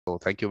So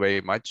thank you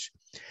very much.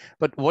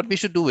 But what we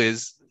should do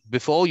is,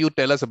 before you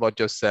tell us about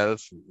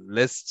yourself,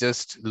 let's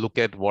just look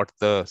at what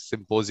the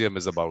symposium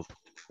is about.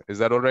 Is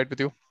that all right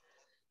with you?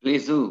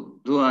 Please do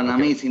an Okay.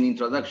 amazing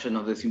introduction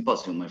of the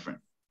symposium, my friend.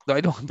 No,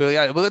 I don't.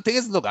 Yeah, but the thing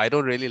is, look, I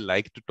don't really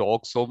like to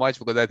talk so much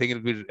because I think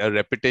it'll be a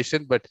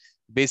repetition. But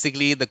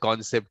basically, the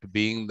concept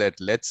being that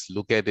let's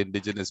look at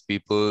indigenous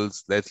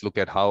peoples, let's look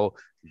at how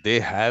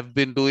they have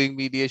been doing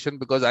mediation,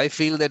 because I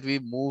feel that we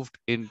moved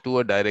into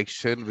a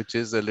direction which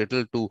is a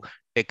little too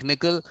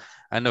technical.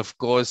 And of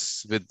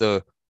course, with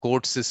the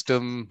court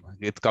system,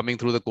 it's coming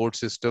through the court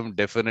system,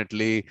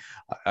 definitely.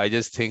 I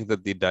just think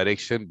that the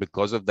direction,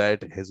 because of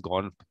that, has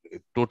gone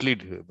totally,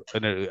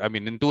 I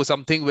mean, into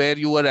something where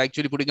you are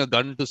actually putting a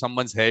gun to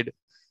someone's head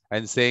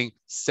and saying,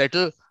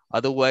 settle,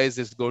 otherwise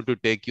it's going to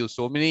take you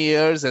so many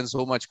years and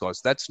so much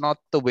cost. That's not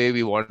the way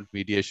we want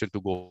mediation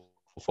to go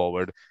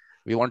forward.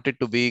 We want it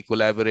to be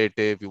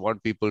collaborative. We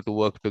want people to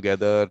work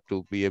together,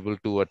 to be able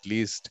to at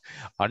least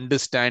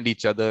understand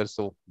each other.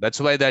 So that's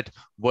why that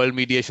World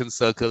Mediation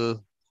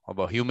Circle of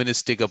a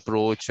humanistic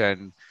approach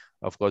and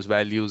of course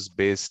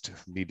values-based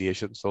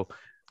mediation. So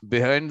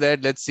behind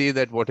that, let's see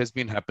that what has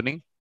been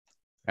happening.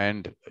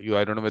 And you,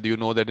 I don't know whether you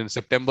know that in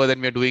September,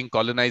 then we're doing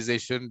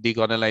colonization,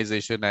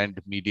 decolonization,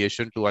 and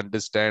mediation to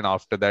understand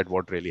after that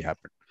what really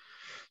happened.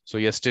 So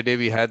yesterday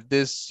we had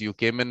this. You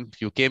came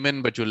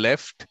in, but you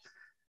left.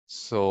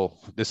 So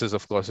this is,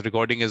 of course,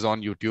 recording is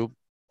on YouTube,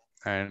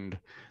 and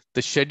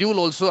the schedule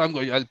also.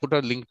 I'll put a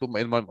link to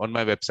on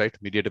my website,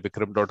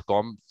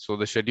 mediatorvikram.com. So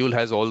the schedule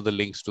has all the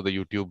links to the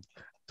YouTube,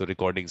 the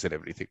recordings, and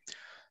everything.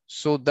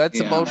 So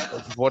that's about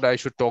what I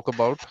should talk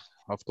about.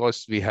 Of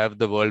course, we have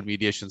the World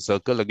Mediation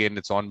Circle. Again,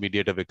 it's on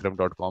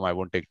mediatorvikram.com. I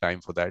won't take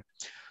time for that.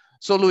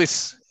 So,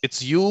 Luis,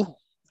 it's you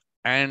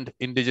and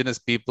indigenous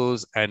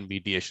peoples and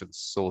mediations.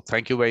 So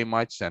thank you very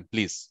much, and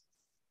please.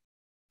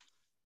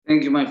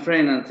 Thank you, my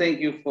friend, and thank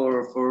you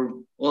for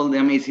all the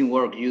amazing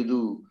work you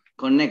do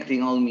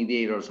connecting all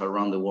mediators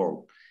around the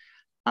world.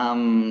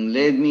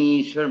 Let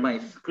me share my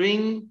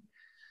screen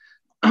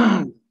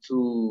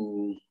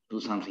to do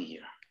something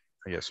here.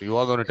 Yes, so you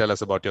are going to tell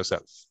us about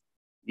yourself.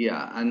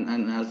 Yeah,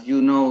 and as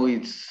you know,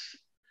 it's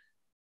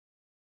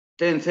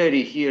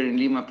 10:30 here in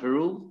Lima,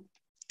 Peru.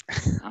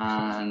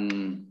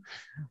 And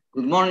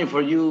good morning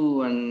for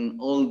you and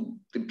all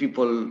the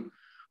people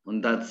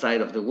on that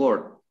side of the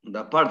world,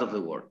 that part of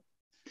the world.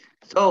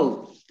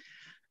 So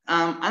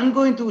I'm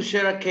going to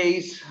share a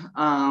case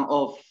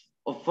of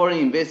foreign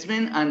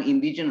investment and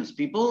indigenous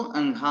people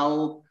and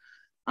how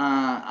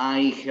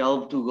I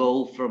help to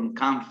go from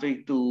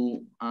conflict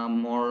to a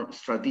more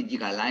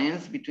strategic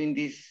alliance between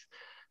this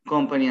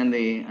company and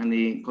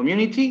the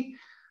community.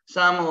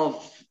 Some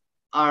of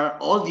our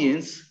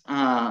audience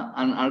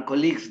and our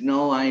colleagues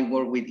know I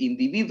work with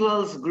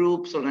individuals,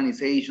 groups,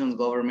 organizations,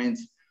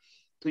 governments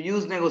to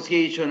use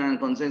negotiation and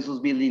consensus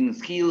building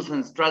skills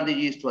and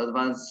strategies to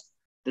advance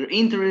their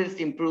interests,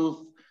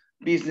 improve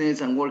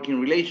business and working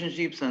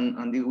relationships,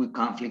 and deal with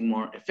conflict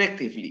more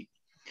effectively.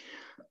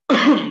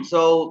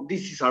 So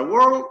this is our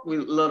world with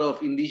a lot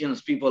of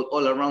indigenous people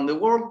all around the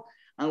world,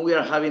 and we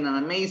are having an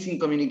amazing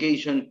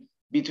communication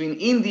between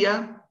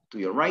India, to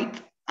your right,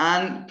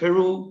 and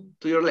Peru,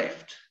 to your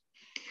left.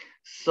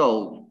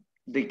 So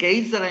the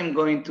case that I'm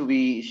going to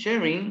be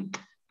sharing,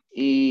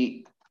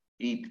 it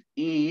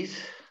is,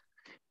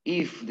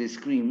 if the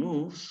screen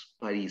moves,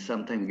 but it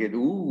sometimes gets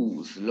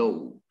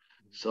slow.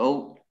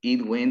 So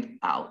it went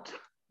out.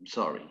 I'm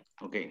sorry.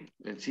 Okay,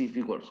 let's see if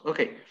it works.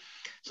 Okay,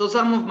 so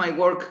some of my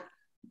work,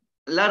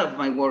 a lot of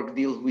my work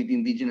deals with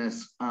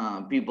indigenous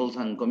peoples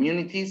and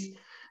communities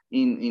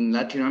in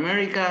Latin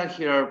America.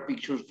 Here are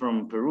pictures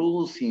from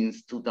Peru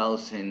since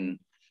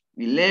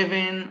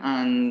 2011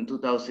 and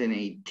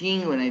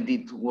 2018 when I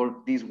did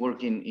this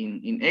work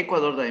in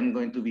Ecuador that I'm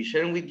going to be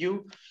sharing with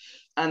you.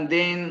 And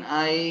then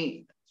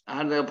I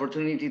had the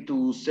opportunity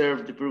to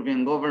serve the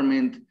Peruvian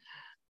government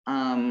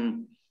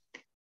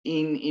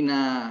in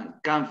a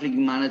conflict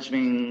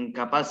management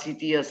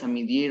capacity as a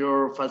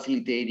mediator,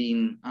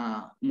 facilitating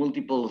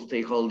multiple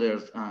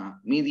stakeholders,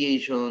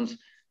 mediations,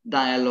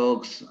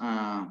 dialogues,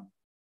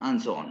 and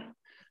so on.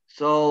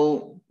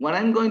 So what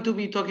I'm going to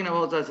be talking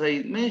about, as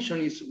I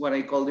mentioned, is what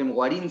I call the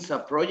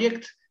Guarinza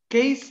project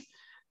case.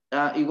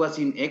 It was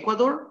in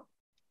Ecuador,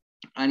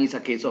 and it's a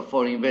case of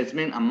foreign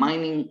investment, a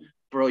mining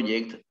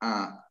project,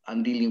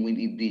 and dealing with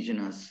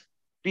indigenous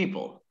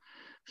people.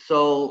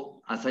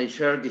 So as I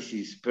shared, this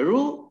is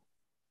Peru.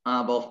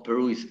 Above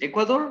Peru is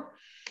Ecuador.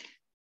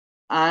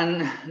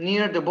 And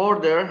near the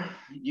border,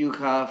 you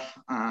have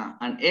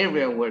an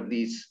area where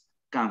this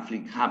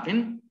conflict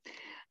happened.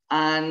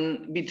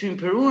 And between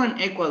Peru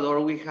and Ecuador,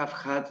 we have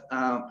had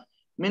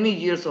many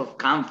years of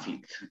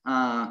conflict.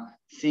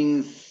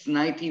 Since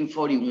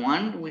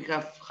 1941, we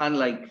have had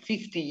like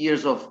 50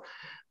 years of,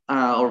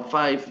 or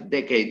 5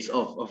 decades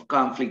of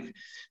conflict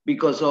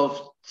because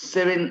of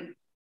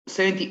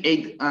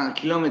 78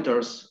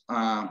 kilometers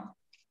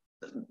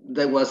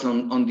that was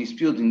on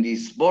dispute in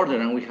this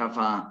border. And we have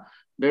a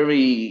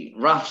very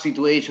rough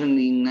situation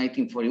in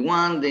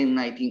 1941, then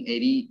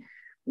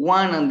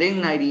 1981, and then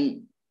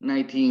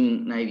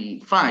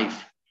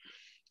 1995.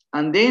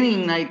 And then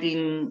in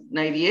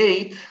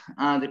 1998,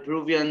 the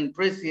Peruvian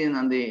president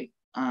and the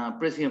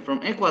president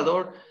from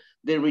Ecuador,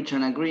 they reached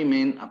an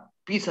agreement, a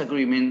peace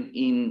agreement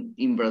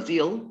in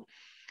Brazil.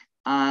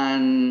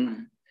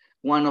 And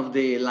one of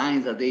the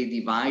lines that they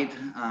divide,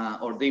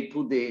 or they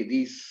put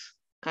these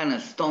kind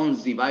of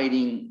stones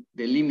dividing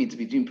the limits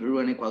between Peru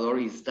and Ecuador,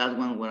 is that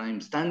one where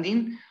I'm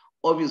standing,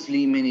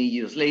 obviously many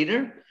years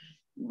later,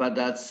 but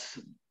that's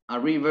a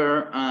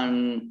river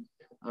and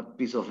a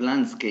piece of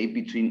landscape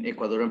between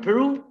Ecuador and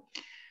Peru.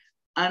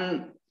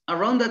 And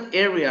around that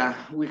area,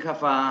 we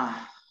have a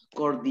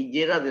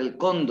Cordillera del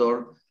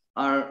Condor,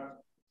 are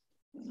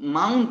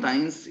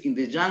mountains in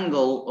the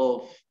jungle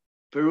of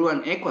Peru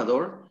and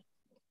Ecuador.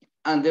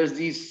 And there's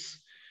this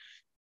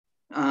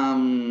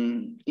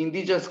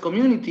indigenous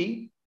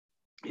community,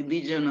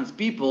 indigenous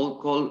people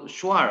called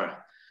Shuar.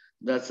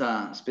 That's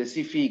a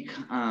specific,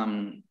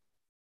 how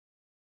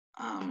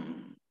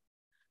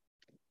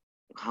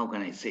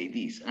can I say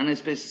this? And a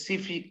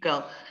specific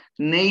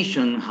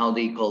nation, how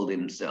they call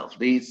themselves.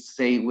 They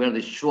say we're the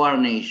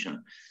Shuar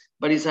nation,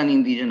 but it's an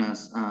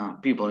indigenous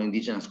people,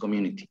 indigenous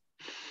community.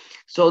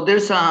 So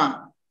there's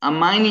a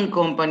mining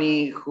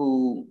company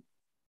who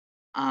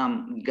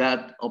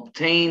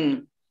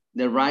obtained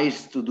the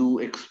rights to do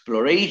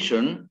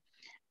exploration,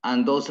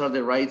 and those are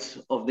the rights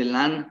of the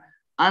land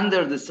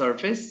under the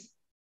surface,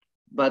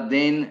 but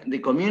then the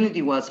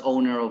community was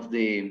owner of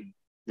the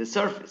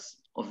surface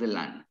of the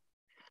land.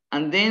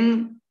 And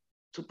then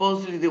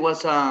supposedly there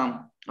was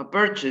a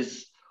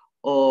purchase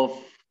of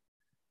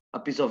a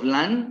piece of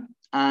land,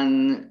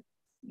 and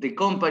the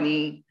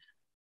company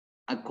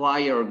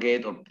acquire or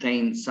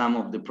obtain some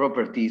of the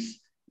properties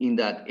in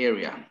that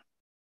area.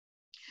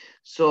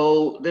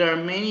 So there are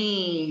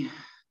many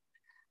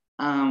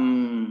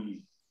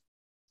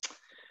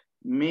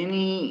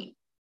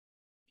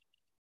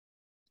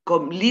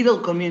little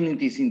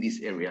communities in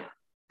this area.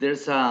 There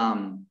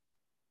are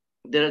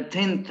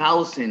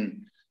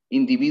 10,000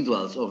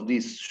 individuals of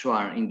this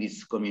Shuar in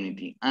this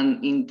community.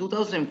 And in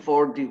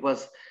 2004, there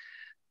was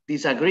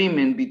this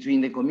agreement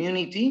between the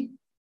community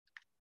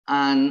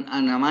and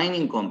a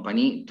mining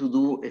company to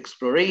do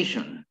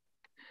exploration.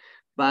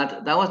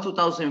 But that was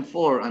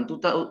 2004, and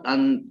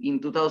in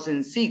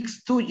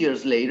 2006, 2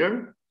 years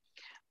later,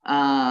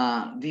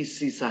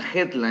 this is a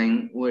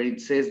headline where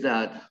it says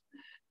that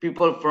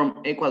people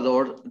from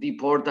Ecuador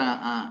deport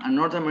a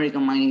North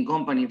American mining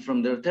company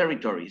from their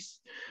territories.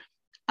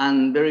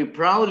 And very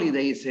proudly,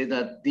 they say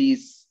that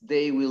this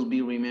day will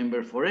be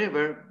remembered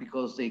forever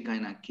because they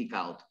kind of kick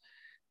out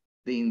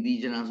the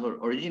indigenous or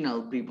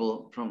original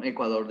people from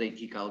Ecuador. They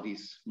kick out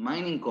this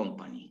mining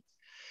company.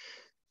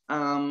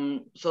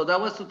 So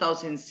that was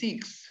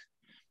 2006.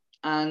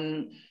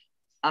 And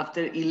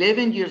after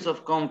 11 years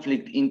of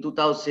conflict in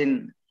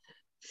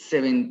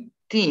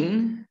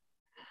 2017,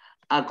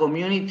 a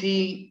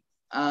community,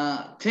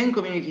 10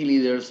 community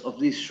leaders of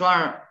this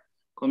Shuar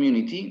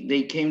community,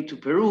 they came to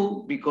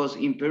Peru because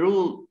in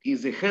Peru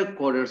is the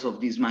headquarters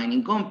of this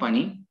mining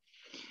company.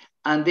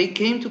 And they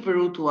came to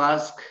Peru to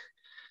ask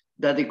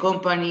that the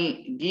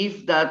company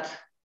give that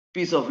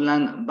piece of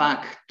land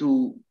back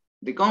to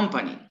the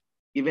company.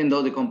 Even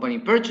though the company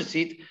purchased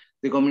it,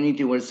 the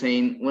community were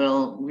saying,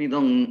 well, we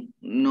don't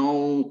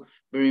know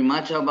very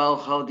much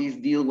about how this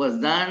deal was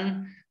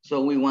done,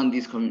 so we want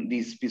this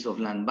piece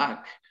of land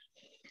back.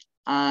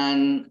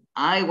 And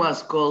I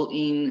was called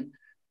in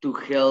to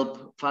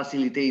help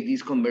facilitate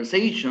this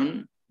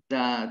conversation,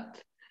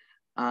 that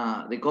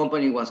the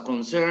company was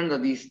concerned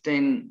that these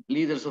 10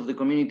 leaders of the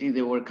community,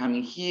 they were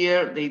coming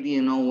here, they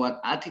didn't know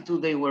what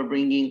attitude they were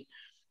bringing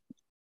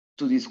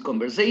to this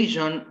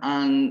conversation,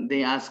 and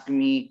they asked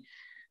me,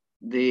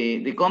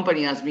 the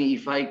company asked me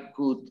if I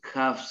could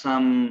have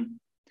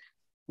some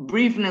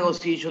brief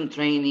negotiation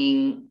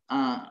training,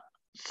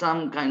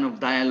 some kind of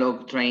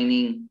dialogue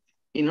training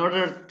in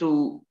order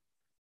to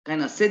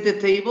kind of set the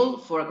table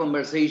for a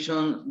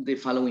conversation the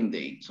following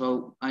day.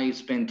 So I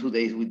spent 2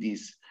 days with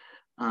these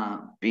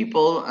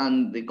people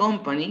and the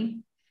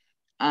company.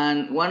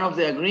 And one of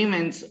the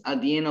agreements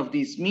at the end of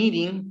this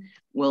meeting,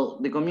 well,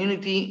 the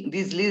community,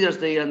 these leaders,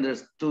 they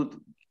understood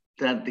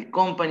that the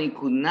company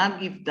could not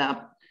give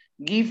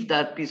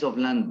that piece of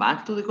land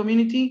back to the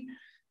community,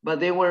 but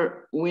they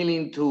were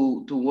willing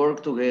to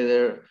work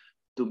together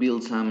to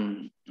build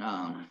some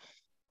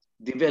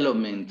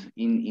development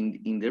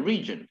in the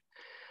region.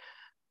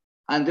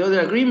 And the other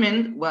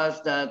agreement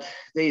was that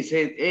they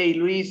said, hey,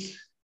 Luis,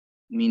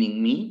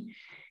 meaning me,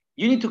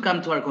 you need to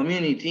come to our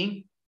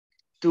community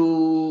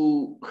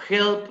to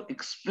help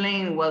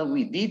explain what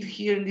we did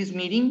here in this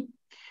meeting.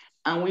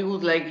 And we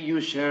would like you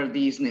to share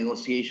this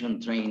negotiation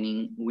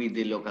training with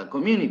the local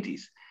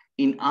communities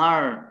in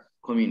our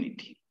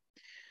community.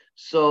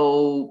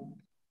 So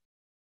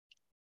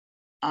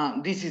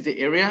this is the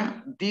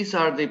area. These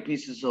are the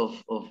pieces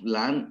of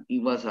land.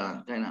 It was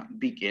a kind of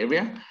big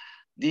area.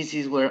 This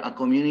is where a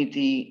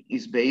community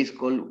is based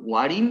called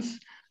Warins,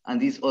 and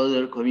this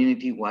other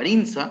community,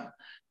 Warinsa.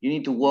 You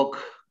need to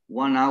walk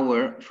 1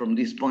 hour from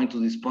this point to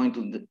this point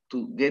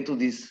to get to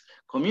this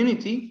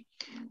community.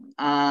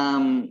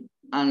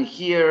 And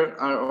here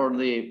are all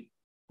the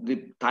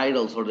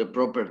titles or the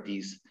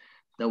properties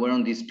that were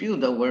on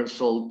dispute that were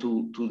sold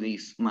to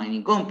this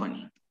mining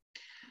company.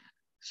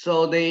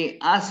 So they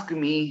asked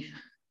me,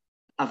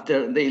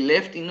 after they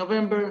left in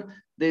November,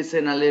 they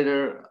sent a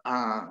letter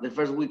the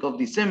first week of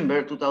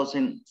December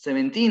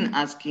 2017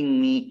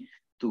 asking me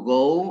to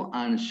go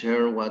and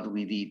share what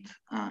we did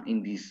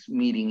in this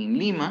meeting in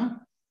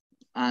Lima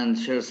and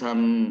share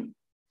some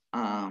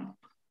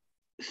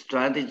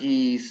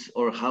strategies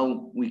or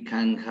how we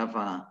can have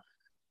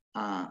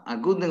a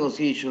good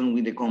negotiation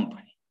with the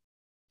company.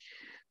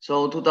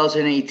 So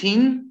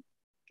 2018,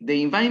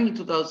 they invited me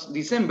to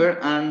December,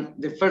 and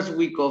the first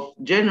week of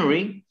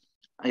January,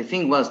 I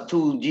think was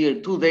 2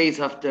 days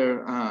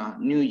after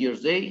New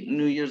Year's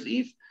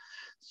Eve.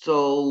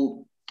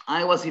 So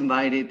I was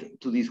invited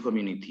to this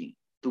community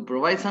to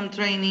provide some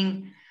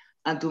training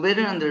and to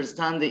better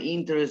understand the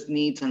interests,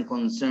 needs, and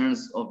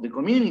concerns of the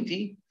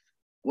community.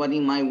 What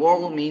in my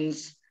world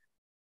means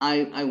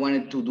I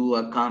wanted to do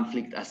a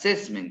conflict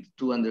assessment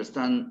to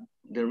understand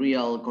the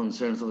real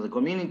concerns of the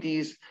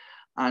communities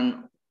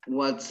and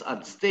what's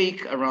at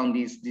stake around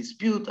this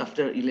dispute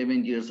after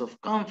 11 years of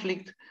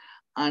conflict.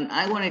 And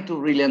I wanted to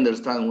really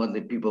understand what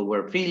the people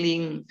were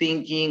feeling,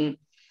 thinking,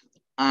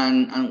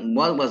 and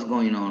what was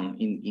going on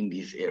in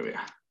this area.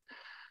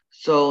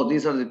 So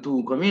these are the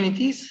two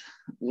communities,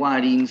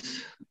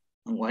 Warins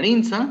and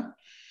Warinsa.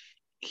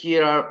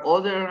 Here are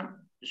other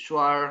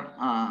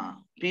Shuar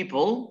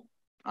people.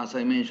 As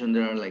I mentioned,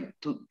 there are like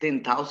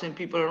 10,000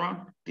 people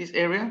around this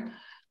area.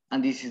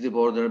 And this is the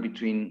border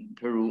between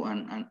Peru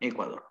and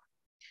Ecuador.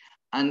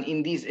 And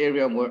in this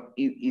area where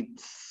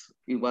it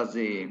was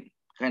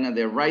kind of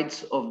the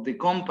rights of the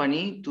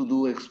company to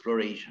do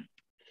exploration.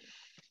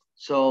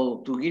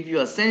 So to give you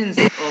a sense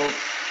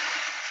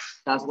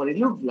of, that's what it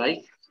looks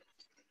like,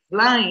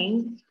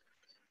 flying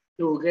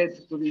to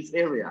get to this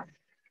area.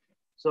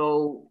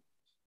 So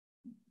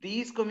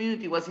this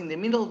community was in the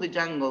middle of the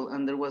jungle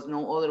and there was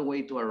no other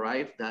way to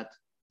arrive that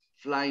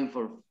flying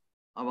for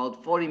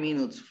about 40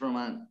 minutes from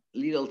a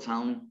little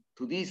town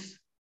to this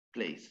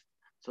place.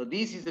 So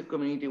this is the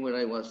community where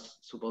I was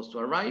supposed to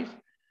arrive.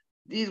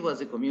 This was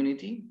the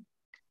community.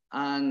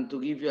 And to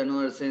give you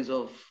another sense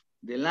of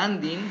the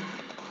landing,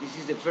 this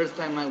is the first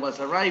time I was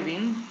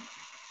arriving.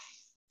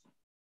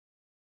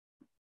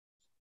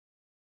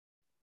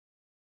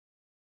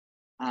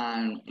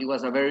 And it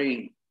was a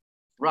very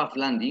rough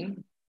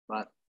landing,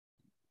 but.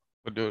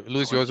 But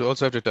Luis, you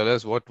also have to tell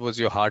us, what was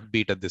your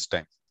heartbeat at this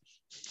time?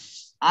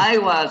 I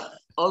was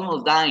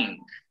almost dying.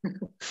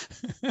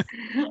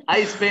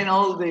 I spent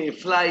all the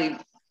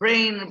flight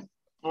praying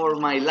for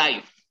my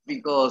life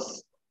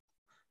because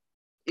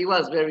it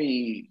was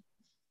very,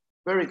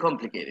 very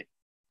complicated.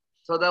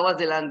 So that was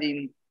the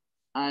landing,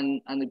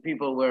 and the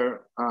people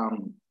were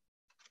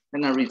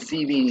kind of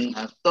receiving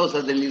those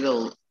are the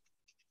little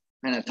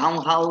kind of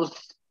townhouse,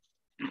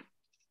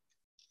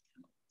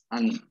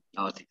 and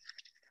that was it.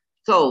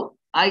 So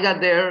I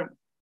got there.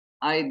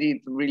 I did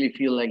really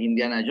feel like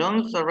Indiana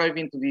Jones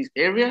arriving to this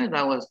area.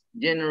 That was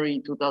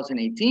January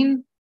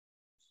 2018.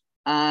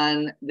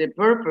 And the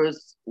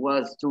purpose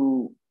was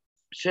to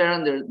share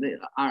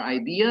our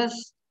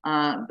ideas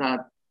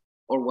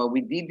or what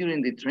we did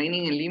during the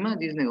training in Lima,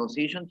 this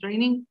negotiation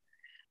training,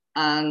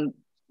 and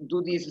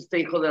do this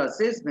stakeholder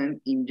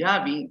assessment in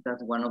Yavi,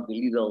 that's one of the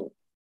little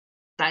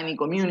tiny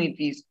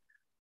communities,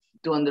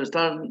 to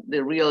understand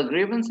the real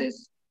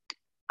grievances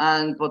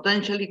and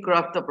potentially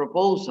craft a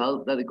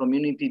proposal that the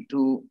community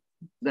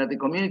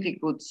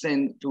could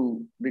send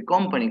to the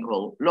company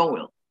called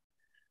Lowell.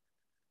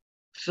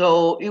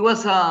 So it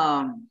was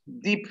a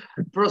deep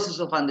process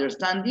of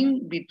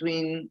understanding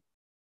between,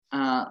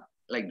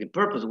 like the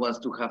purpose was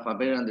to have a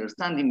better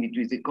understanding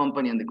between the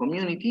company and the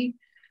community.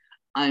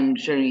 I'm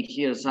sharing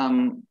here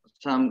some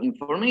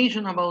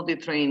information about the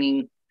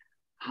training,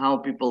 how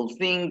people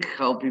think,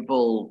 how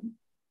people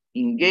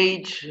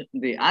engage,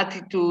 the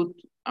attitude.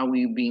 Are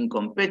we being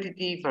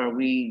competitive? Are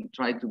we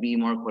trying to be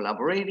more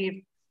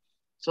collaborative?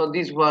 So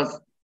this was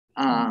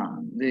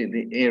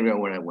the area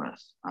where I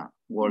was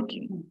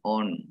working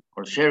on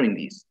or sharing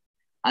this.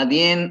 At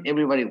the end,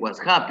 everybody was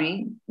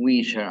happy.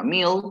 We share a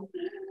meal.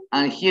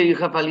 And here you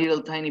have a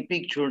little tiny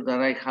picture that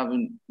I have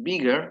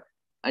bigger,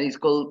 and it's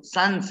called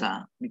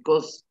Sansa,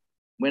 because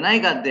when I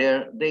got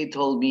there, they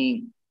told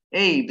me,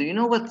 hey, do you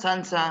know what,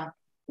 Sansa?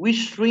 We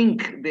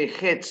shrink the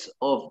heads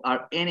of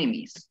our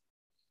enemies.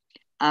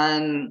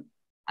 And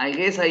I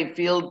guess I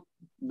feel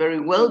very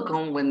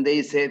welcome when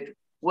they said,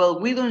 well,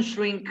 we don't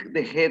shrink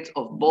the heads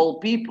of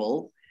bold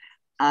people.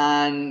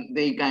 And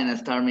they kind of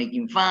start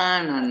making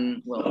fun.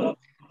 And well,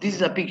 this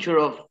is a picture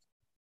of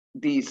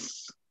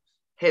this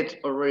head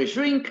already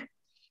shrink.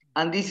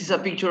 And this is a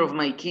picture of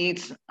my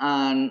kids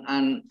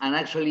and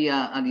actually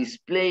a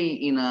display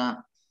in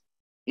a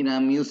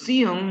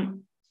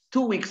museum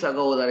 2 weeks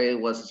ago that I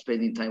was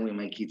spending time with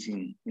my kids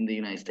in the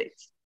United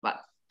States. But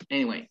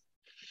anyway,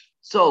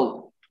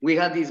 so we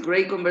had this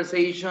great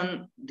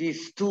conversation,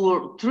 these 2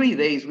 or 3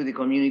 days with the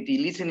community,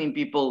 listening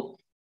people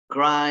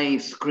cry,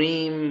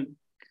 scream,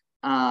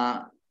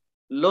 a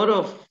lot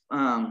of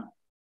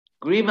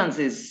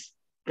grievances,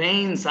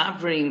 pain,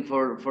 suffering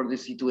for the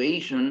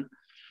situation,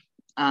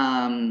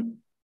 a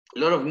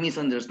lot of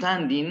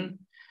misunderstanding.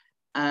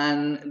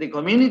 And the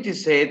community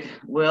said,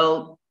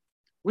 well,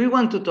 we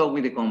want to talk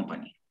with the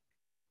company,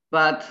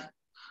 but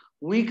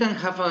we can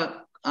have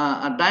a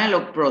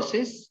dialogue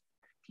process.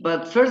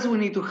 But first we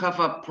need to have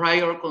a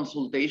prior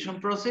consultation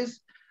process,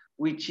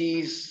 which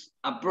is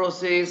a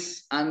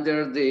process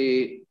under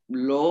the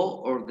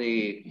law or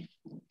the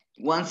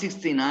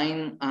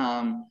 169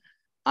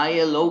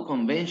 ILO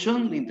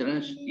convention, the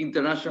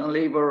International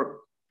Labor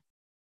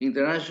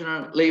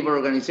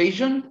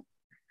Organization.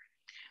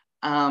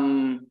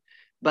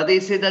 But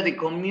they said that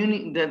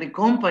the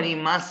company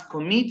must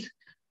commit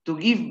to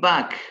give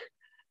back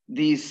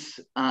these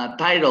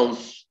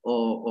titles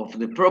of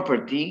the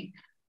property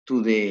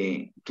to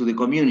the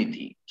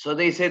community. So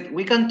they said,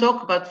 we can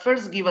talk, but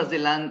first give us the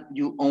land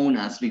you own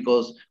us,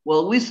 because,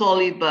 well, we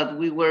sold it, but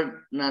we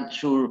were not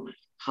sure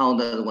how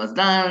that was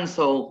done.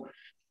 So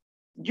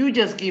you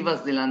just give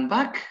us the land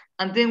back,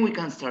 and then we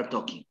can start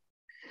talking.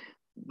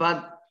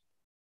 But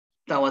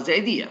that was the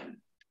idea.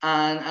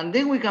 And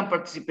then we can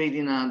participate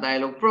in a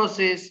dialogue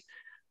process,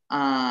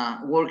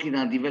 work in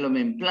a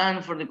development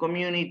plan for the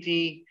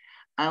community.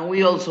 And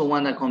we also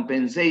want a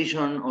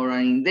compensation or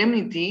an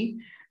indemnity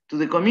to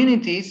the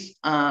communities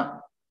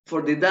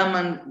for the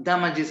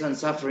damages and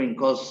suffering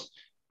caused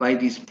by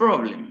this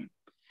problem.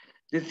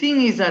 The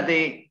thing is that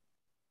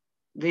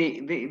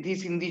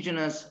this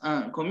indigenous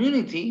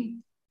community,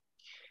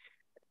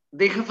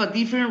 they have a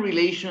different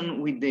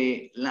relation with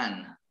the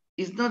land.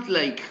 It's not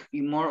like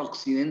a more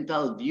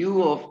occidental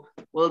view of,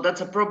 well,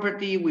 that's a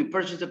property, we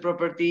purchase the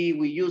property,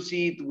 we use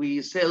it,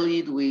 we sell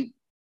it,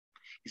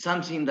 it's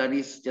something that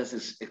is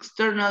just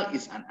external,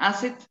 it's an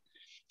asset,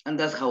 and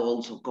that's how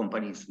also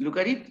companies look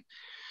at it.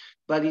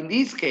 But in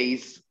this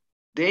case,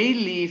 they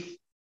live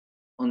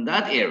on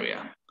that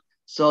area.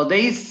 So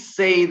they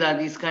say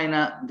that it's kind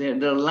of,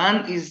 their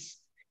land is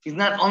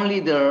not only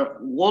their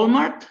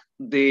Walmart,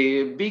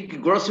 the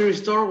big grocery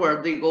store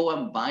where they go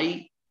and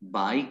buy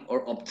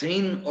or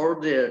obtain all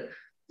the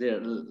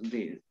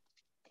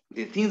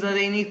things that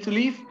they need to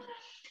live,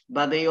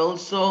 but they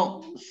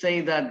also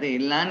say that the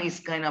land is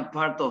kind of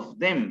part of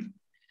them.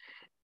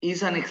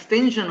 It's an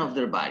extension of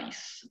their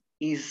bodies.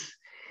 Is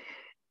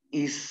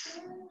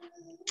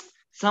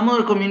some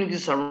other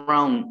communities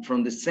around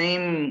from the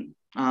same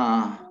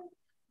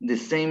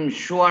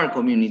Shuar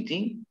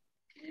community,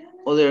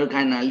 other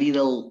kind of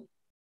little,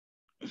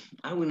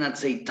 I would not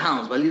say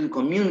towns, but little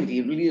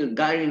community, little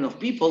gathering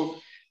of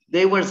people,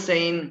 they were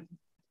saying,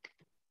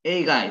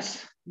 hey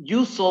guys,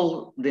 you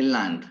sold the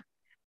land.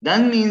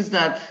 That means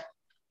that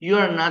you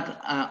are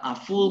not a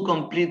full,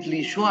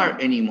 completely Shuar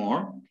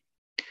anymore.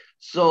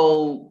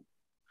 So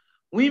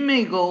we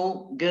may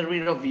go get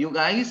rid of you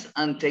guys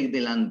and take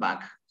the land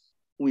back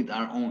with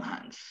our own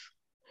hands.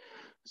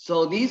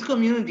 So this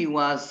community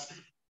was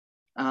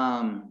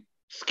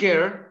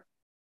scared,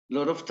 a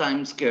lot of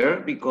times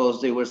scared,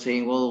 because they were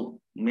saying, well,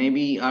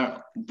 maybe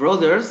our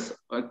brothers,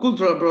 our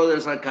cultural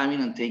brothers are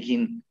coming and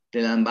taking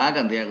the land back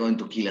and they are going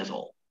to kill us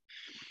all.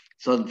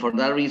 So for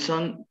that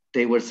reason,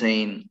 they were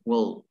saying,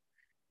 well,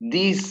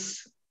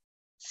 this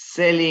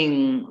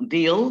selling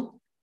deal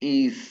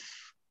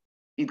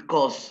it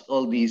caused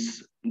all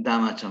this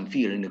damage and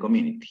fear in the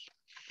community.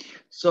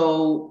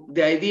 So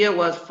the idea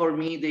was for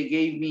me, they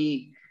gave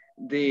me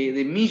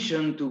the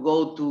mission to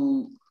go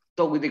to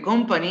talk with the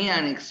company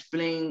and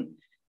explain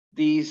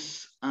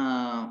this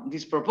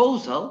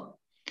proposal.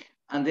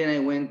 And then I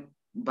went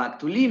back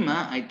to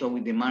Lima. I talked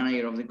with the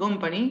manager of the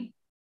company,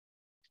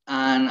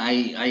 and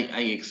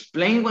I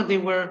explained what the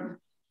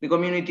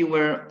community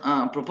were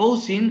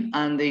proposing,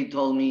 and they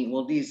told me,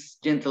 well, this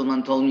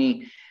gentleman told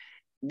me,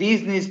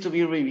 this needs to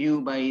be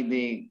reviewed by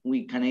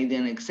we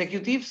Canadian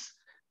executives,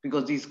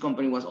 because this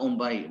company was owned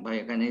by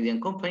a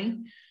Canadian company.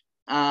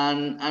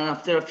 And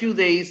after a few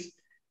days,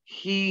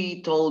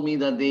 he told me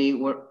that they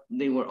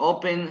were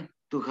open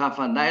to have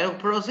a dialogue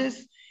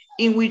process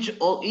in which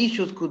all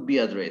issues could be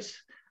addressed.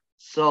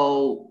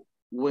 So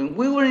when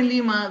we were in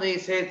Lima, they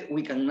said,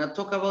 we cannot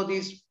talk about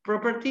this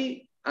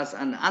property as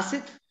an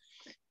asset,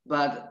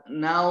 but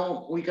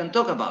now we can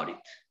talk about it.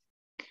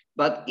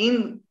 But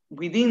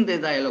within the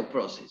dialogue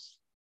process,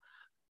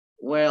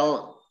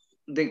 well,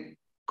 the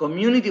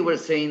community were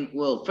saying,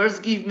 well,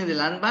 first give me the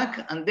land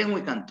back and then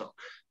we can talk.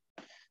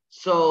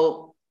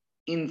 So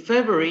in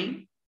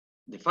February,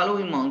 the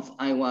following month,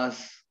 I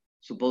was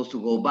supposed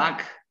to go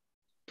back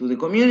to the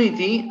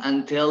community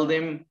and tell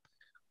them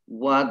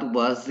what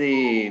was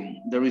the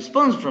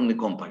response from the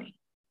company.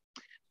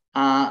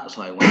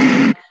 So I went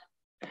back.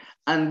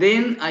 And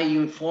then I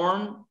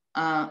informed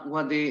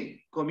what the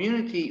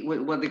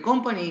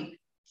company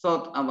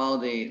thought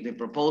about the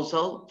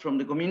proposal from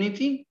the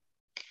community,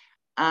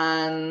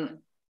 and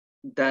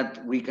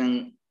that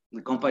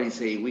the company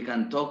say, we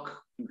can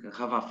talk, we can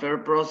have a fair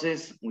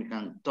process, we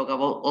can talk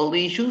about all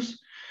the issues.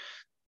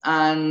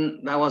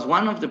 And that was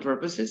one of the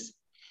purposes.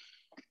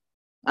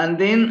 And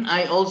then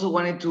I also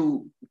wanted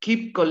to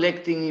keep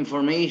collecting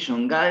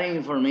information, gathering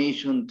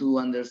information to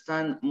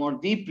understand more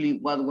deeply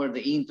what were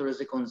the interests,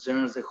 the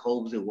concerns, the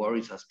hopes, the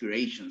worries,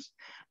 aspirations.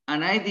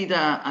 And I did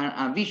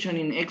a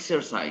visioning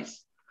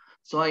exercise.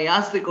 So I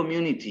asked the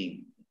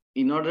community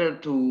in order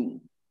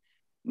to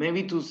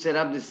maybe to set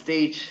up the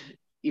stage,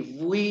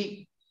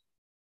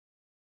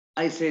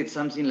 I said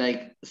something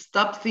like,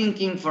 stop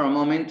thinking for a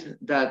moment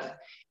that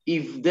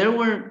if there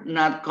were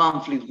not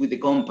conflict with the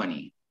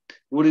company,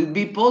 would it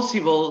be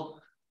possible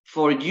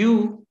for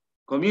you,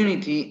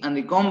 community, and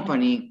the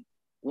company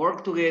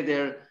work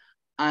together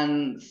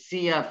and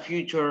see a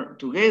future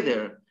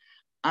together?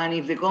 And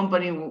if the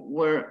company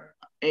was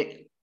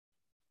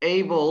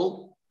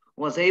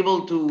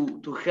able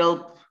to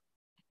help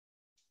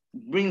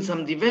bring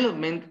some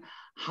development,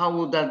 how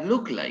would that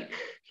look like?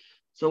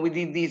 So we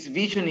did this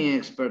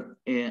visioning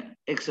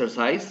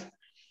exercise.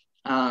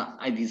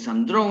 I did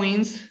some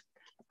drawings,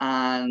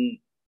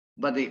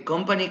 but the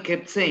company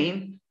kept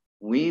saying,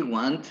 we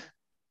want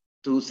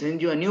to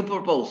send you a new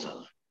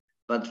proposal.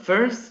 But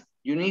first,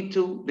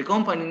 the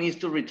company needs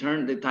to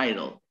return the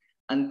title.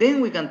 And then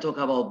we can talk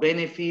about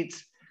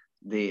benefits,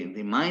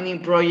 the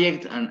mining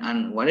project,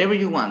 and whatever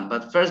you want.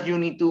 But first, you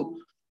need to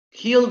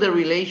heal the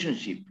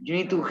relationship. You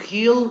need to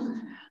heal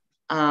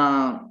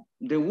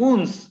the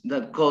wounds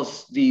that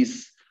cause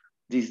this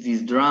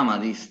drama,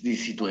 this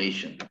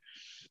situation.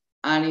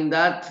 And in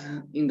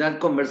that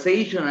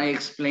conversation, I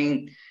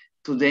explained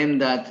to them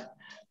that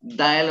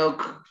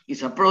dialogue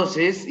is a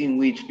process in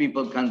which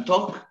people can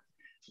talk,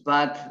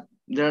 but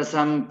there are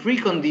some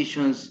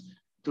preconditions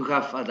to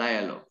have a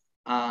dialogue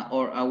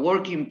or a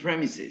working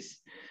premises,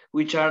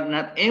 which are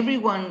not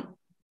everyone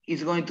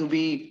is going to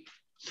be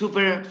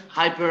super,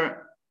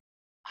 hyper,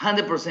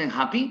 100%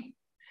 happy.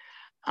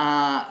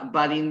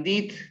 But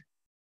indeed,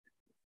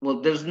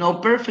 well, there's no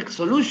perfect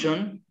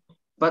solution,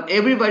 but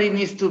everybody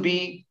needs to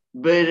be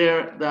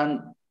better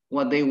than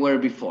what they were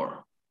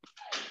before.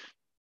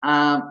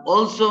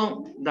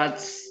 Also,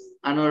 that's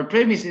another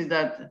premise, is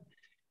that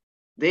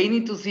they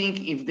need to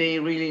think if they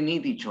really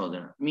need each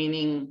other,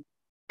 meaning,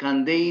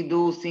 can they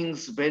do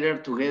things better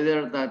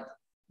together than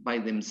by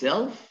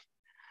themselves?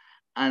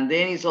 And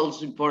then it's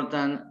also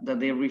important that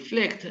they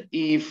reflect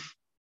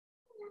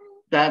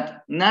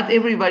that not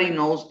everybody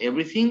knows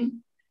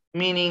everything,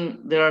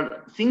 meaning there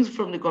are things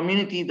from the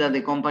community that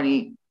the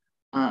company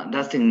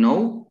doesn't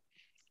know.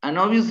 And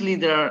obviously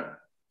there are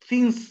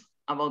things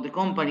about the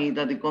company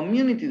that the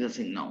community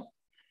doesn't know.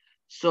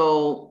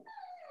 So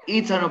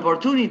it's an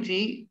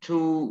opportunity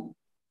to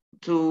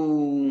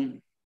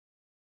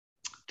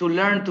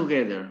learn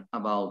together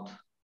about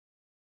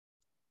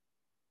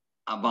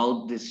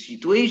the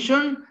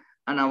situation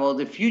and about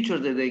the future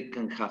that they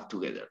can have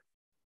together.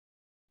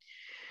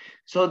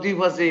 So this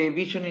was a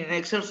visioning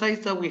exercise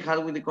that we had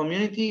with the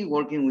community,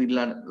 working with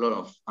a lot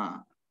of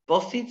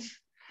post-its.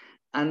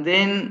 And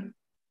then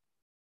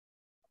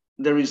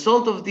the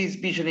result of this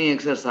visioning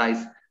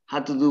exercise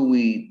had to do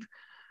with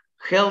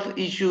health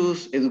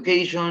issues,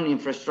 education,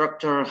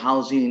 infrastructure,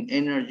 housing,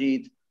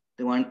 energy.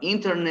 They want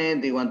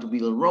internet, they want to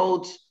build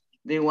roads,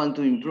 they want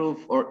to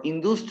improve or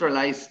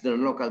industrialize their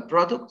local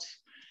products.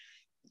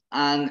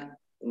 And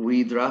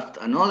we draft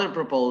another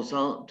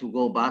proposal to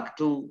go back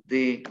to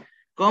the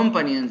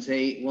company and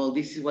say, well,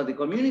 this is what the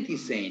community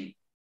is saying.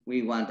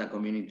 We want a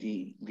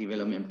community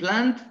development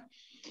plan.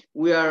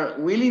 We are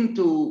willing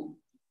to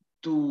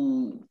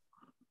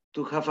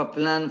have a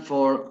plan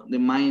for the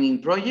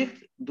mining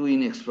project,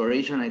 doing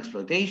exploration and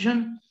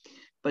exploitation,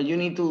 but you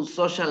need to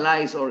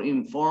socialize or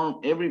inform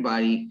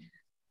everybody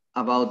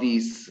about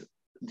this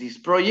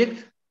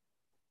project,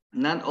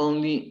 not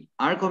only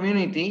our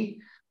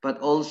community, but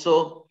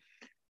also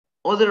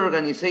other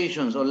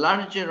organizations or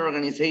larger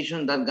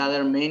organizations that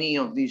gather many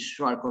of these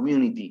Shuar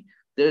community.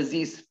 There's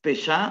this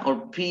PESHA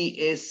or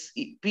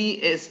PSHA,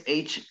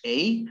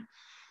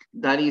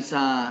 that is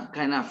a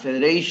kind of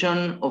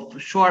federation of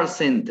Shuar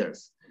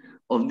centers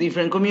of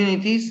different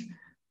communities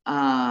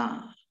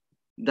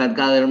that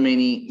gather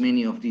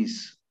many of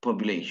these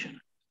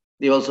population.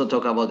 They also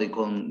talk about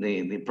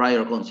the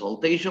prior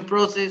consultation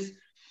process.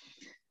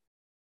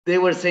 They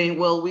were saying,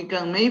 well,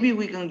 maybe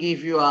we can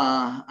give you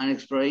an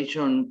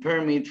exploration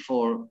permit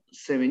for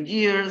 7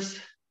 years.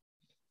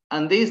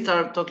 And they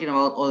start talking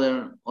about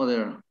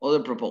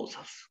other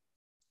proposals.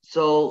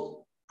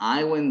 So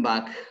I went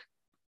back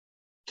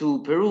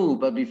to Peru,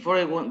 but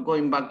before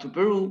going back to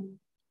Peru,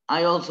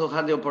 I also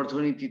had the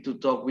opportunity to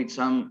talk with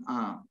some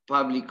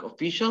public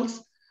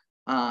officials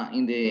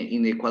in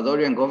the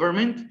Ecuadorian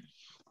government,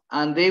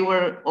 and they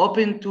were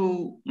open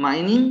to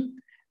mining,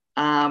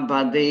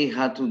 but they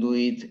had to do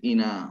it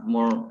in a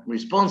more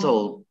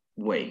responsible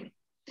way.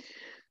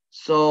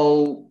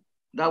 So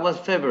that was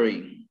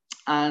February.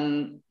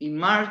 And in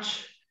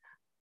March,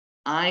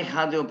 I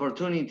had the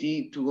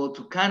opportunity to go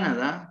to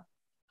Canada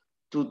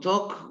to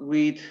talk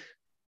with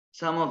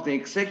some of the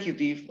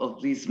executives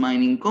of this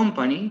mining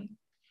company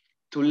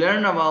to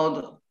learn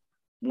about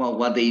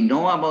what they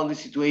know about the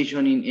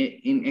situation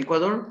in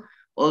Ecuador,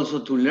 also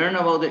to learn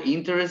about their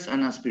interests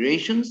and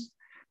aspirations,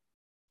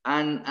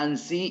 and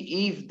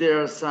see if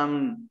there are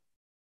some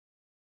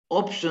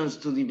options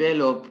to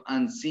develop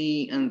and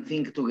see and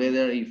think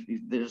together if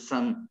there's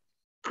some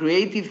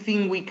creative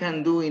thing we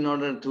can do in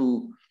order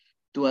to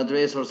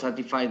address or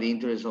satisfy the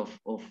interests of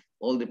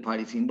all the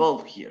parties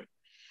involved here.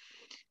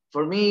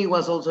 For me, it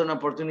was also an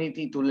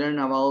opportunity to learn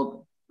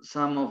about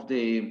some of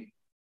the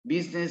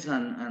business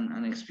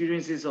and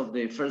experiences of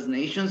the First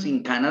Nations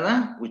in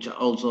Canada, which are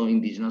also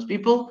indigenous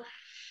people,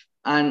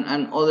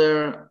 and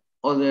other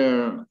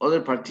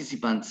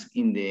participants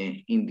in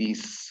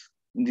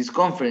this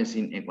conference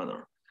in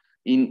Ecuador,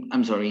 in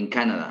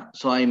Canada.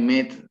 So I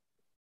met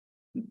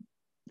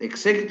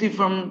executive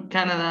from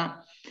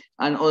Canada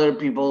and other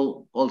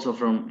people also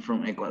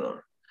from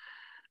Ecuador.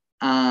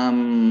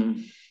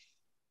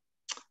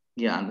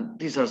 Yeah,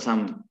 these are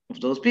some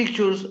of those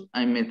pictures.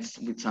 I met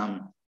with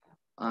some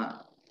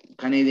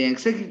Canadian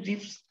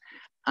executives,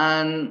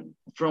 and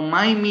from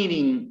my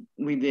meeting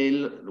with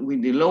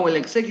the local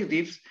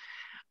executives,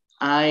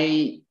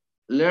 I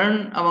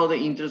learned about the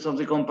interests of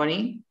the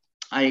company.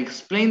 I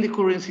explained the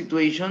current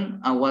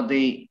situation and what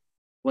the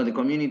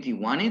community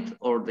wanted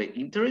or the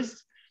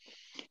interest.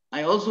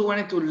 I also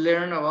wanted to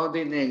learn about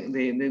the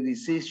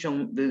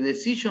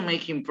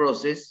decision-making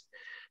process,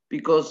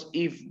 because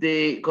if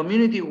the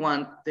community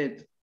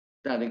wanted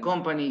that the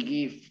company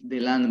give the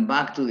land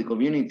back to the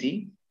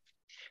community,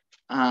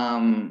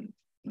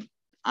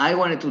 I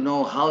wanted to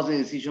know how the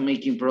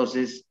decision-making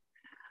process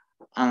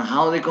and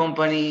how the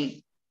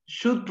company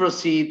should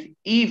proceed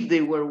if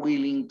they were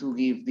willing to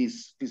give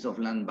this piece of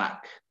land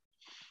back.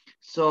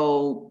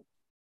 So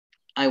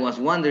I was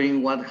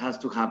wondering what has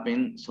to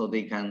happen so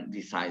they can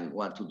decide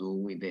what to do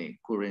with the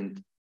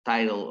current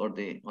title or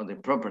the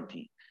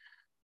property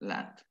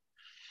land.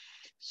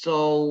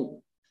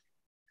 So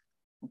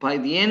by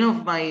the end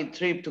of my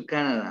trip to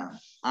Canada,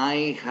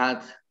 I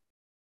had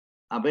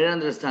a better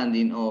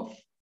understanding of,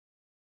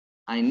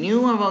 I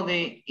knew about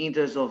the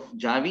interests of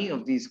Javi,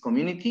 of this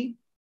community.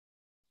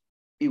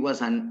 It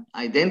was an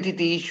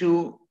identity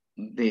issue,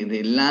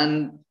 the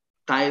land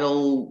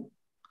title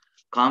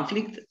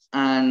conflict,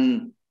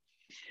 and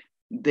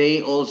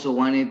they also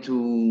wanted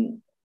to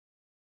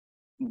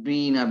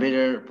be in a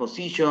better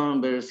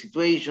position, better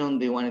situation.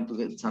 They wanted to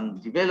get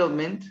some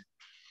development.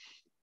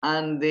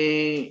 And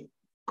the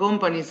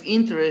company's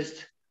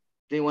interest,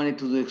 they wanted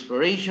to do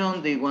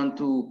exploration. They want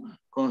to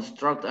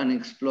construct and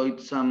exploit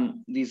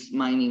this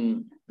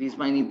mining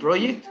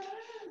project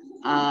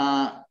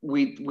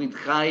with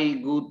high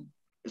good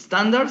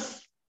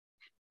standards.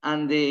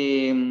 And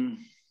they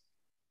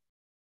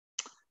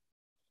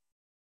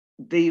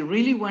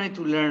really wanted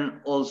to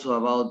learn also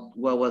about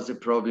what was the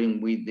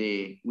problem with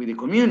the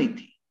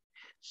community.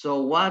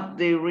 So what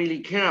they really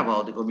care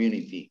about the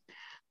community.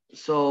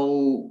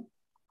 So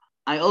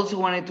I also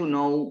wanted to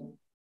know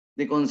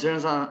the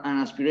concerns and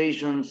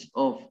aspirations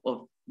of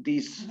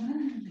this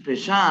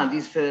FESHA,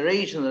 this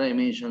federation that I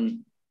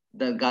mentioned,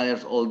 that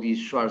gathers all these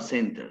Schwarz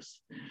centers.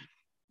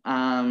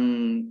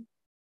 And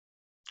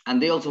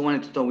they also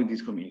wanted to talk with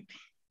this community,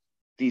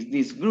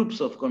 these groups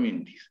of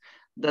communities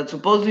that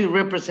supposedly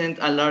represent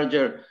a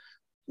larger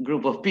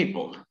group of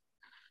people.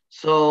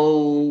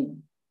 So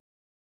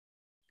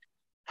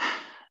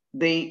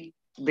the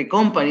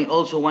company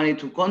also wanted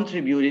to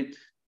contribute it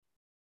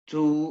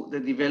to the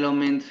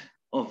development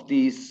of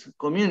these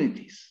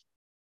communities.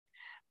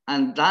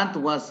 And that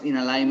was in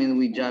alignment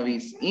with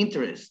Javi's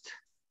interest.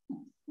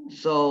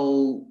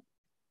 So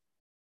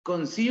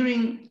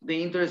considering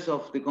the interest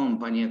of the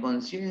company and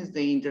considering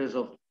the interest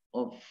of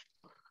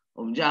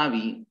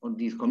Javi, of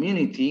this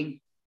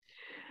community,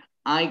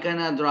 I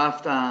can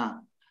draft a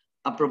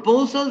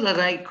proposal that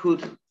I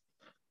could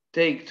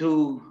take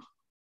to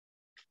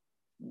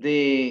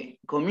the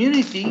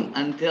community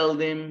and tell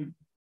them,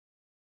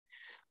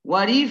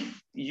 what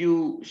if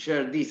you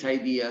share these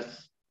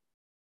ideas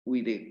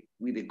with the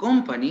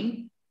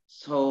company?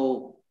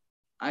 So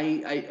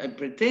I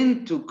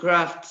pretend to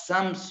craft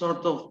some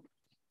sort of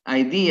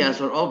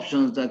ideas or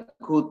options that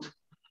could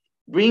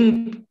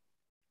bring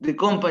the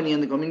company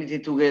and the community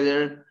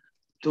together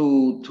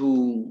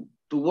to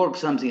work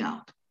something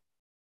out.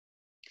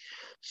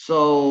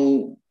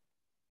 So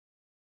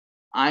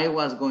I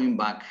was going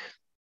back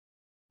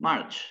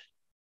March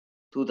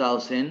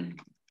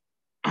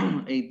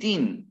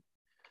 2018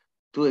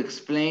 to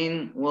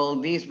explain, well,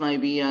 this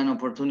might be an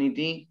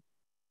opportunity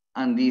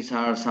and these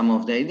are some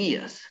of the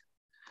ideas.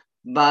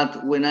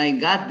 But when I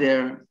got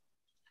there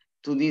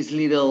to this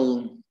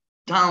little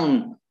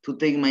town to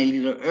take my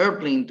little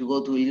airplane to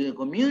go to a little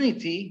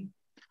community,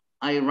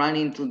 I ran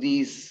into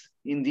this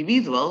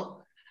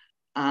individual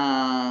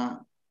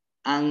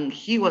and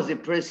he was the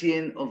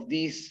president of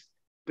this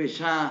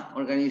PESHA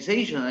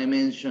organization I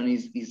mentioned,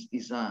 is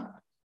a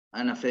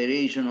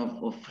federation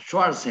of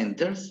Schwarz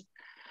centers.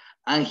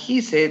 And he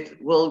said,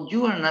 well,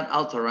 you are not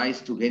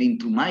authorized to get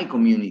into my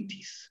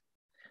communities.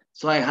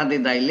 So I had the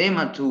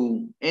dilemma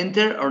to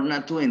enter or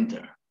not to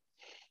enter.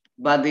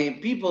 But the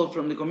people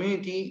from the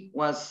community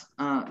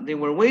they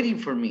were waiting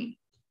for me.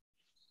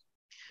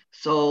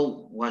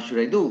 So what should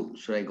I do?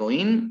 Should I go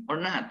in or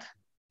not?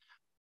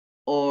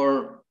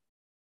 Or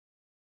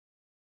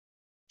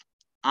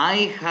I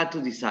had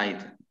to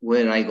decide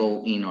whether I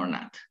go in or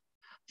not.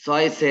 So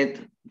I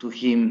said to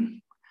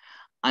him,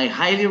 I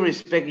highly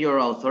respect your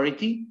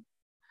authority,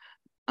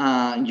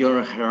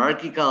 your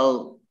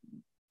hierarchical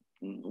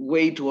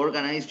way to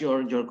organize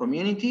your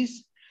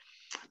communities.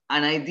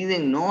 And I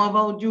didn't know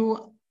about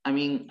you. I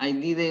mean, I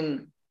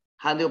didn't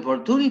have the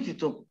opportunity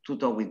to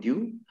talk with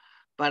you,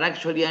 but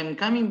actually I'm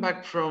coming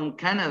back from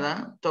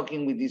Canada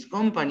talking with this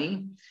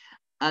company,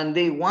 and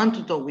they want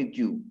to talk with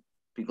you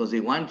because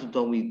they want to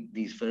talk with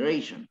this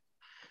federation.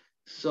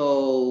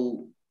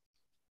 So,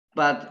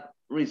 but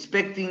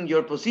respecting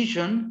your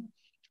position,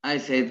 I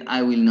said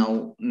I will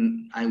not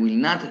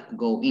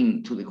go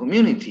into the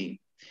community,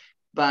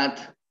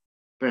 but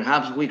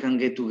perhaps we can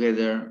get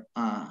together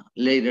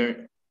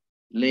later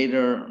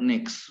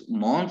next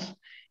month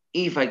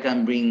if I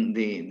can bring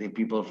the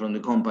people from the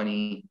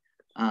company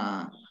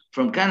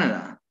from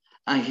Canada.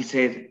 And he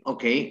said,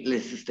 okay,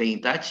 let's stay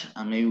in touch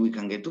and maybe we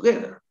can get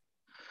together.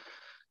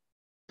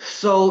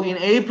 So in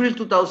April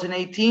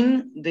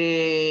 2018,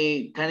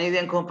 the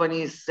Canadian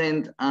company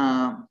sent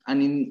a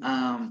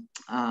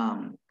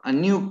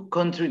new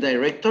country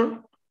director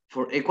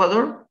for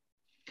Ecuador.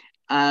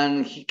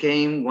 And he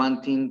came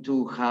wanting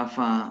to have,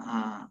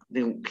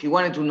 he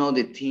wanted to know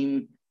the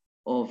team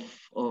of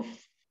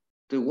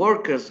the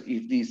workers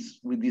with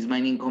this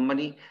mining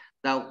company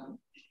that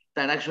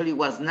actually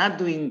was not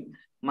doing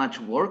much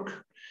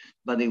work,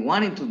 but they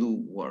wanted to do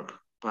work.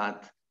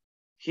 But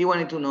he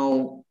wanted to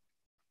know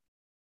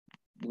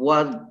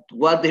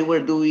what they were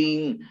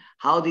doing,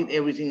 how did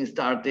everything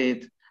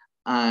started,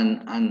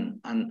 and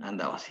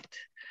that was it.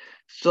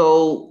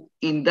 So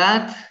in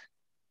that,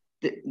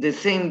 the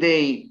same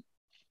day,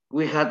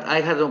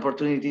 I had the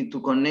opportunity to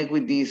connect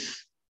with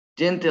this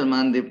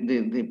gentleman,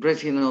 the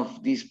president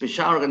of this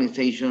special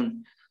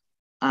organization,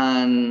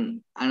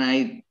 and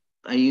I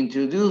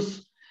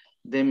introduced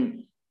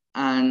them,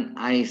 and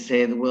I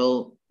said,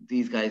 well,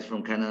 these guys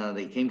from Canada,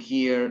 they came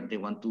here, they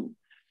want to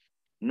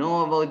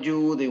know about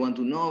you, they want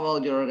to know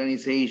about your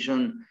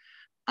organization,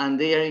 and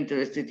they are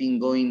interested in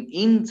going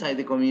inside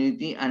the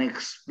community and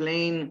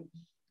explain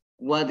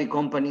what the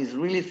company is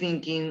really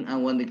thinking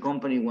and what the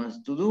company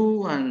wants to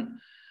do. And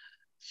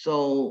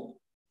so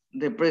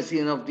the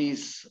president of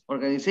this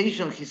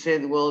organization, he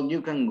said, well,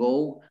 you can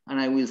go and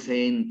I will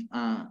send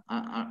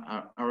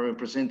a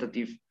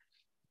representative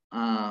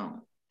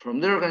from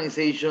their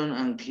organization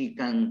and he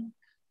can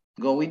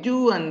go with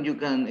you and you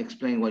can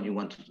explain what you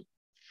want to do.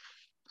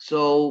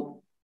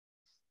 So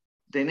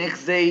the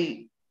next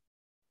day,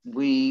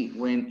 we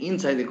went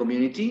inside the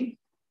community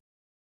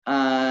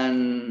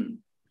and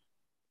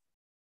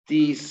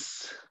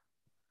this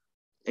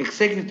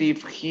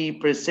executive, he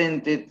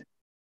presented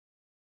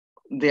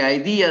the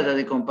idea that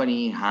the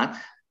company had,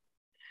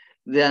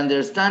 the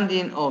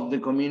understanding of the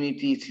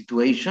community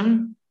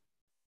situation,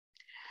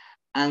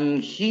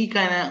 and he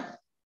kind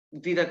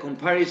of did a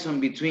comparison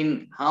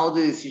between how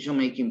the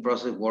decision-making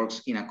process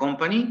works in a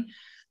company,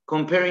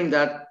 comparing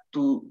that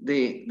to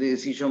the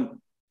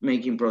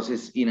decision-making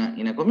process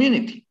in a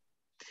community.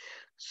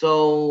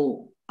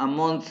 So a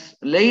month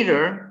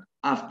later,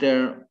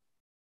 after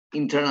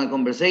internal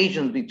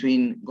conversations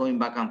between going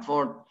back and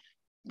forth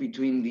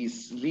between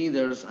these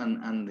leaders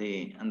and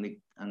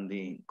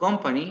the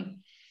company,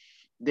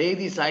 they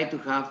decide to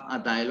have a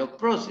dialogue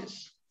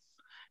process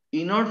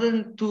in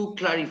order to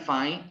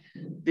clarify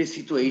the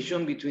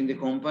situation between the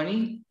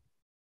company,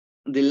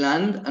 the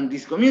land, and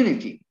this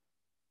community.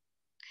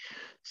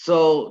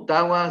 So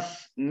that was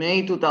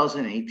May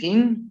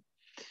 2018.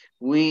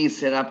 We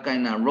set up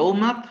kind of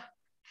roadmap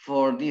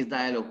for this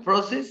dialogue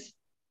process.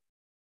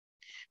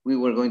 We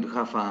were going to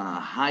have a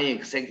high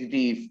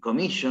executive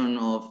commission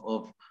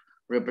of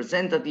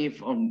representatives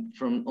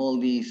from all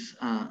these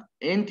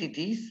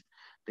entities,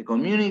 the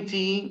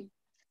community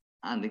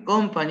and the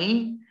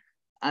company,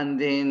 and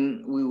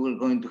then we were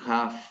going to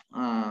have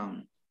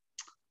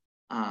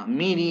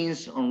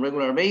meetings on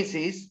regular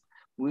basis.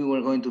 We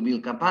were going to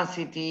build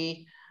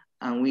capacity,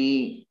 and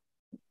we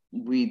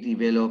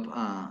developed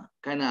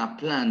kind of a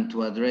plan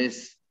to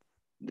address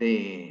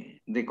the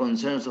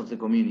concerns of the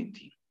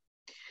community.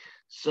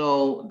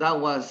 So that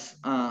was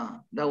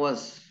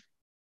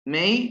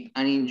May,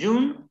 and in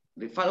June,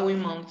 the following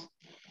month,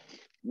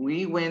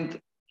 we went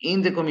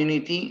in the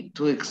community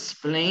to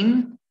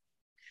explain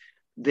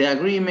the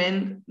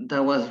agreement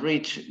that was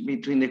reached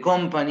between the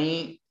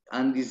company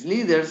and these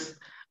leaders,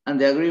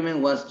 and the agreement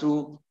was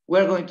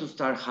we're going to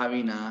start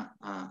having a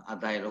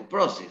dialogue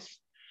process.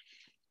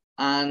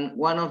 And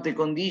one of the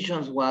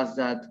conditions was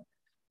that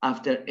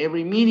after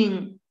every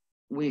meeting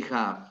we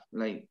have,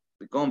 like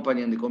the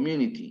company and the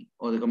community,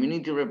 or the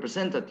community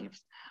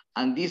representatives,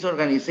 and this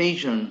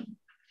organization,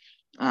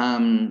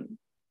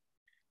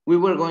 we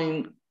were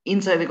going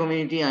inside the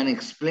community and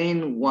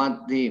explain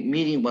what the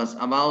meeting was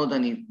about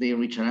and if they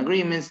reach an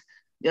agreement,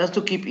 just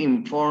to keep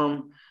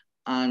informed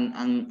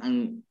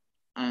and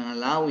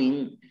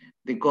allowing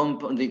the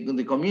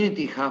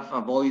community have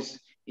a voice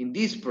in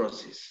this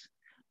process,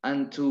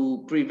 and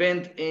to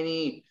prevent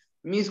any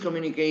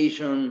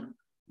miscommunication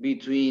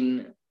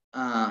between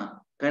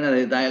kind of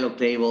the dialogue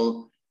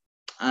table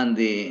and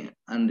the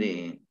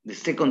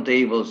second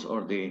tables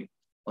or the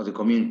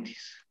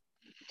communities.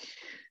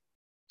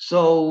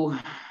 So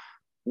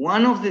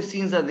one of the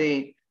things that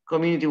the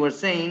community were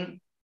saying,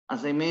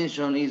 as I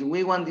mentioned, is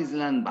we want this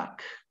land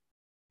back.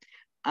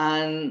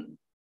 And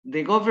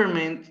the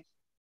government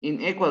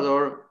in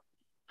Ecuador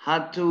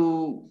had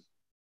to,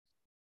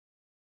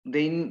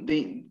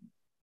 they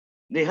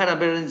had a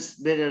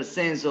better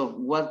sense of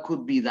what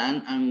could be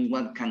done and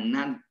what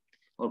cannot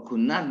or could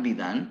not be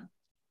done.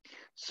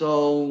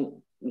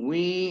 So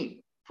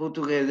we put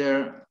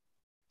together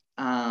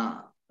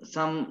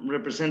some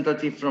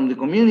representative from the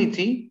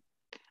community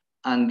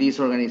and this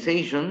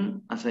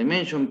organization, as I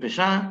mentioned,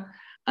 PESA,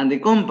 and the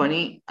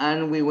company,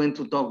 and we went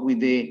to talk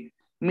with the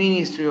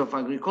Ministry of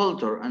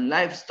Agriculture and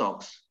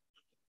Livestock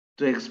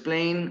to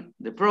explain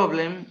the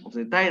problem of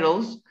the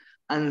titles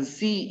and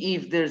see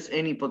if there's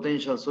any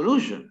potential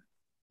solution.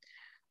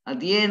 At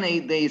the end,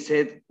 they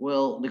said,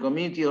 well, the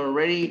community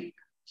already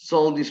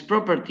sold this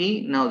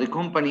property. Now the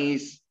company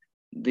is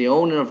the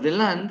owner of the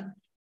land.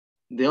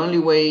 The only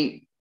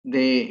way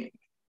the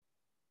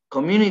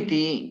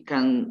community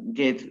can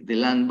get the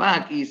land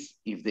back is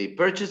if they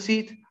purchase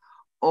it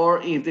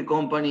or if the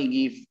company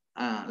give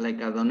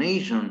like a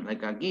donation,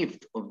 like a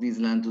gift of this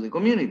land to the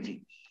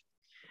community.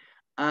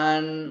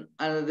 And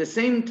at the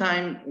same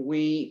time,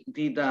 we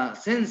did a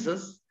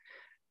census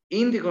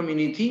in the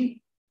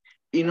community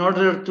in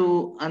order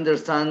to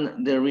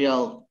understand the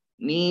real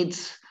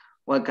needs,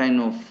 what kind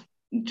of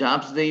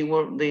jobs they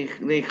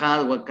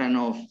had, what kind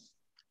of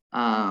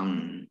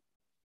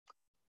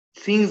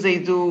things they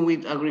do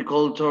with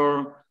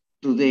agriculture.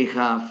 Do they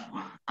have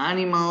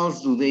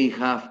animals?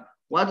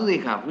 What do they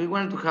have? We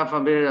want to have a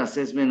better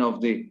assessment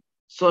of the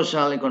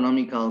social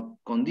economical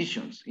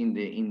conditions in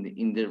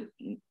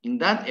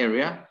that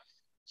area.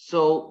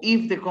 So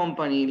if the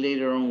company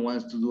later on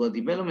wants to do a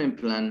development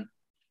plan,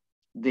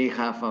 they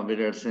have a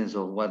better sense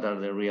of what are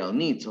the real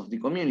needs of the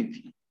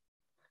community.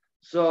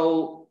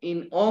 So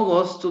in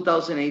August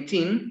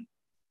 2018,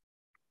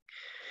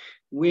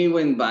 we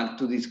went back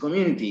to this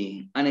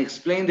community and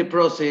explained the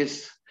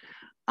process,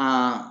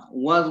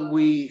 what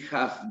we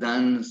have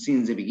done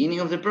since the beginning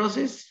of the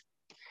process.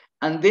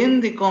 And then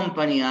the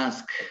company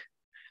asked,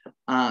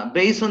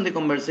 based on the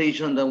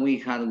conversation that we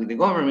had with the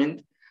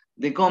government,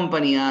 the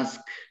company asked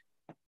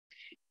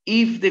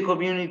if the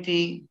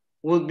community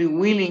would be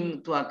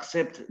willing to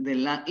accept the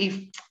land,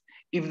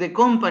 if the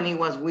company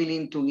was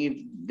willing to give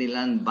the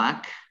land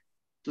back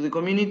to the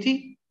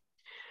community.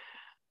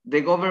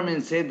 The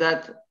government said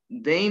that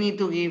they need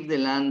to give the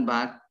land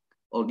back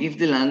or give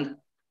the land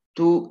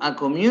to a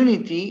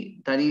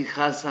community that it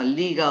has a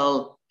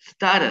legal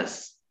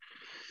status,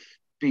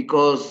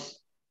 because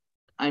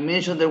I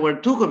mentioned there were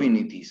two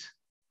communities.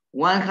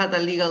 One had a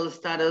legal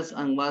status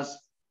and was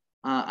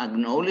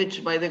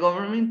acknowledged by the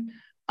government,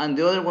 and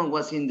the other one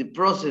was in the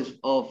process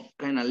of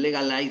kind of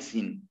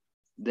legalizing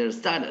their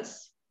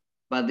status,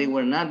 but they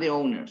were not the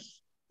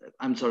owners.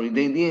 I'm sorry,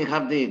 they didn't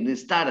have the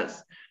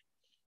status,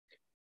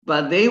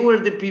 but they were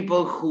the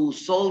people who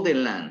sold the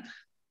land.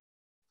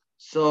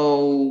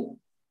 So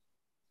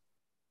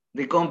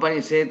the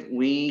company said,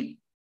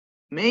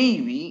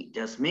 maybe,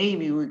 just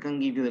maybe, we can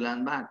give you the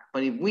land back.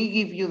 But if we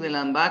give you the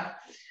land back,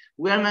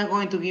 we are not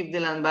going to give the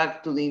land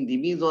back to the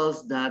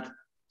individuals that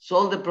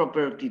sold the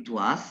property to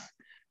us,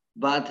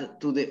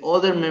 but to the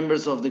other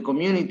members of the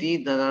community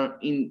that are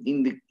in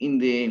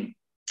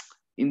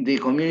the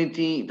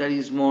community that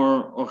is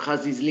more or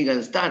has this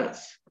legal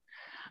status.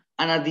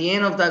 And at the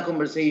end of that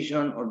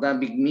conversation or that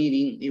big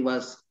meeting, it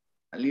was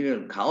a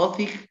little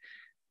chaotic,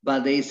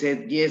 but they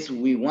said, yes,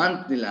 we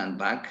want the land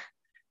back,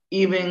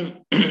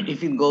 even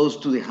if it goes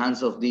to the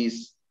hands of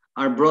these,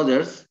 our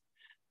brothers,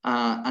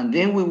 and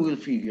then we will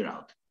figure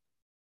out.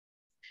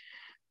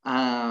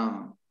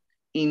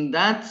 In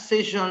that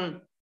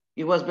session,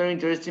 it was very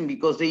interesting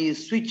because they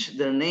switched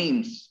their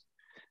names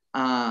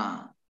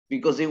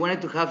because they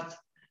wanted to have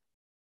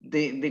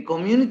the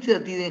community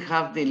that didn't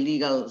have the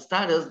legal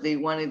status. They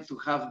wanted to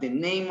have the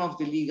name of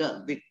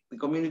the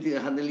community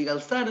that had the legal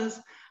status,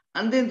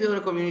 and then the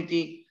other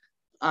community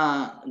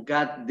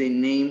got the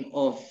name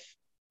of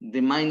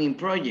the mining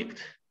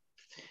project.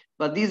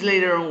 But this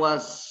later on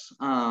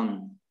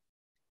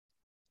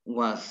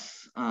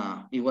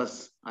it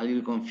was a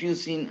little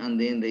confusing, and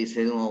then they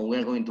said, well,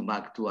 we're going to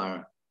back to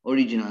our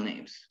original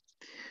names.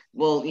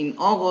 Well, in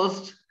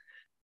August,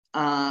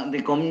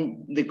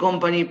 the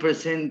company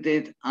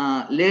presented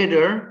a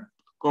letter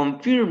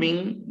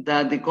confirming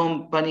that the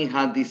company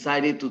had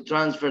decided to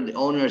transfer the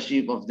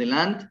ownership of the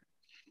land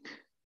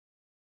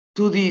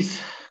to this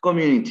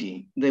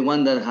community, the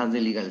one that has the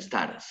legal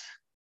status.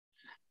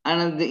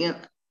 And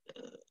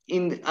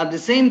at the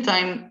same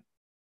time,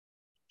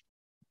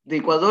 the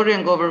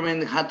Ecuadorian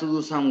government had to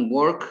do some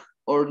work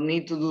or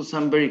need to do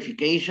some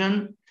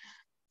verification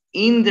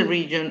in the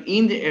region,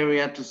 in the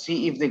area, to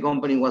see if the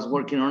company was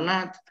working or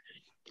not.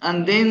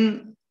 And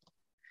then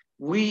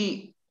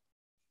we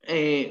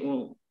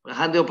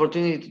had the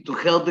opportunity to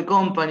help the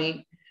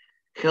company,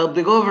 help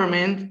the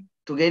government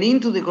to get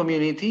into the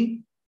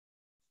community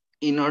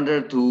in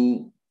order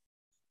to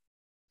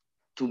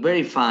to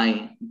verify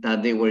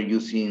that they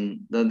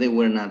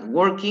were not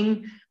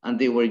working and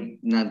they were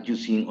not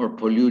using or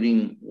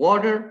polluting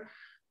water,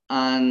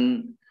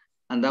 and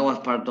that was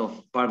part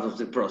of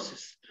the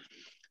process.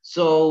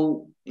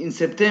 So in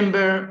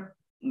September,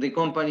 the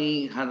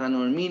company had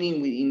another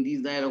meeting in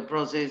this dialogue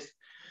process,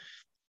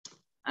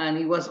 and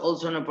it was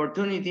also an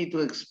opportunity to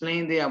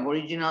explain the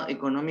Aboriginal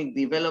Economic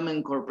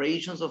Development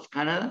Corporations of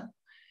Canada,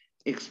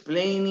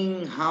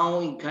 explaining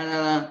how in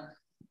Canada,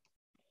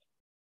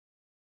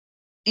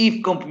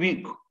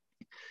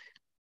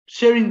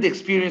 sharing the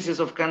experiences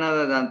of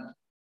Canada, that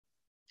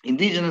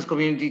Indigenous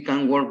community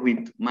can work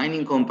with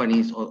mining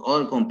companies or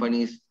other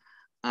companies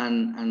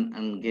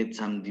and get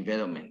some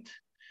development.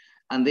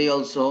 And they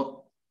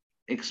also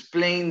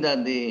explained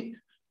that the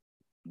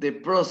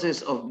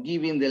process of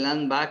giving the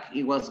land back,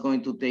 it was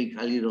going to take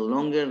a little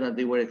longer than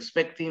they were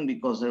expecting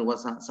because there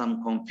was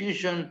some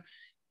confusion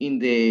in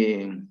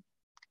the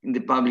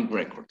public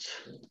records.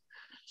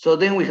 So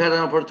then we had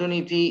an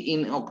opportunity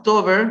in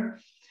October.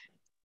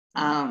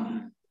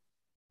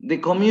 The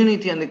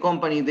community and the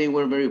company, they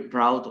were very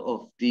proud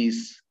of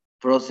this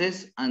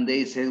process, and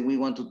they said, we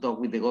want to talk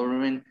with the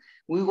government.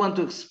 We want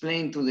to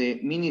explain to the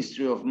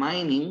Ministry of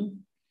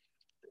Mining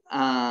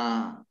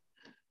the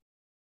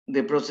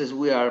process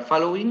we are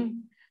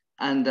following,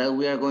 and that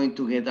we are going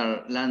to get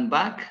our land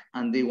back.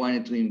 And they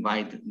wanted to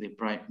invite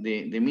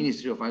the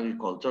Ministry of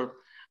Agriculture,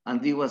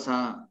 and there was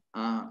a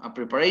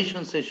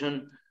preparation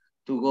session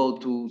to go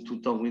to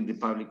talk with the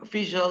public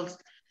officials.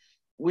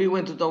 We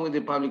went to talk with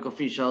the public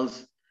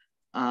officials,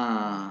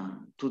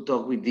 to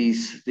talk with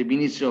the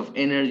Ministry of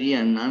Energy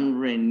and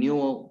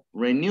Renewable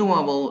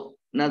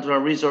Natural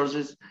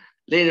Resources.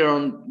 Later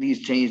on, this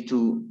changed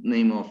to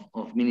name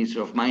of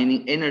Ministry of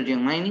Mining, Energy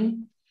and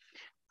Mining.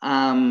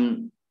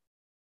 And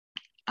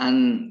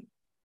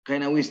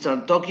kind of we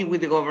start talking with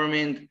the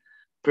government,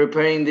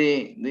 preparing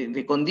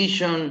the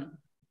condition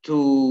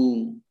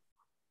to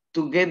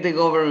get the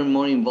government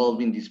more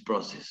involved in this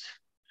process.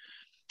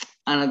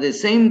 And at the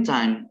same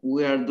time,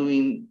 we were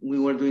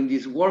doing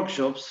these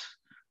workshops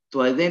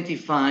to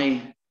identify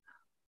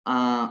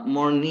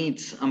more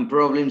needs and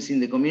problems in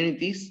the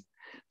communities.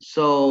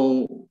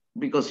 So,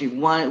 because if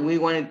we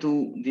wanted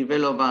to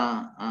develop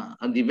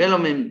a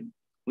development,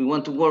 we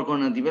want to work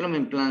on a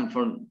development plan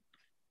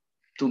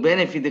to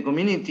benefit the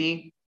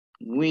community,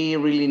 we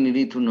really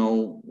needed to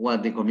know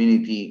what the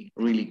community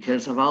really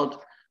cares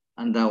about.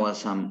 And that was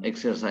some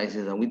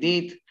exercises that we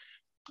did.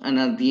 And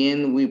at the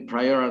end, we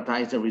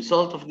prioritized the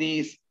result of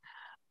this.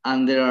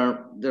 And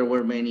there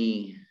were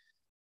many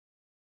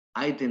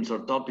items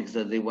or topics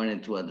that they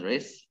wanted to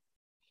address.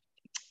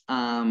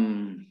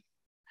 And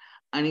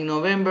in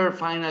November,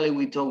 finally,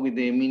 we talked with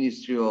the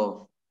Ministry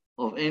of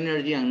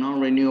Energy and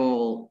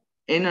Non-Renewable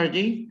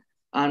Energy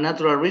and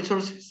Natural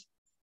Resources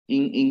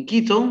in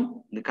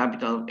Quito, the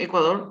capital of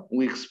Ecuador.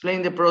 We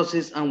explained the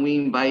process, and we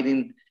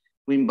invited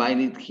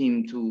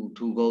him to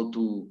go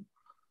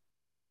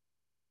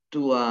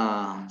to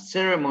a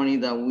ceremony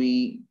that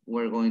we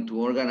were going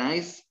to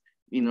organize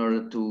in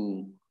order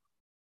to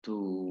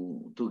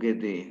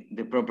get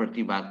the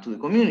property back to the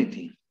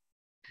community.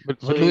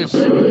 But So Luis,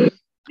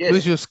 yes.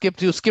 Luis, you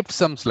skipped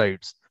some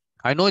slides.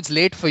 I know it's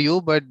late for you,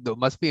 but they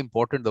must be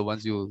important, the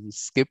ones you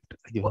skipped.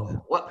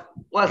 What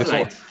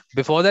slides?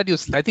 Before that,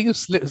 I think you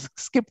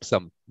skipped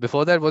some.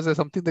 Before that, was there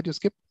something that you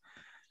skipped?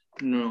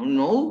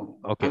 No.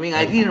 Okay. I mean,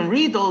 I didn't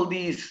read all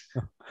these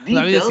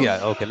details.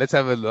 Okay, let's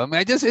have a look. I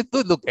mean,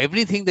 look,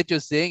 everything that you're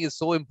saying is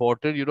so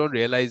important. You don't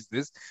realize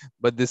this,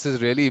 but this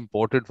is really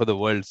important for the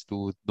world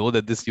to know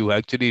that you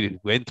actually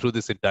went through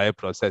this entire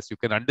process. You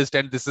can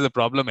understand this is a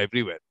problem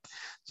everywhere.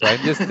 So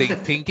I'm just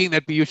thinking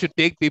that you should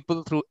take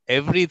people through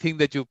everything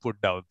that you put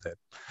down there.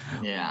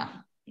 Yeah.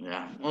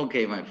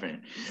 Okay, my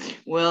friend.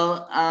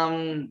 Well,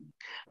 and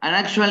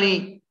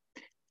actually,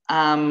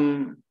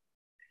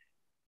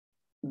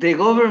 the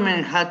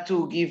government had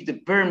to give the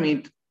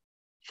permit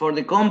for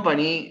the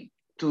company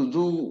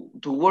to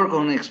work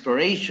on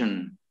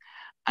exploration.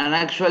 And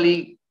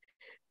actually,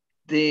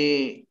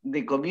 the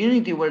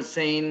community were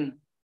saying,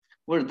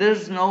 well,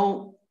 there's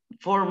no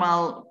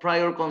formal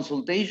prior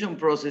consultation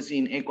process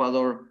in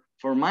Ecuador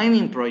for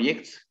mining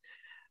projects.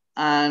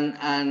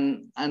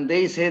 And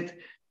they said,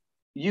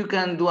 you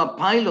can do a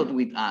pilot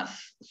with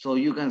us. So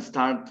you can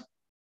start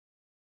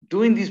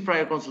doing this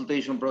prior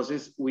consultation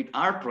process with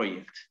our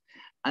project.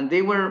 And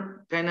they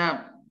were kind of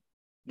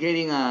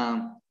getting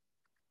a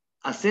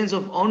sense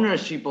of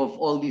ownership of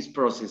all this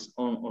process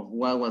of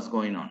what was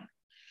going on.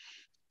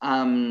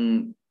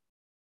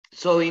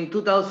 So in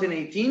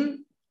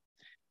 2018,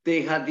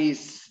 they had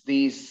this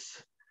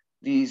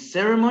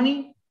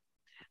ceremony,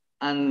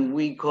 and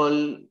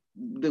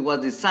there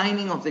was the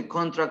signing of the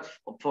contract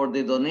for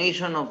the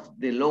donation of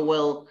the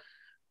Lowell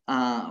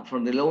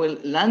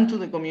land to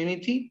the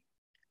community,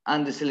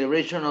 and the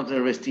celebration of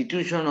the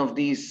restitution of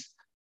these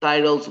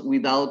titles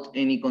without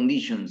any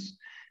conditions.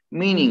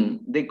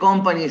 Meaning, the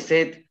company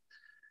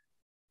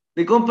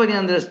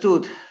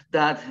understood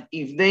that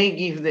if they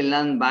give the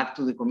land back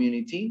to the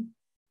community,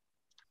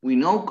 with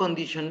no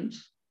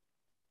conditions,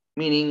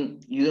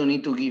 meaning you don't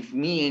need to give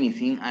me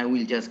anything, I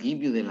will just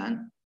give you the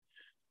land.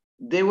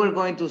 They were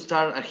going to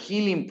start a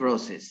healing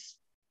process,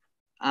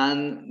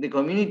 and the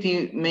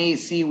community may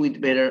see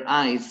with better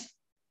eyes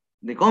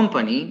the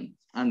company,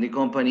 and the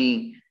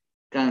company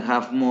can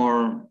have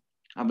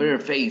a better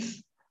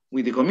face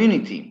with the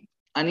community.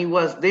 And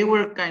they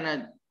were kind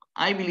of,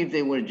 I believe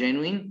they were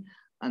genuine,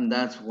 and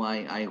that's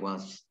why I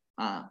was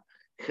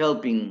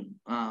helping,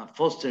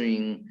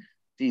 fostering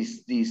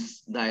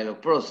this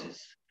dialogue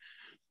process.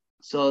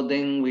 So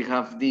then we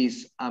have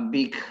this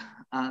big,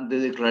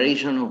 the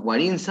declaration of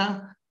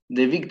Warinsa,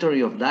 the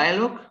victory of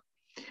dialogue.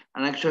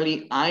 And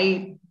actually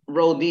I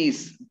wrote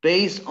this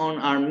based on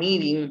our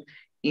meeting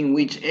in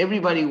which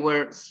everybody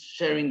were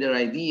sharing their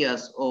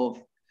ideas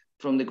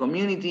from the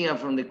community and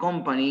from the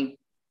company,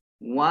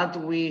 what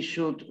we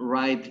should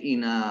write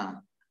in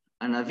a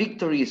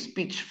victory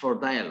speech for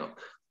dialogue.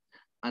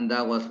 And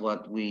that was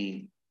what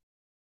we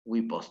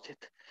posted.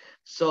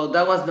 So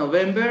that was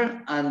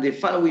November, and the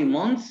following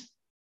months,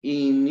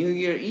 in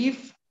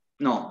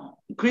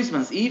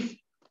Christmas Eve,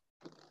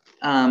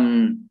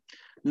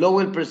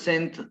 Lowell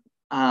present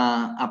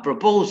a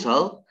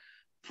proposal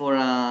for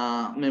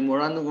a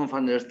memorandum of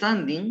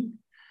understanding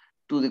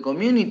to the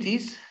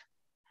communities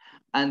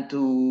and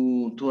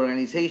to this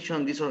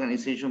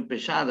organization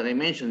PESHA that I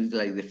mentioned, is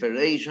like the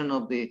Federation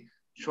of the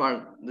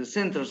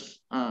Centers,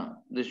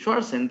 the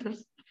Schwarz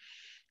Centers.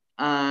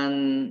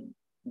 And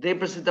they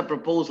present a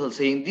proposal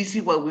saying, this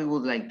is what we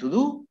would like to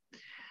do.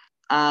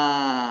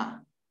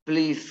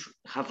 Please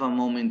have a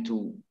moment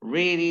to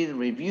read it,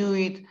 review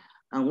it,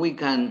 and we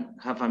can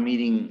have a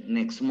meeting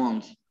next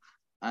month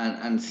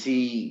and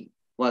see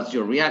what's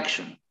your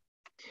reaction.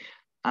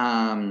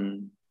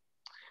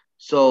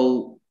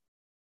 So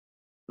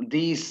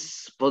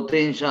this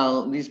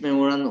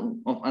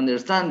memorandum of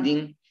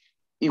understanding,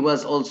 it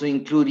was also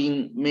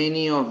including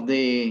many of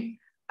the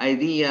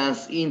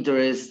ideas,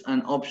 interests,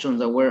 and options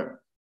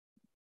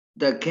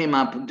that came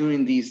up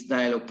during this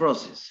dialogue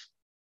process.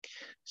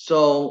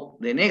 So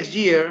the next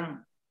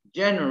year,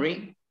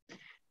 January,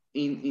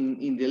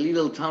 in the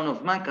little town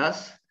of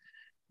Macas,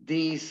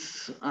 the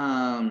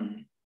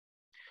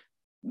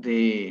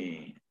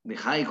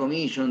High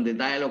Commission, the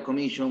Dialogue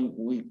Commission,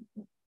 we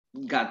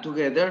got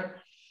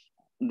together.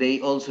 They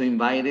also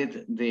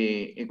invited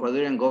the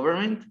Ecuadorian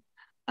government,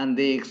 and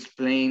they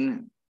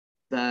explained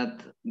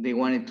that they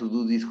wanted to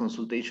do this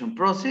consultation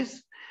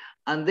process,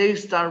 and they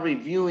start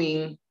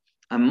reviewing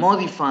and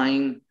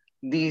modifying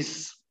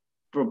this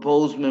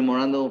proposed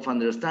memorandum of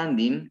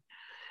understanding.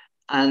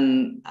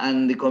 And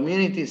the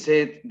community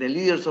said, the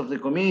leaders of the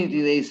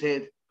community, they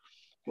said,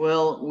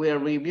 well, we are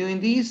reviewing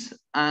this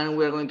and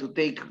we are going to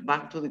take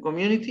back to the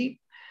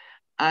community,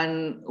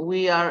 and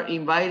we are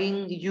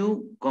inviting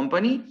you,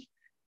 company,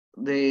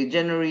 the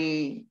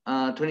January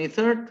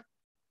 23rd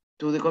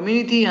to the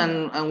community,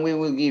 and we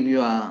will give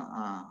you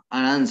an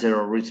answer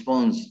or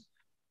response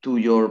to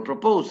your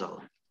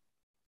proposal.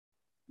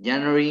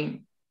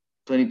 January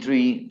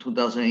 23,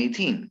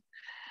 2018.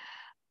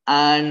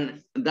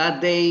 And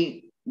that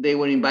day, they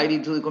were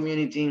invited to the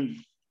community,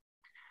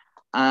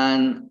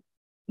 and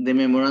the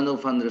memorandum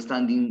of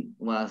understanding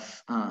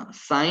was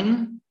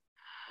signed.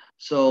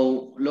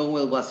 So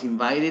Lowell was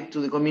invited to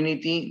the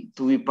community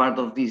to be part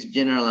of this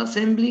General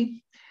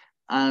Assembly.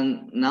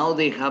 And now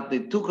they have the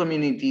two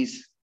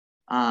communities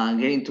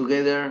getting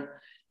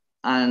together,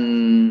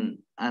 and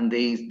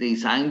they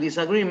signed this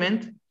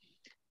agreement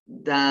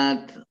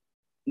that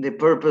the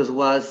purpose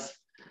was,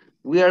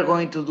 we are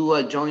going to do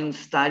a joint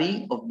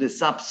study of the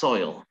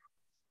subsoil,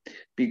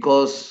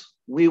 because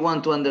we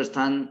want to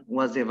understand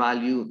what's the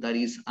value that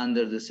is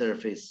under the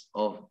surface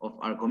of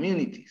our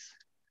communities.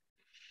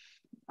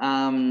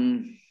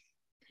 Then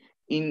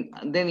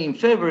in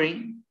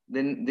February,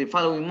 the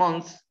following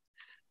month,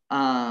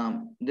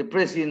 the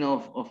president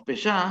of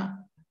PESHA,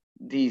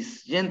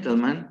 this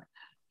gentleman,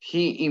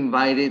 he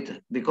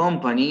invited the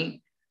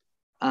company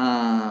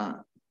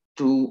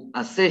to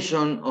a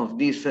session of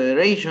this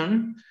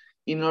federation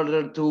in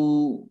order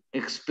to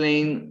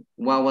explain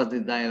what was the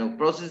dialogue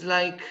process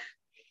like,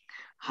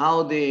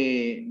 how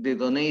the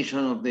donation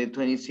of the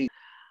 26,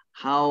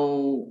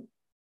 how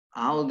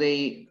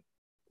they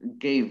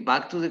gave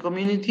back to the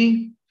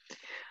community.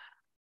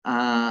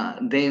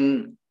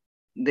 Then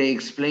they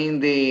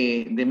explained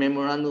the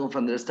memorandum of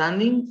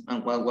understanding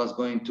and what was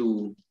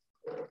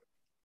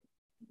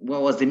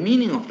the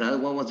meaning of that,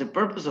 what was the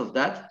purpose of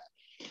that.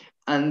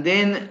 And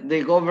then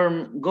the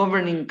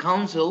governing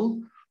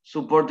council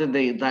supported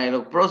the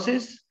dialogue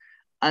process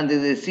and the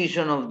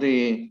decision of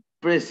the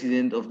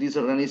president of this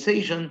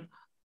organization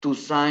to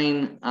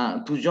sign,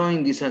 to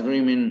join this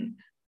agreement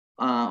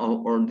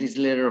or this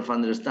letter of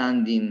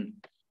understanding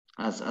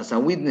as a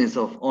witness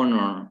of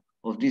honor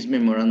of this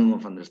memorandum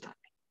of understanding.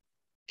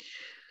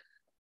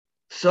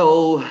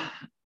 So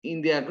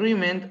in the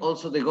agreement,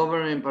 also the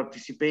government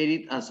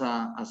participated as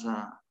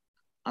a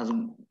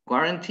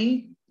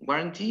guarantee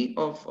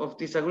of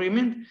this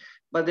agreement,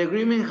 but the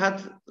agreement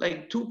had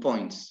like 2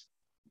 points.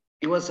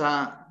 It was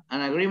an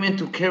agreement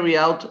to carry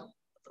out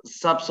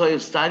subsoil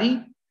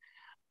study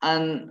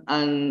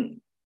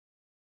and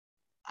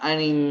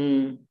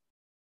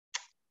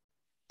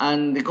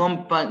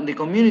the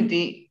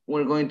community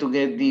were going to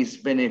get these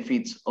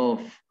benefits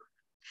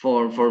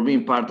for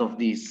being part of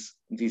this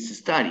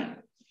study.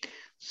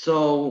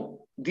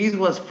 So this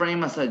was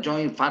framed as a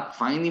joint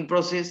fact-finding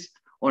process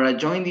or a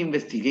joint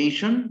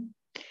investigation,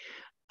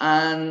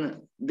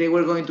 and they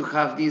were going to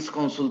have this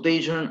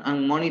consultation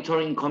and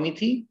monitoring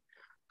committee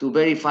to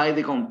verify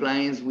the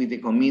compliance with the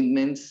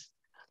commitments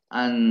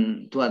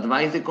and to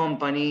advise the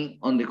company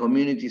on the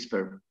community's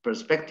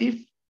perspective.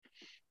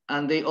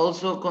 And they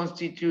also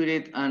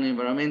constituted an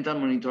environmental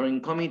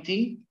monitoring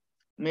committee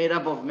made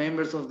up of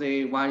members of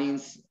the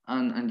Warins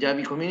and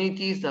Yavi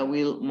communities that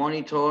will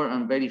monitor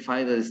and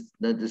verify that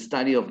the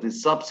study of the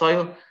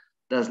subsoil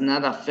does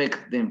not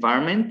affect the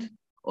environment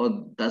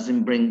or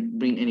doesn't bring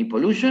any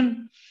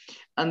pollution.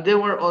 And there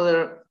were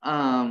other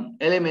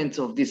elements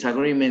of this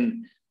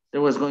agreement.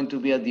 There was going to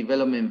be a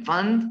development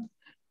fund.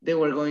 They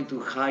were going to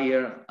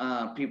hire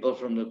people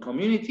from the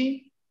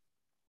community.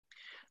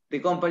 The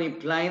company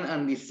planned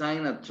and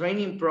designed a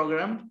training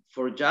program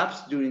for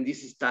jobs during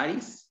these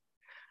studies.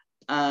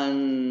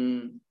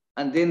 And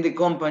then the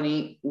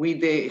company,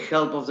 with the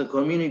help of the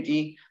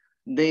community,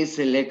 they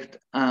select,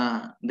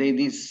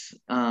 this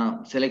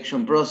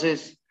selection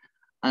process.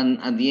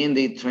 And at the end,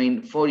 they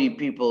trained 40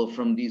 people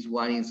from these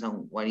Warins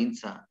and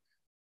Warinsa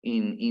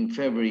in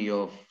February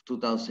of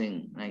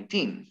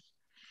 2019.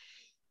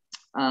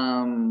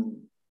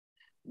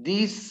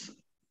 This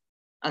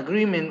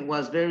agreement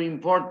was very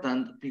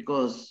important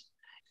because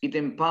it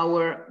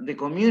empowered the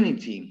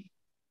community.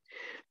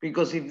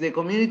 Because if the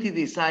community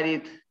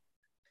decided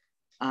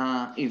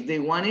if they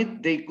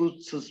wanted, they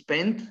could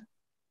suspend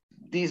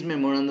this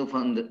memorandum of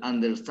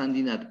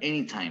understanding at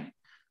any time.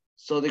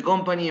 So the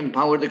company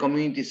empowered the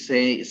community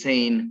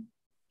saying,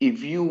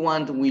 if you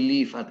want, we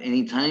leave at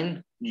any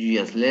time, you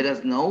just let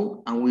us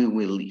know and we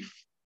will leave.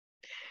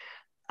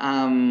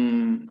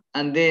 And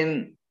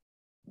then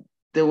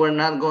they were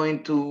not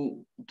going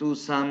to do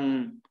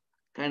some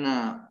kind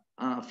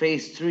of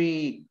phase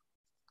 3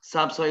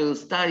 subsoil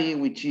study,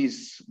 which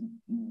is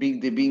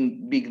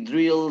big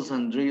drills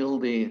and drill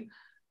the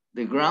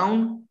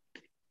ground.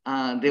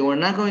 They were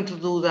not going to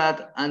do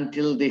that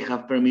until they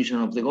have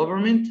permission of the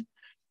government.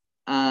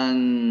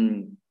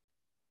 And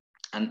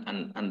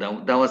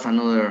that was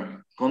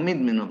another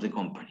commitment of the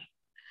company.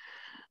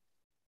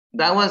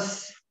 That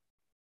was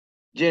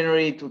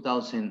January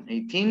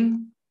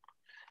 2018.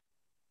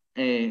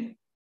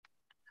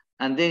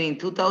 And then in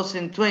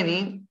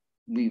 2020,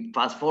 we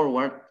fast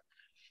forward.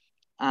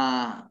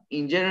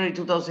 In January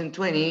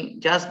 2020,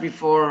 just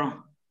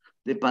before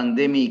the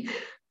pandemic,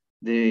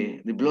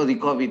 the bloody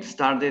COVID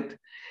started,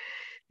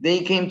 they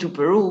came to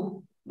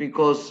Peru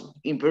because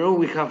in Peru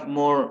we have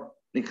more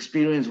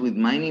experience with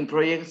mining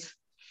projects,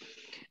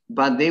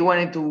 but they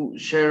wanted to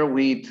share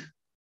with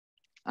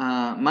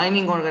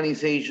mining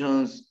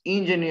organizations,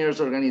 engineers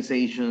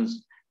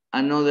organizations,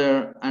 and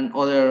other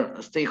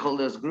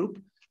stakeholders group.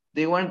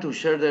 They wanted to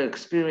share their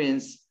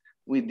experience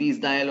with this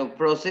dialogue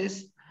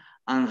process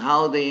and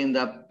how they end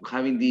up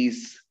having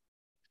this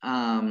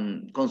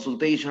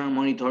consultation and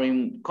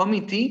monitoring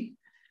committee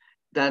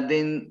that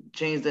then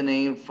changed the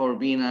name for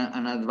being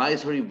an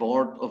advisory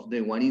board of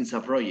the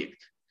Warinsa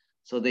project.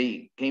 So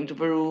they came to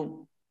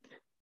Peru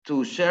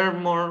to share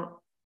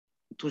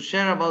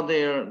about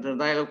their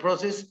dialogue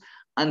process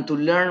and to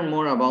learn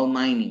more about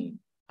mining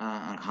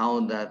and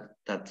how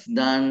that's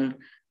done.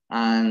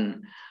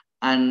 And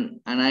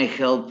I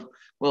help.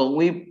 Well,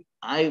 with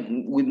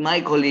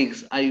my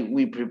colleagues,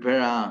 we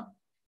prepare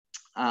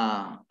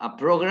a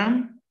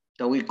program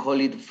that we call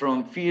it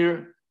From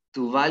Fear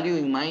to Value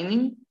in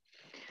Mining,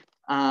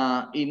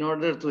 in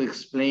order to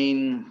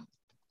explain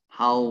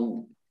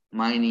how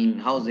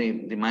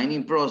the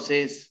mining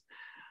process,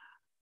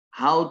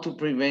 how to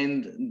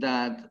prevent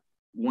that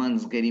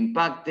ones get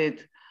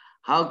impacted,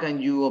 how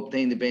can you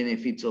obtain the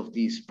benefits of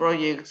these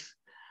projects,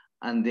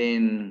 and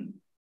then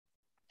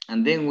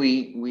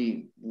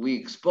we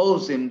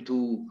expose them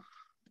to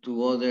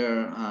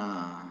other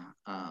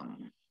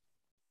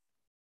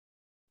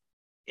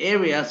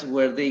areas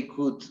where they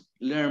could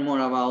learn more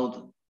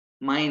about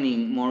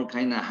mining, more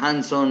kind of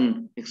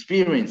hands-on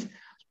experience.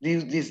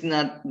 This is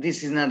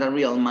not a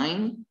real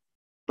mine,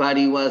 but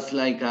it was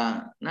like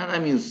not a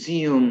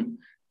museum,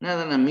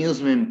 not an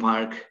amusement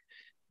park,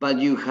 but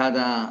you had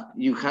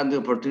the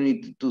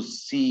opportunity to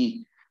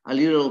see a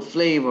little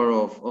flavor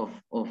of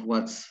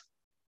what's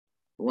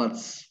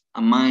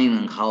a mine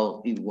and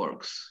how it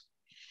works.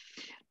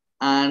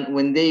 And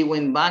when they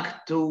went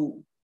back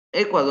to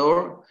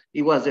Ecuador,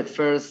 it was the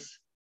first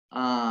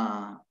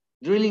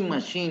drilling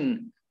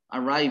machine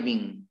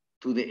arriving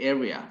to the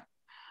area,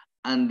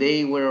 and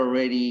they were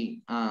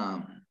already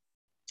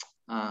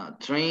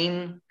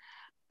trained,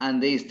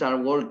 and they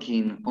start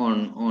working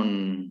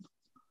on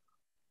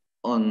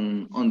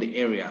the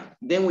area.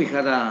 Then we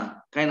had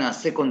a kind of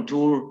second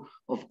tour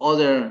of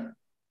other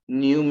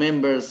new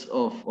members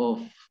of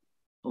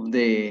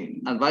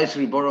the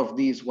advisory board of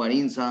these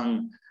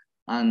Warinsa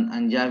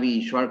and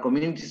Yavi Shuar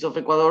communities of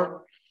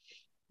Ecuador.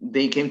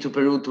 they came to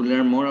Peru to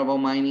learn more about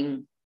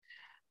mining.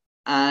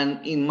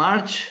 And in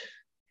March,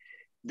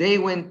 they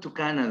went to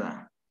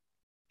Canada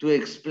to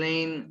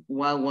explain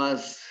what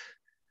was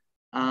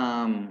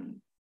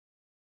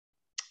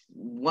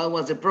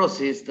the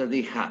process that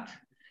they had,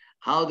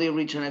 how they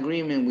reached an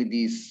agreement with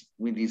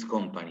this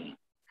company.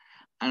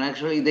 And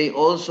actually, they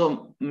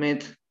also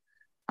met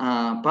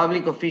a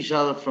public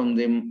official from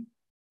the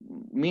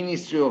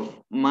Ministry of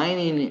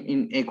Mining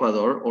in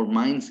Ecuador, or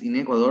Mines in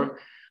Ecuador,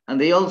 and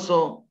they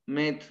also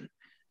met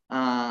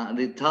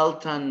the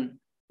Taltan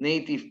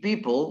native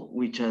people,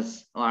 which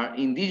are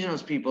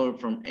indigenous people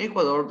from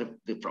Ecuador,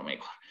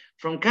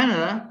 from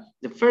Canada,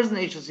 the First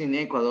Nations in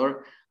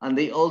Ecuador, and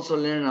they also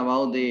learn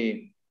about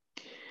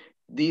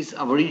these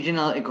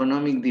Aboriginal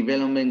Economic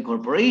Development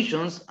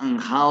Corporations and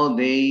how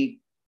they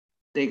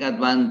take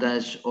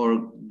advantage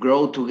or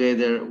grow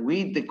together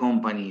with the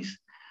companies,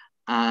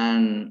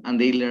 and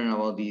they learn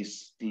about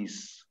these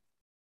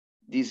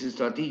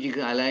strategic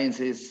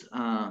alliances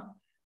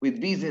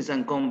with business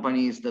and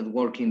companies that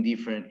work in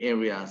different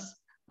areas,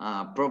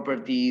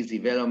 properties,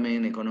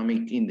 development,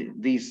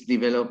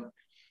 develop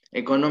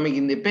economic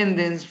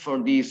independence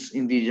for these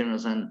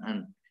indigenous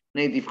and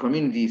native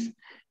communities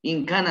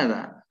in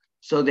Canada.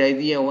 So the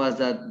idea was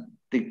that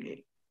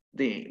the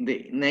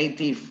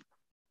native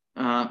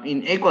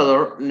in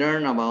Ecuador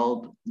learn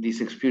about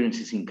these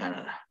experiences in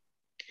Canada.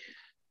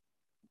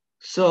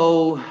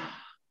 So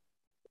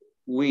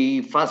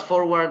we fast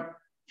forward a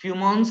few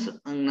months,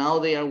 and now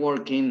they are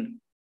working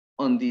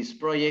on this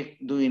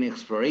project doing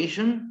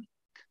exploration.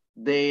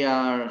 They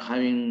are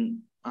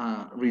having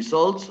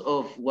results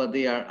of what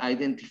they are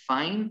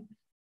identifying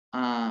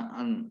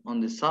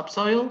on the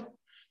subsoil.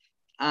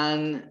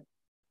 And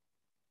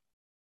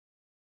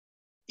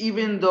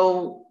even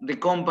though the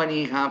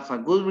company have a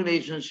good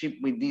relationship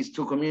with these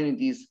two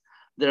communities,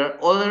 there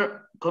are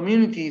other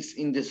communities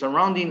in the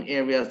surrounding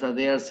areas that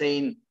they are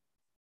saying,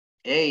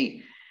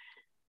 hey,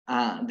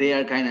 they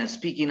are kind of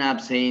speaking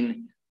up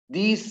saying,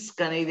 this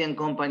Canadian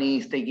company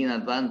is taking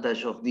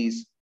advantage of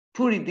these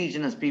poor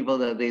indigenous people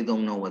that they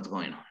don't know what's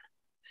going on.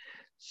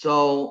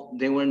 So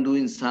they were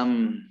doing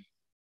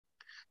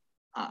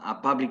a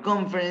public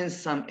conference,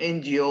 some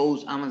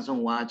NGOs,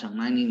 Amazon Watch and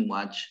Mining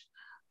Watch,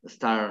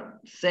 start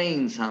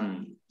saying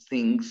some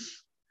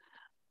things,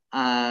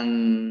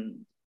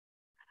 and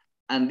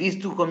these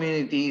two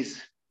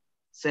communities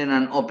send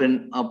an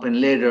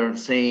open letter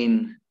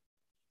saying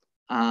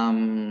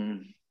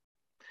to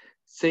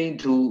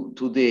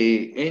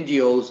the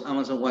NGOs,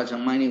 Amazon Watch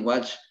and Mining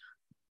Watch,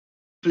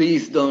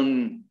 please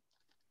don't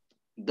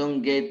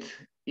get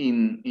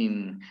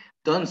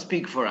don't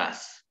speak for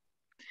us.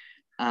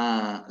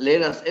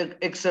 Let us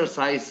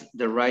exercise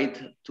the right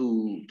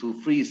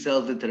to free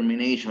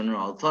self-determination or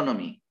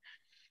autonomy.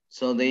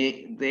 So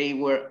they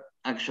were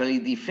actually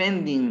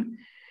defending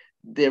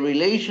the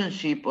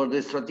relationship or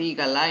the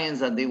strategic alliance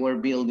that they were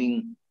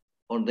building,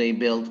 or they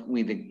built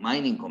with the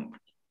mining company.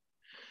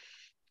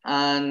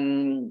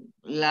 And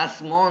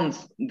last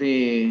month,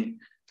 the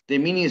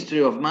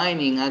Ministry of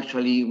Mining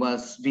actually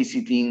was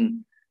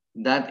visiting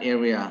that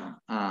area,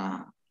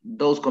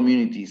 those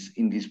communities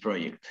in this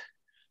project.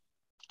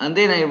 And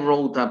then I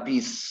wrote a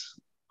piece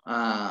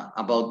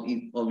about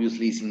it,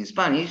 obviously it's in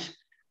Spanish,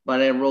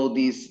 but I wrote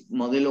this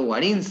Modelo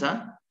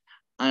Guarinza,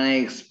 and I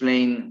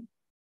explained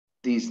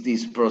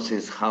this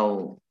process,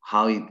 how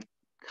it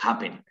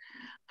happened.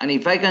 And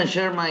if I can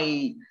share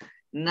my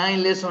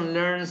 9 lessons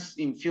learned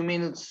in few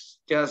minutes,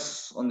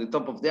 just on the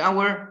top of the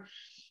hour,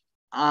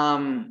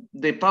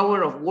 the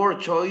power of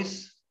word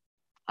choice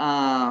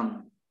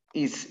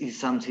is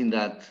something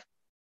that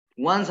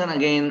once and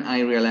again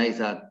I realized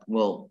that,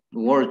 well,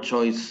 word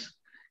choice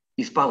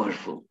is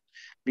powerful,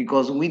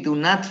 because we do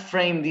not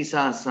frame this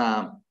as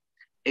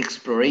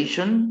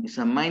exploration. It's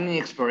a mining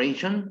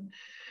exploration.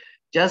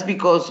 Just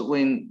because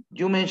when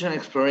you mention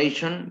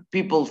exploration,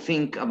 people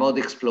think about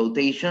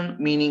exploitation,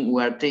 meaning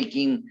we are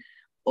taking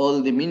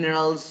all the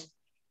minerals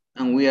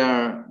and we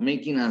are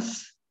making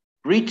us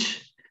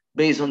rich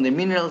based on the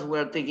minerals we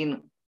are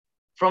taking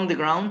from the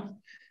ground.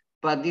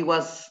 But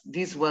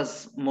this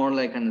was more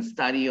like a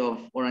study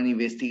of, or an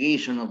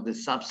investigation of the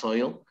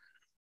subsoil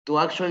to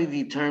actually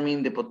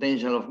determine the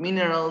potential of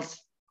minerals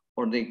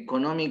or the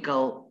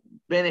economical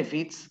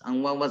benefits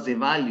and what was the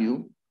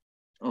value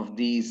of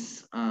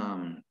these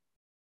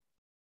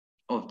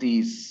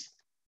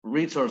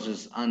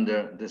resources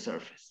under the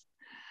surface.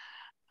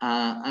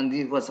 And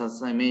this was,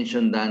 as I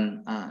mentioned,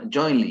 done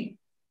jointly.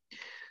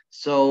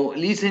 So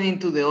listening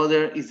to the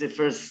other is the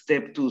first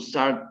step to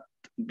start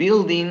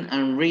building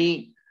and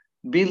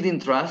rebuilding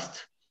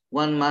trust.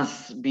 One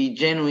must be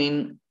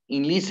genuine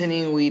in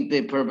listening with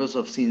the purpose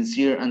of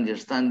sincere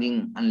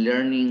understanding and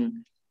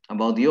learning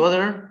about the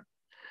other.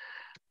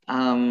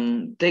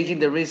 Taking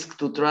the risk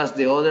to trust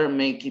the other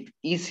make it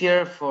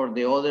easier for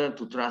the other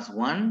to trust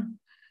one.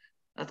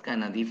 That's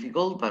kind of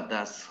difficult, but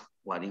that's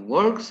what it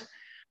works.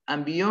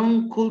 And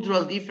beyond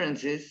cultural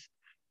differences,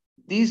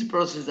 this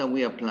process that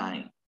we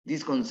apply,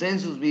 this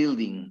consensus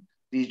building,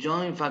 this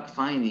joint fact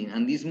finding,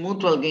 and this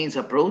mutual gains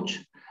approach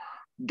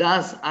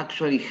does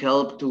actually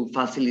help to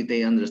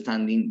facilitate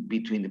understanding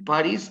between the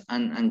parties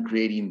and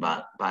creating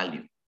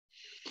value.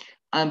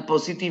 And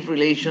positive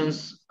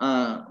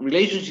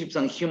relationships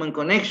and human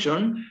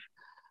connection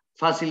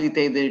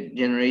facilitate the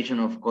generation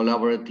of a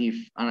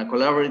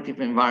collaborative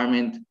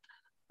environment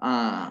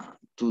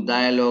to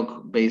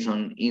dialogue based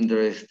on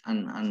interest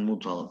and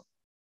mutual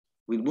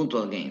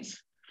gains.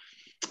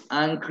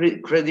 And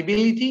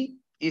credibility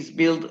is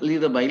built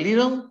little by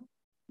little,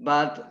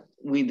 but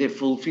with the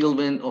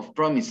fulfillment of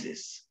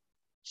promises.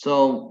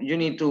 So you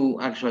need to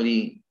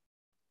actually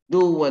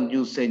do what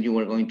you said you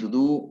were going to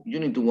do.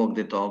 You need to walk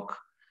the talk.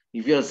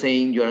 If you're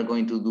saying you are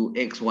going to do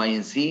X, Y,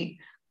 and Z,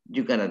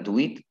 you gotta do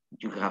it.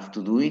 You have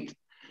to do it.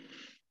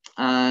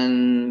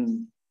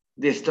 And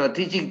the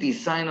strategic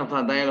design of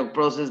a dialogue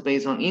process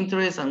based on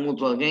interest and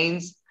mutual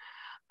gains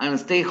and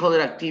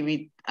stakeholder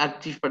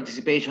active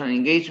participation and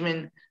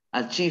engagement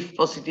achieve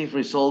positive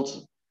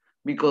results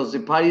because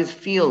the parties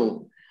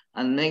feel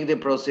and make the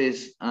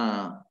process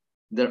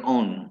their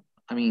own.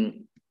 I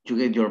mean, you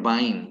get your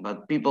buy-in,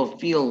 but people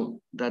feel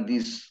that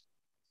this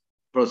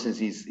process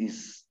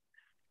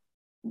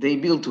they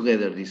build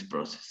together this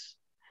process.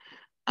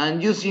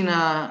 And using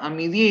a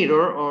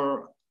mediator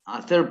or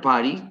a third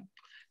party,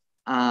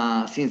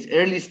 since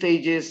early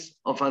stages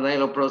of a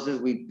dialogue process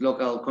with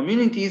local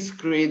communities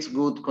creates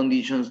good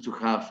conditions to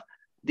have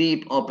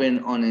deep,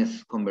 open,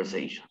 honest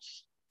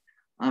conversations.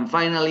 And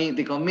finally,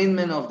 the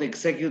commitment of the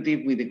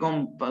executive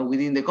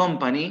within the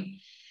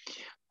company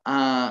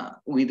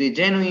with the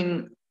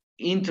genuine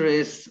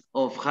interest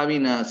of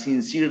having a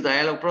sincere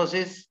dialogue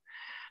process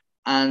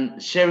and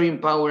sharing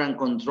power and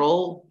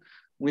control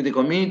with the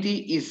community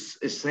is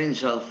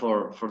essential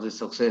for the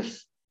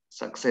success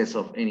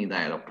of any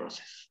dialogue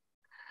process.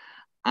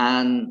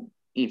 And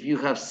if you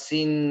have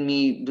seen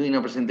me doing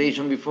a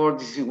presentation before,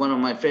 this is one of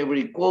my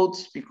favorite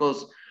quotes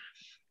because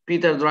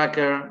Peter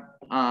Drucker,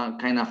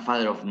 kind of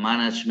father of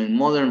management,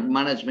 modern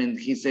management,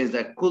 he says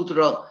that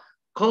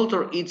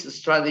culture eats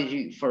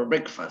strategy for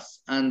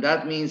breakfast. And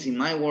that means in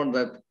my world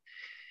that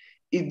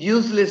it's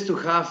useless to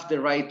have the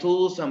right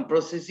tools and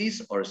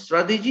processes or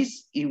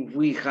strategies if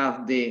we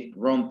have the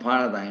wrong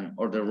paradigm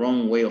or the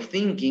wrong way of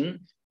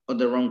thinking or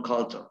the wrong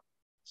culture.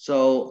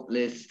 So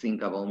let's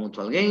think about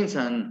mutual gains,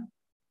 and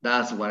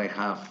that's what I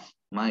have,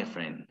 my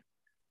friend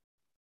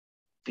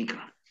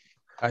Vikram.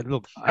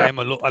 Look, I am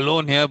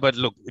alone here, but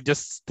look,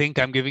 just think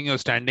I'm giving you a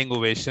standing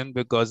ovation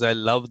because I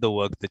love the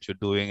work that you're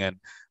doing and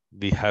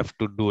we have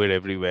to do it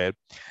everywhere.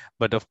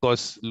 But of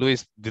course,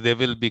 Luis, there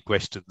will be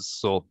questions.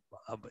 So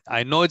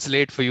I know it's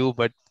late for you,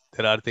 but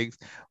there are things.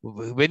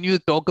 When you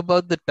talk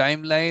about the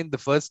timeline, the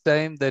first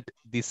time that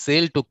the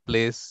sale took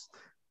place,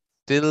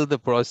 till the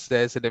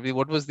process and everything,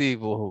 what was the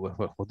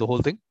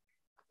whole thing?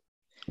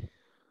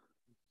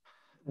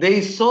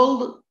 They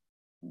sold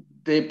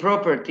the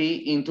property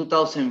in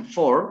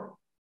 2004.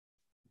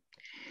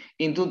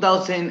 In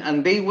 2000,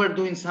 and they were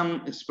doing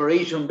some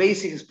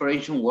basic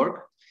exploration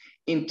work.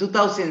 In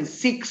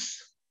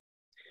 2006,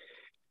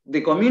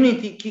 the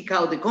community kicked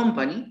out the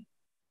company,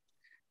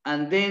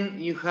 and then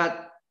you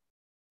had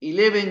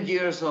 11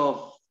 years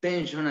of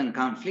tension and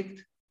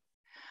conflict.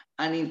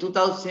 And in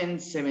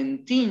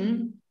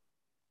 2017,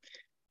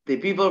 the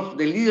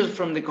leaders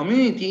from the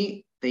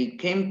community, they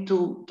came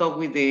to talk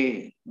with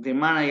the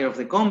manager of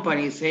the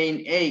company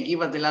saying, hey,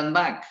 give us the land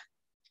back.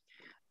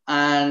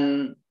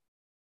 And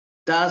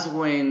that's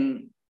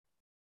when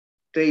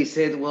they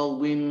said, well,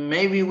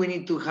 maybe we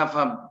need to have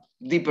a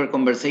deeper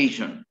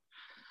conversation.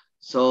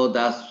 So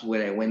that's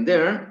where I went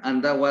there.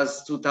 And that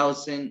was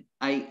 2000.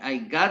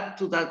 I got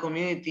to that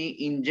community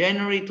in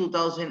January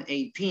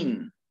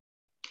 2018.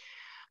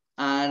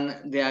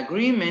 And the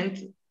agreement,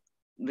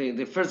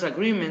 the first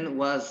agreement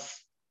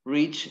was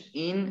reached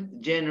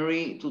in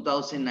January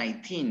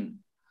 2019.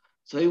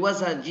 So it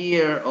was a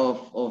year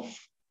of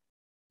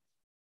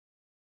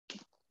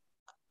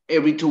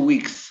every 2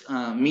 weeks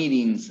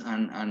meetings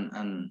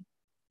and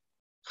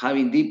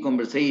having deep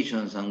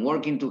conversations and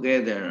working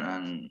together.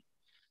 And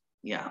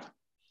yeah,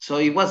 so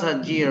it was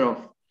a year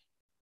of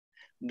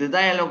the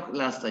dialogue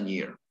lasted a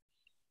year.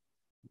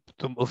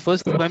 So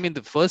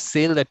the first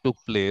sale that took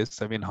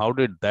place, I mean, how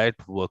did that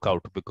work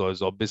out?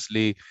 Because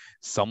obviously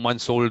someone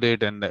sold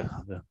it and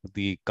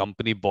the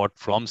company bought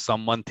from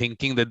someone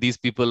thinking that these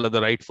people are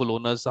the rightful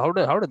owners. How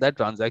did that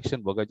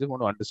transaction work? I just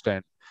want to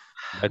understand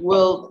that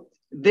well, part.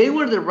 They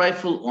were the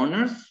rightful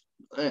owners,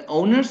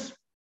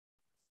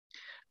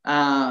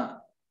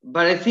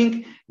 but I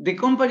think the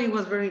company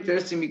was very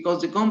interesting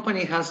because the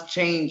company has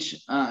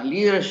changed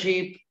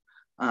leadership,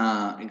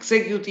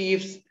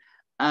 executives,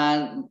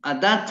 and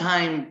at that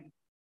time,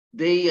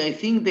 I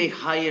think they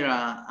hired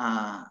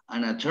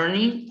an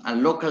attorney, a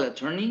local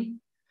attorney,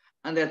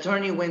 and the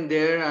attorney went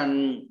there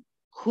and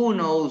who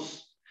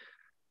knows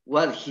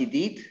what he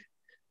did,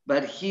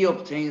 but he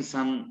obtained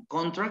some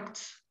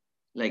contracts,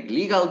 like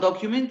legal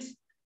documents,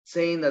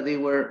 saying that they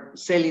were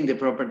selling the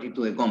property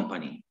to the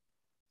company.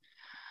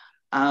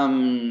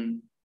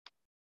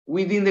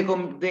 Within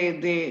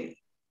the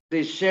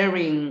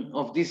sharing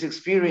of this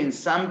experience,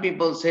 some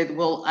people said,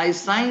 well, I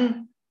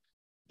signed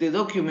the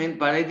document,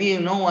 but I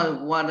didn't know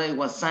what I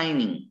was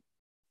signing.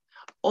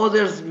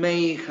 Others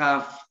may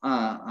have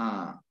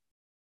a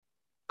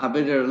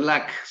better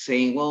luck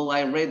saying, well,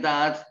 I read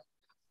that,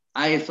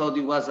 I thought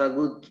it was a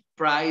good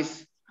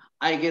price,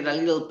 I get a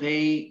little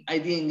pay, I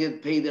didn't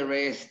get paid the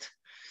rest.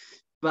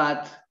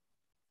 But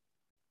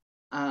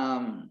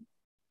the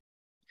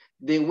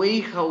way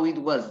how it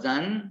was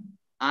done,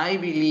 I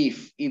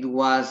believe it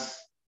was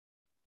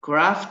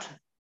crafted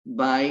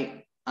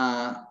by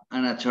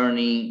an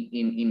attorney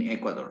in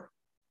Ecuador.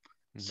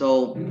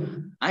 So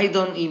I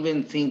don't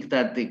even think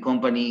that the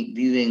company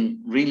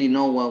didn't really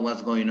know what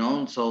was going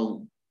on.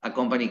 So a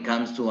company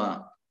comes to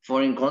a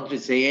foreign country,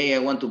 say, hey, I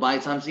want to buy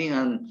something,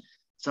 and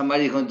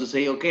somebody's going to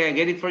say, okay, I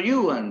get it for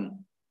you. And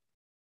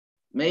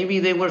maybe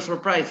they were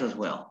surprised as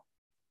well.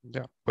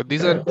 Yeah, but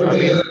these are, I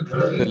mean,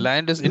 the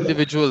land is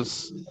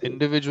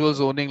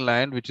individuals owning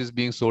land, which is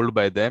being sold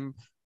by them.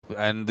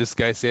 And this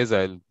guy says,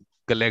 I'll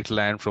collect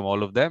land from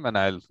all of them and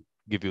I'll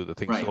give you the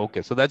thing. Right. So,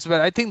 okay. So that's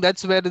where I think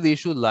that's where the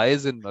issue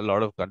lies in a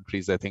lot of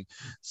countries. I think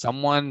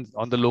someone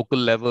on the local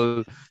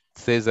level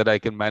says that I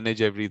can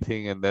manage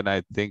everything. And then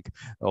I think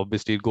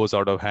obviously it goes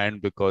out of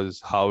hand because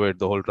the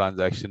whole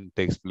transaction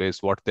takes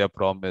place, what they're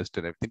promised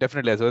and everything.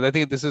 Definitely. So I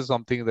think this is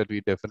something that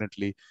we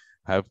definitely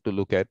have to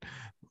look at.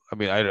 I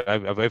mean,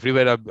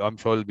 everywhere I'm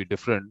sure it'll be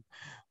different.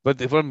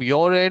 But from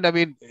your end, I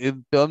mean,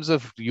 in terms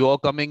of you're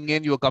coming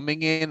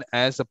in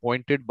as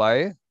appointed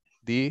by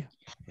the.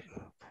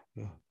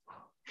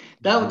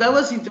 That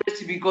was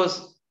interesting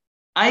because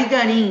I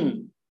got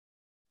in.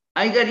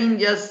 I got in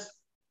just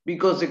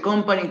because the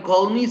company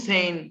called me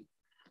saying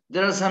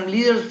there are some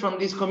leaders from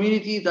this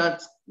community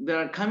that they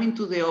are coming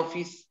to the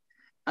office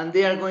and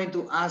they are going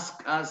to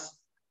ask us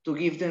to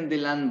give them the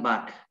land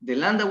back, the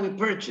land that we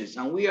purchased,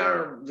 and we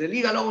are the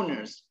legal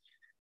owners.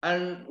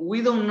 And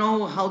we don't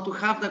know how to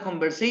have the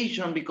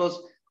conversation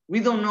because we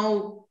don't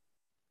know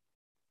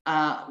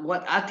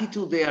what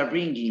attitude they are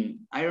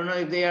bringing. I don't know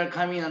if they are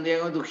coming and they are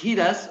going to hit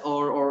us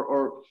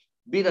or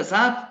beat us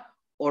up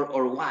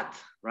or what,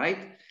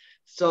 right?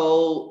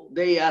 So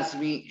they asked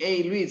me,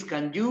 hey, Luis,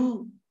 can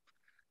you,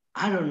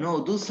 I don't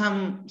know, do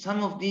some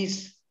of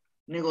these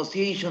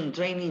negotiation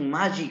training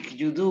magic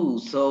you do?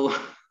 So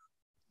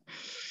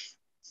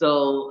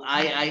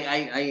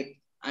I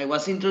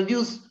was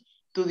introduced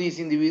to these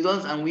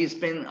individuals and we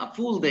spent a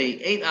full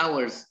day, 8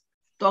 hours,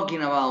 talking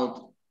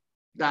about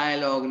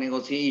dialogue,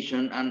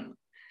 negotiation, and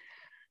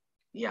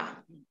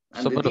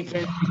and the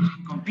difference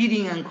between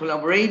competing and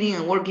collaborating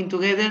and working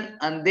together.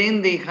 And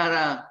then they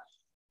had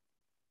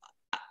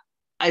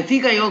I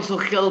think I also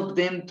helped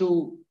them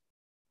to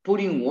put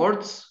in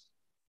words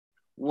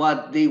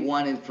what they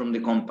wanted from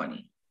the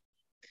company.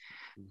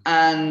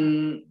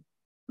 And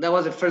that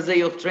was the first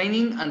day of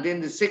training. And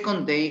then the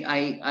second day,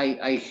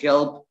 I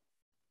helped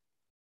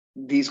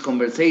this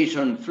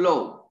conversation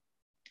flow.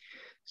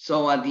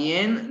 So at the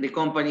end, the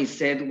company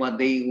said what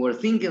they were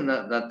thinking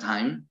at that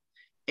time.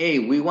 Hey,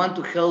 we want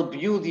to help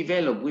you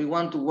develop. We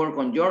want to work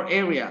on your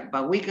area,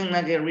 but we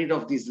cannot get rid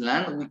of this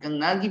land. We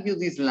cannot give you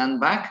this land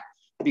back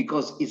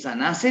because it's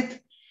an asset,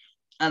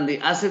 and the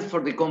asset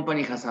for the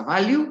company has a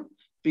value,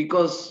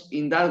 because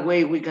in that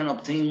way we can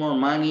obtain more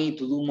money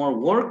to do more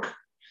work,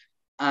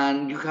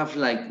 and you have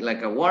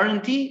like a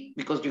warranty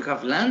because you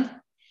have land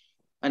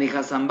and it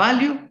has some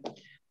value.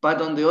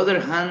 But on the other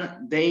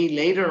hand, they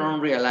later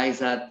on realize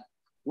that,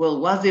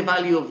 well, what's the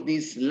value of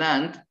this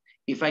land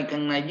if I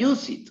cannot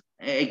use it?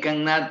 I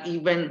cannot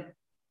even,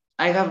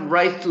 I have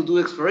rights to do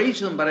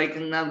exploration, but I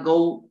cannot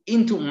go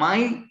into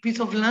my piece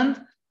of land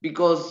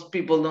because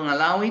people don't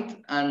allow it,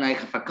 and I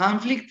have a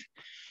conflict.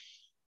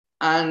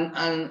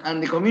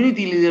 And the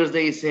community leaders,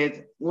 they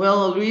said,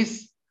 well,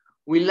 Luis,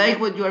 we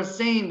like what you are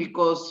saying,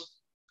 because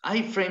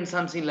I framed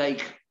something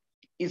like,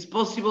 it's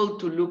possible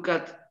to look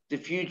at the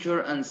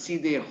future and see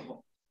the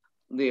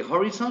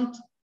horizon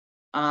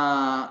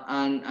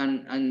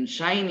and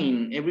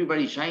shining,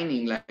 everybody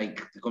shining,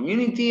 like the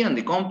community and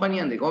the company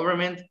and the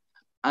government,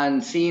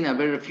 and seeing a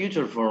better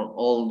future for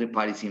all the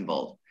parties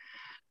involved.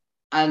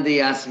 And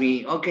they asked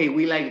me, okay,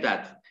 we like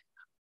that.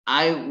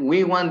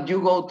 We want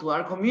you go to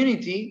our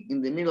community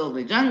in the middle of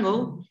the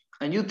jungle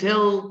and you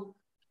tell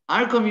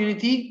our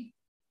community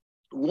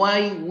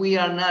why we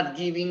are not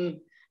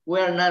bringing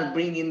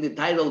the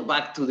title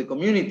back to the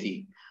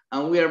community,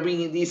 and we are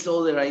bringing these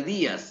other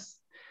ideas.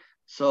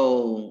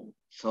 So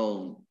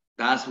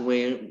that's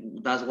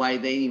why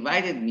they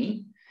invited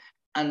me.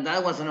 And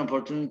that was an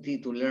opportunity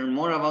to learn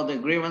more about the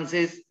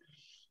grievances,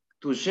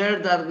 to share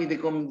that with the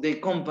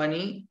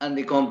company, and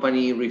the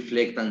company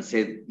reflect and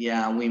said,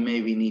 yeah, we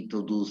maybe need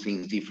to do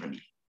things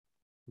differently.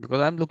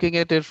 Because I'm looking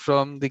at it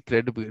from the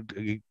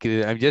credibility,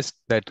 I'm just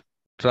that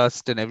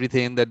trust and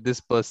everything that this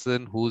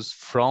person who's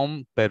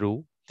from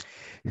Peru,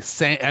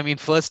 I mean,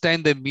 first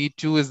time they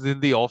meet you is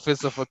in the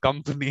office of a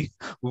company,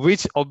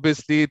 which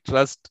obviously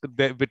trust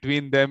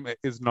between them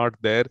is not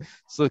there.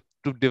 So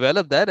to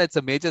develop that, it's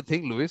a major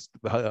thing, Luis.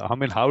 I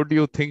mean, how do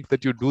you think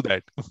that you do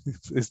that?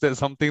 Is there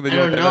something that you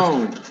want to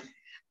tell us?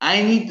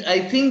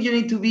 I think you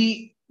need to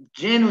be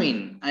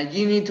genuine and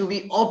you need to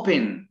be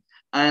open.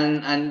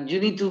 and you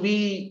need to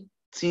be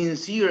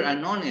sincere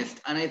and honest.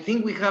 And I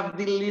think we have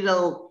the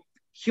little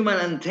human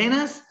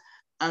antennas,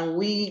 and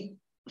we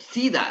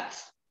see that.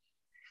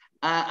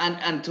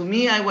 And to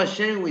me, I was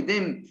sharing with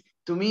them,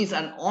 to me, it's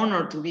an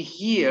honor to be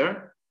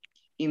here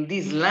in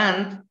this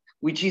land,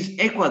 which is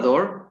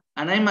Ecuador.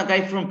 And I'm a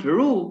guy from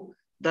Peru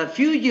that a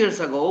few years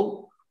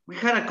ago, we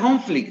had a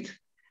conflict.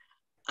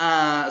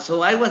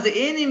 So I was the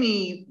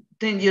enemy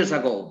 10 years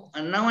ago.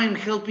 And now I'm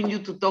helping you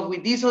to talk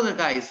with these other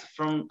guys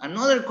from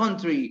another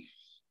country,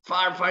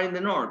 far, far in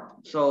the north.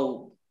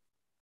 So,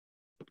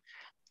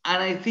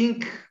 and I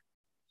think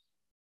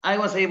I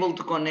was able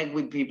to connect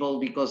with people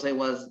because I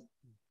was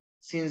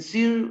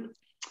sincerely,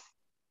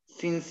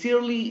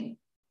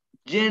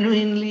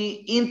 genuinely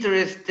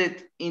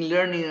interested in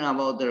learning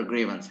about their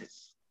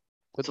grievances.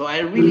 So I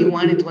really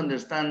wanted to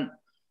understand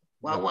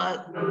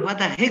what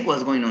the heck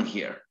was going on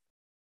here.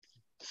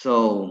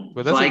 So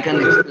I can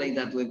explain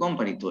that to the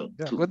company too.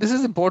 Yeah, but this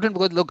is important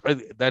because look,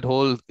 that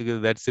whole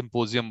that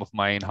symposium of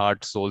mind,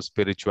 heart, soul,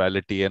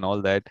 spirituality, and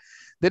all that.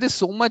 There is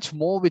so much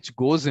more which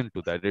goes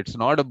into that. It's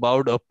not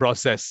about a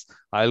process.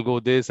 I'll go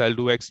this, I'll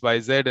do X,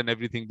 Y, Z, and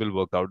everything will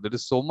work out. There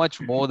is so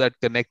much more that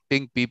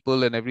connecting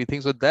people and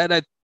everything. So that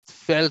I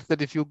felt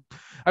that if you,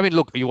 I mean,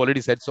 look, you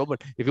already said so,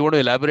 but if you want to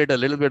elaborate a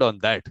little bit on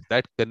that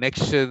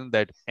connection,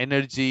 that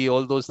energy,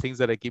 all those things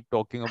that I keep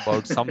talking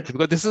about, something,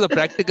 because this is a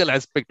practical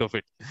aspect of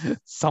it.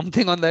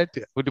 Something on that,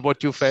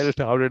 what you felt,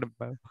 how did it?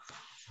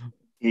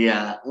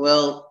 Yeah,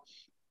 well,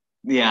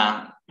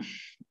 yeah.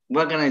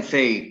 What can I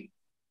say?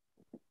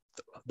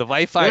 The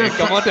Wi-Fi.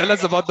 Come on, tell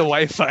us about the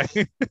Wi-Fi.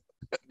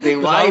 The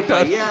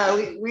Wi-Fi.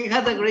 Yeah, we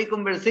had a great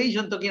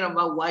conversation talking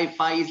about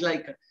Wi-Fi. It's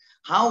like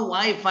how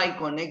Wi-Fi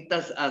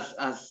connects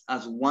us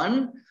as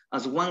one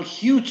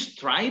huge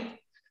tribe.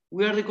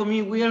 We are the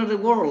community, we are the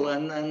world,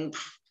 and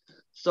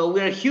so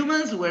we are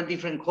humans. We are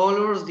different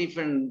colors,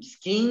 different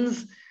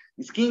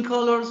skin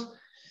colors,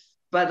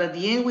 but at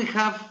the end we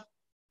have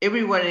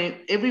everybody.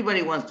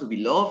 Everybody wants to be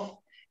loved.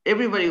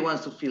 Everybody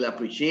wants to feel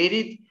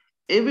appreciated.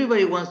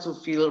 Everybody wants to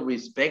feel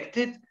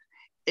respected.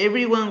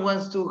 Everyone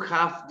wants to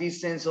have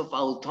this sense of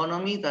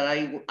autonomy that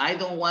I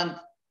don't want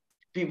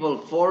people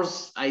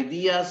force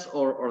ideas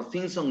or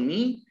things on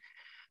me,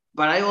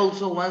 but I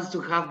also want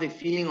to have the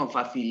feeling of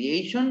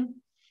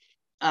affiliation.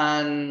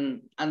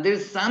 And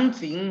there's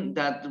something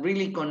that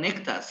really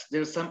connects us.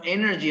 There's some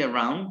energy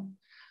around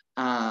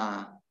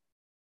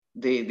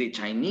the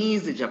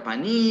Chinese, the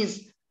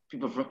Japanese,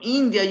 people from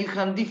India. You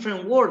have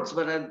different words,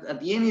 but at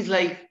the end, it's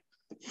like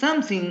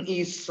something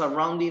is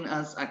surrounding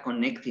us and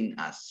connecting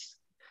us.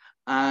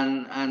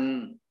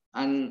 And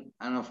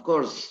of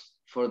course,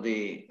 for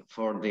the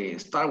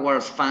Star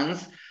Wars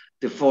fans,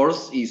 the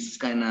Force is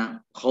kind of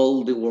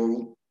hold the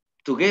world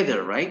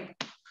together, right?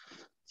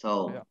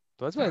 So yeah,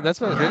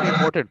 that's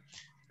why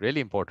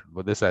really important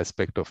for this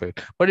aspect of it.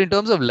 But in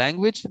terms of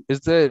language,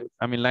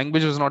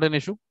 language was not an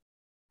issue.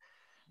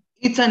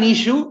 It's an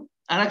issue,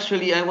 and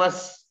actually, I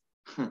was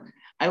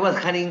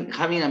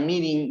having a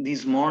meeting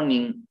this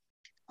morning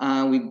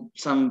with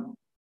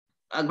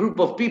a group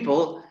of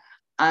people,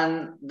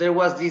 and there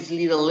was this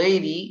little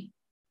lady,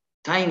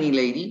 tiny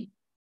lady,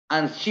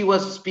 and she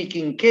was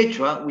speaking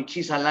Quechua, which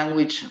is a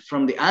language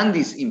from the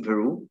Andes in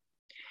Peru.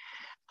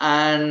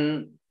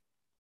 And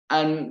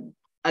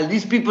at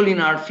least people in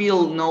our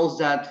field knows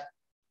that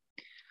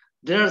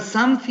there are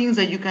some things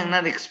that you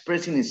cannot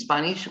express in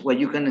Spanish, what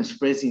you can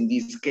express in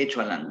this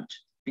Quechua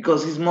language,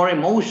 because it's more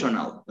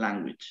emotional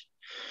language.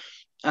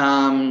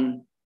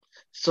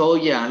 So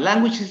yeah,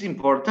 language is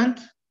important.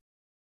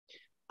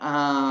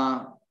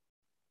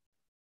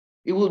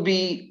 It would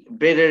be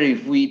better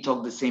if we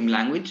talk the same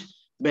language.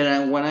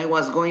 But when I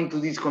was going to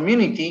this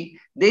community,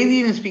 they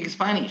didn't speak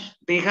Spanish.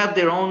 They had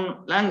their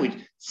own language.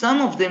 Some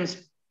of them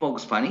spoke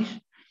Spanish,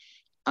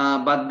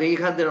 but they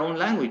had their own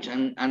language.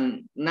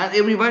 And not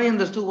everybody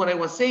understood what I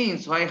was saying.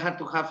 So I had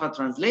to have a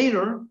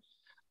translator.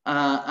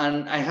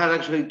 And I had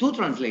actually two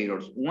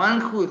translators. One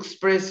who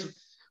expressed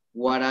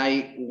what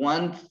I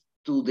want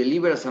to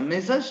deliver as a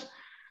message,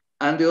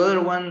 and the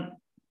other one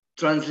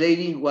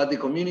translating what the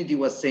community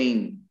was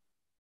saying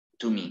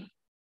to me.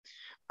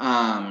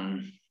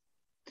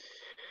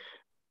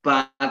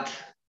 But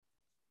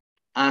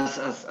as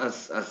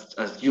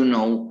you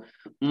know,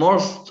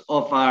 most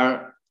of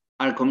our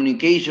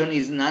communication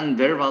is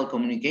non-verbal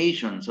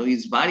communication. So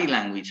it's body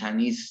language, and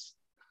it's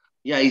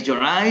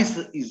your eyes,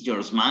 it's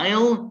your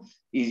smile,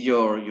 it's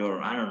your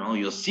I don't know,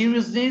 your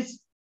seriousness.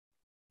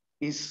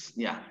 Is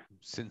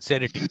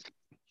sincerity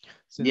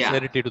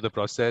to the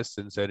process,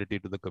 sincerity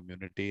to the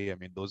community. I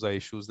mean, those are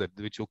issues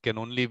which can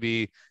only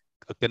be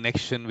a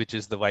connection, which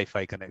is the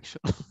Wi-Fi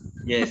connection.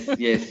 Yes.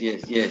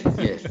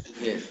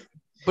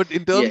 But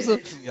in terms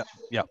of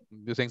you're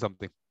saying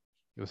something.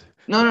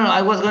 No,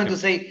 I was going to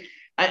say,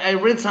 I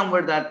read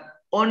somewhere that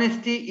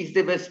honesty is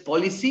the best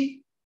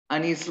policy,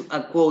 and it's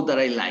a quote that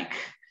I like.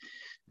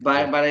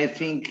 But I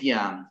think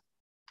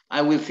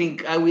I will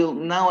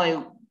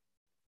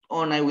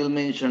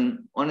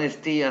mention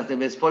honesty as the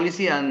best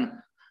policy, and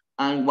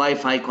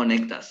Wi-Fi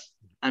connect us.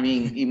 I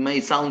mean, it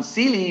may sound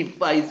silly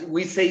if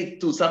we say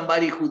to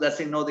somebody who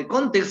doesn't know the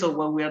context of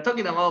what we are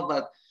talking about,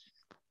 but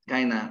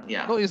kind of,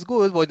 yeah. No, it's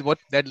good. What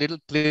that little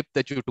clip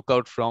that you took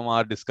out from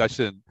our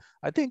discussion,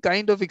 I think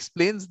kind of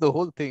explains the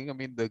whole thing. I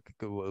mean,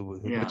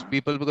 which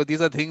people, because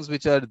these are things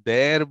which are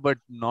there, but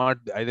not,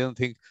 I don't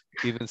think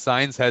even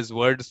science has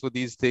words for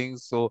these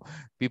things. So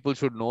people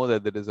should know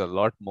that there is a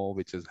lot more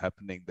which is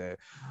happening there.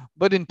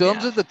 But in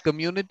terms of the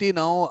community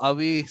now, are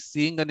we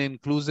seeing an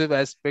inclusive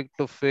aspect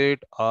of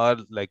it? Or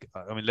like,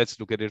 I mean, let's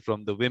look at it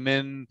from the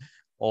women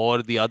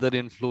or the other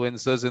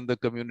influencers in the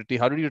community.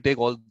 How do you take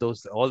all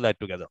that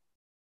together?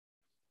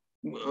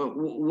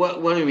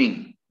 What do you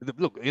mean?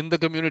 Look, in the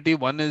community,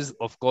 one is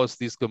of course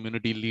these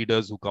community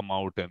leaders who come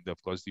out, and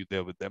of course you're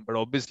there with them, but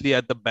obviously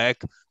at the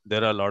back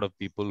there are a lot of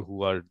people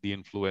who are the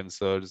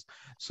influencers.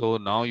 So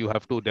now you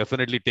have to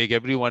definitely take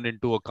everyone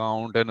into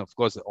account, and of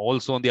course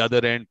also on the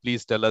other end,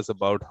 please tell us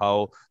about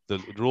how the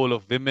role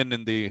of women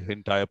in the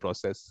entire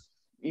process.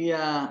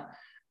 Yeah,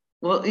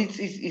 well,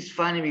 it's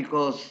funny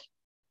because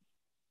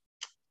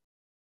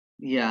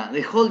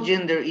the whole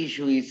gender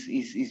issue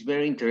is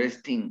very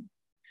interesting,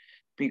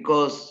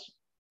 because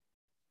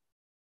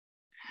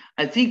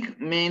I think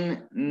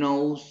men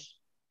know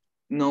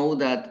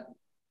that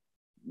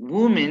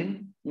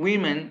women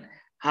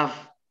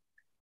have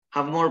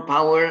more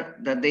power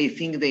than they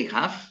think they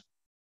have,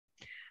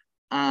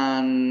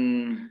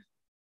 and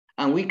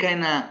we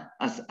kind of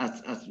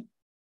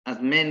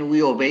as men,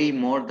 we obey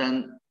more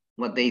than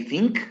what they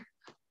think,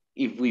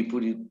 if we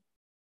put it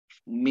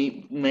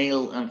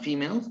male and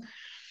females.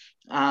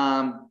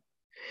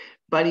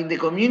 But in the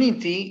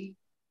community,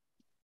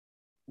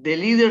 the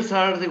leaders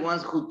are the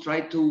ones who try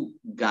to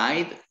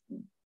guide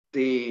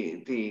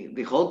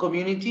the whole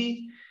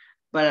community,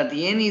 but at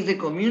the end is the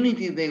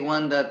community the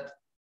one that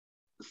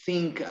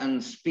think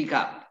and speak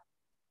up.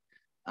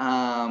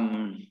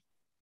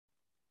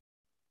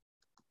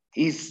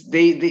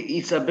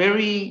 It's a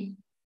very,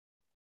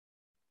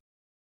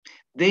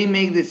 they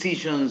make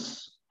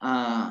decisions.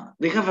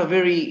 They have a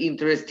very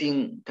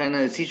interesting kind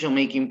of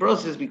decision-making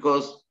process,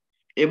 because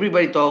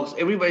everybody talks,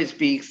 everybody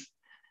speaks,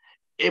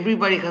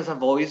 everybody has a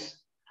voice,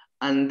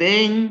 and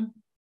then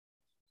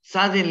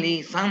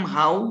suddenly,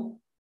 somehow,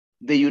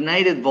 the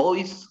united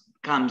voice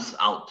comes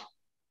out.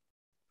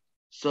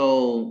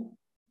 So,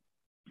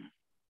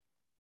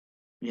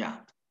 yeah.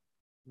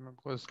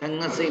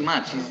 Cannot say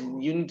much.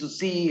 You need to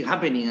see it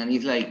happening, and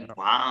it's like,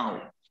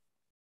 wow.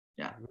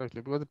 Yeah.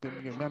 Exactly. Because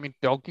I mean,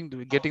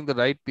 getting the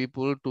right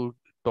people to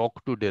talk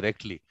to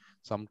directly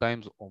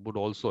sometimes would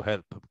also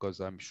help, because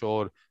I'm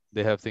sure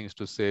they have things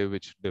to say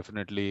which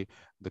definitely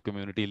the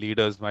community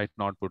leaders might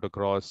not put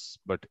across,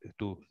 but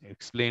to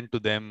explain to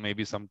them,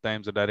 maybe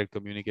sometimes a direct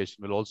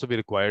communication will also be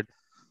required.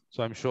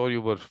 So I'm sure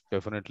you were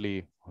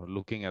definitely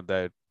looking at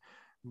that.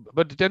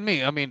 But tell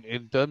me, I mean,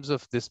 in terms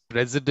of this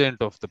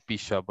president of the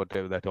PISHA,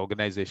 whatever that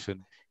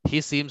organization, he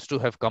seems to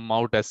have come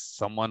out as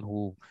someone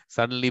who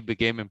suddenly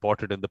became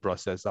important in the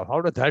process.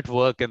 How did that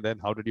work? And then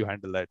how did you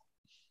handle that?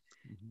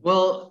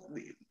 Well,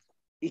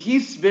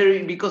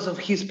 because of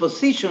his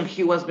position,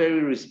 he was very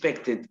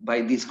respected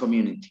by this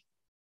community.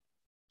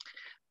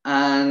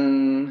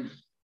 And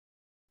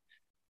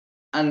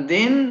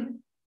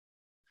then,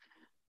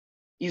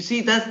 you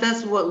see,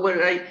 that's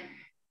where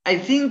I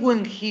think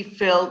when he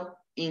felt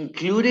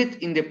included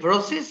in the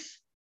process,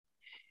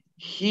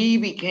 he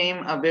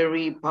became a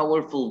very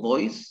powerful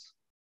voice.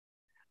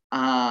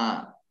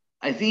 I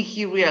think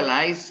he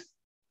realized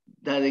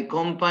that the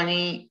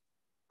company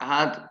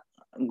had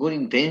good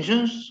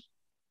intentions,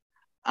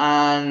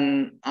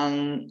 and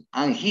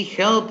he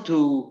helped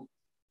to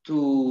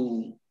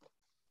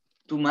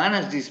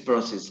manage this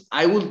process.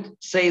 I would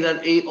say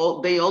that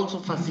they also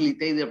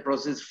facilitate the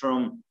process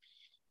from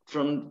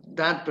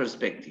that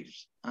perspective.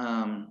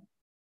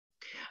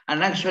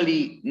 And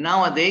actually,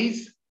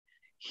 nowadays,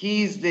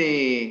 he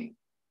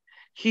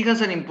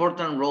has an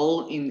important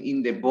role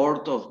in the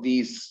board of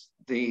this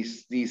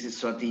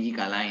strategic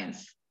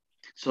alliance.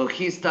 So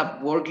he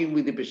stopped working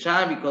with the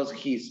PESHA because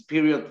his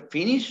period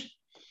finished,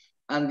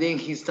 and then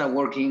he started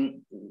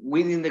working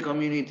within the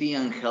community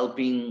and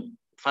helping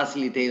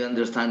facilitate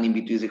understanding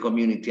between the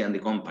community and the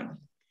company.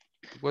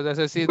 Because as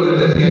I see,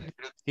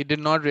 he did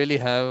not really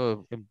have,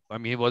 I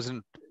mean, he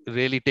wasn't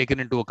really taken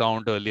into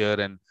account earlier,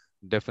 and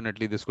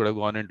definitely this could have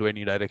gone into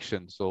any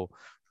direction. So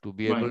to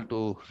be able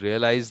to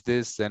realize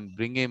this and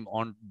bring him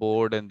on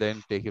board and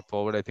then take it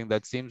forward, I think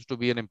that seems to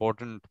be an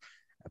important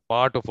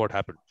part of what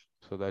happened.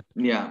 So that,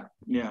 so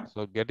that's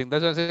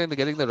what I'm saying,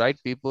 getting the right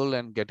people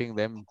and getting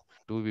them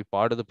to be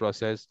part of the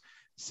process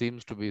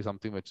seems to be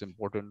something that's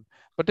important.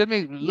 But tell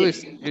me,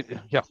 Luis,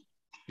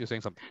 you're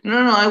saying something.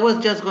 No, I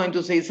was just going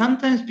to say,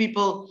 sometimes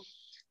people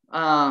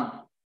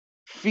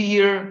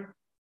fear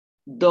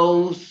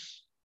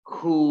those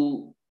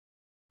who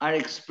are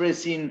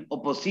expressing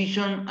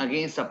opposition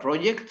against a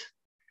project,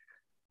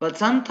 but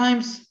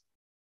sometimes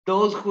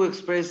those who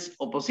express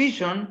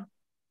opposition,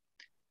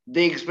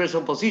 they express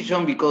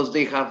opposition because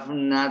they have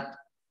not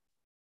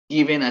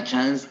given a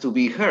chance to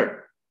be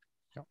heard.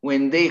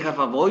 When they have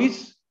a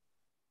voice,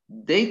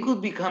 they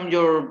could become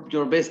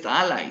your best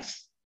allies.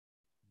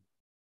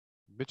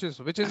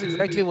 Which is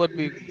exactly what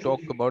we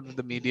talk about with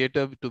the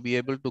mediator, to be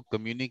able to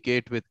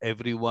communicate with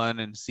everyone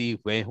and see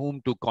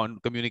whom to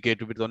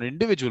communicate with on an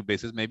individual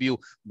basis. Maybe you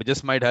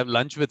just might have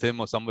lunch with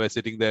him or somewhere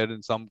sitting there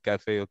in some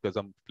cafe or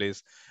some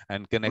place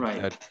and connect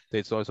Right. that.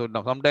 It's also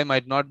now sometimes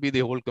might not be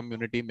the whole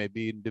community,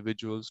 maybe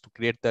individuals, to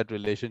create that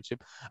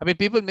relationship. I mean,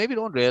 people maybe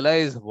don't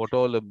realize what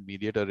all a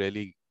mediator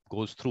really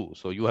goes through.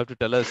 So you have to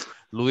tell us,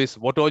 Luis,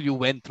 what all you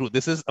went through.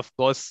 This is, of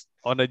course,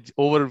 on an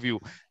overview,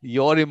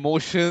 your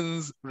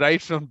emotions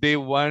right from day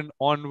one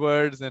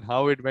onwards and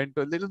how it went,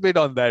 a little bit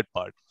on that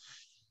part.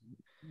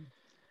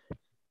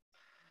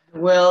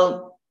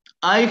 Well,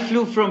 I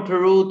flew from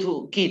Peru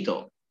to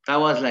Quito.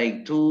 That was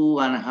like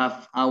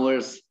 2.5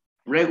 hours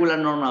regular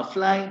normal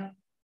flight.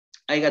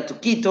 I got to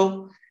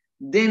Quito.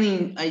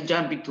 Then I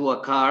jumped into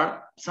a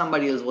car.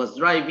 Somebody else was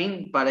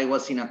driving, but I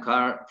was in a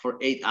car for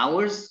 8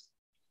 hours.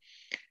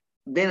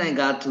 Then I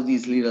got to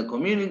this little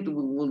community,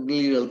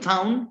 little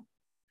town.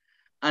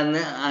 And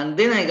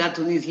then I got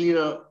to this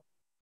little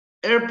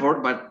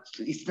airport, but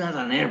it's not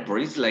an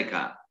airport. It's like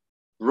a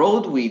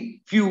road with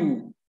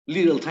few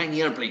little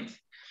tiny airplanes.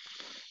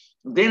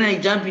 Then I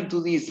jumped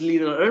into this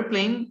little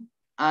airplane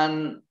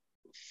and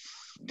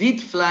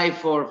did fly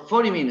for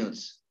 40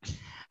 minutes.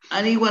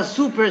 And it was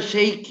super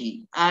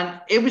shaky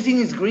and everything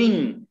is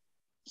green.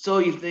 So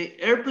if the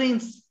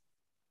airplane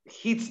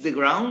hits the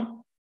ground,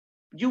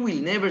 you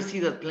will never see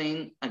that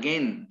plane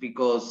again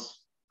because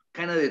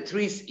kind of the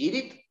trees eat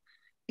it.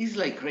 It's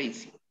like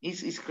crazy.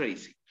 It's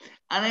crazy.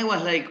 And I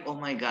was like, oh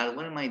my God,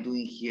 what am I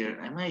doing here?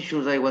 Am I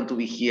sure that I want to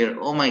be here?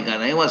 Oh my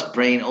God. I was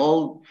praying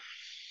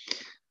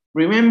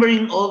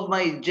remembering all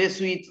my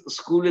Jesuit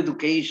school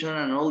education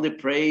and all the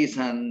praise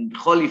and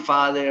Holy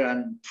Father.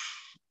 And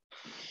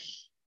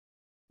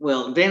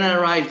well, then I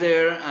arrived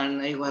there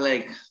and I was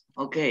like,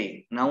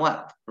 okay, now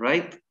what,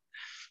 right?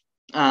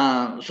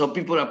 So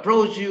people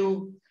approach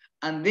you.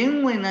 And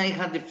then when I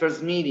had the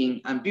first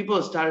meeting and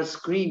people started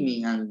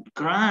screaming and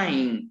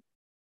crying,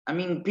 I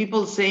mean,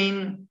 people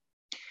saying,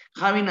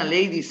 having a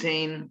lady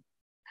saying,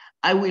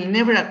 I will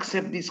never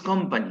accept this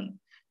company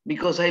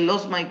because I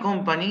lost my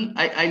company.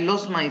 I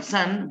lost my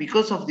son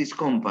because of this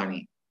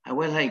company. I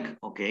was like,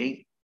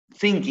 okay,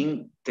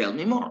 thinking, tell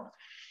me more.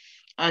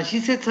 And she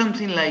said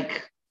something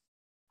like,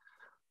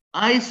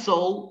 I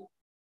sold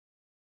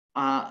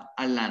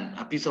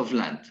a piece of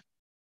land.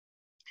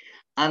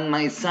 And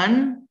my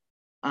son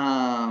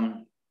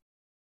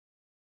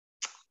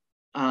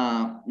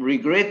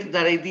regret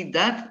that I did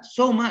that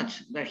so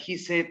much that he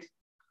said,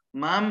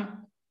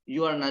 Mom,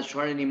 you are not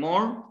sure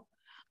anymore.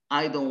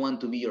 I don't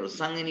want to be your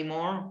son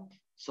anymore.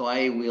 So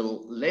I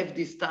will leave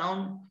this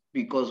town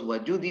because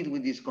what you did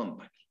with this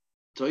company.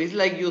 So it's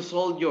like you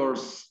sold your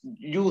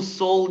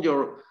soul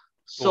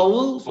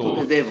to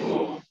the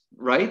devil,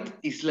 right?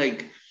 It's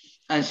like,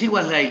 and she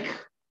was like,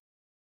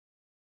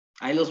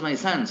 I lost my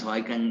son, so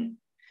I can,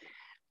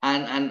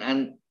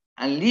 and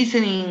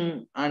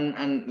listening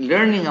and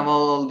learning about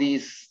all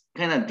these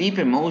kind of deep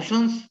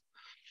emotions,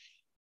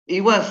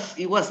 it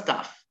was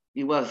tough.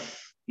 It was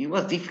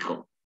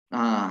difficult.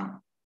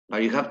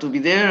 But you have to be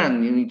there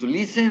and you need to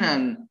listen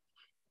and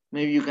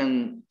maybe you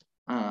can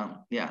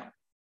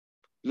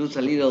lose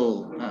a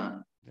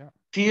little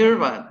tear,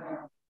 but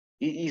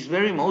it's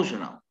very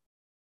emotional.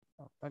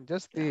 And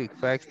just the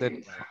facts that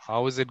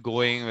how is it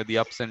going with the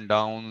ups and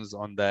downs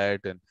on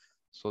that, and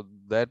so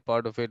that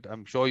part of it,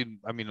 I'm sure you,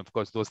 I mean, of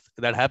course, those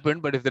that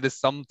happened, but if there is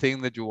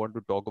something that you want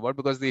to talk about,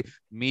 because the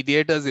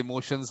mediator's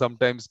emotions,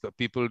 sometimes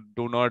people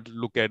do not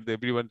look at,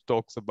 everyone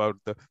talks about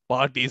the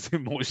party's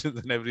emotions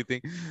and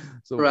everything.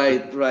 So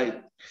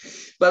Right.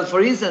 But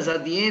for instance,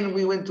 at the end,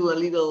 we went to a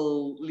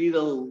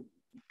little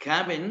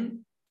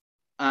cabin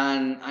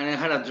and I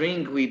had a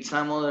drink with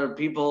some other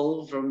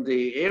people from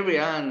the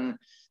area, and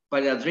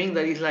but a drink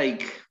that is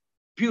like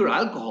pure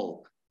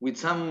alcohol with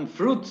some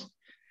fruit,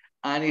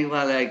 and it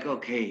was like,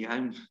 okay,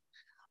 I'm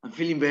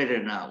feeling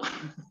better now.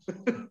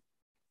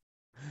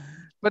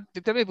 but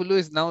tell me,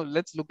 Luis, now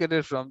let's look at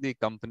it from the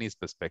company's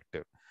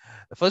perspective.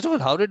 First of all,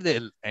 how did they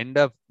end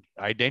up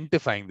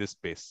identifying this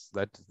space?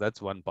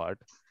 That's one part.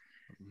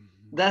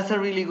 That's a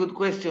really good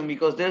question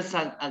because there's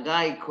a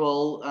guy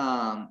called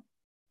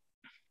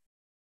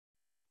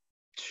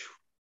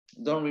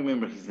don't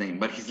remember his name,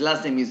 but his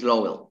last name is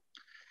Lowell,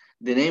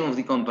 the name of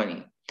the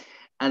company.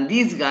 And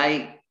this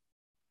guy,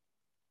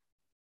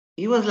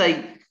 he was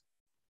like,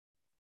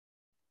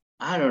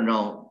 I don't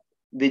know,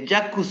 the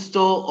Jacques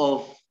Cousteau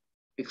of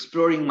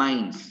exploring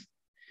minds,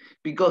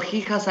 because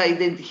he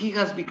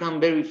has become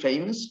very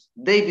famous.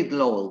 David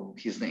Lowell,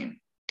 his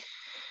name.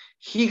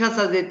 He has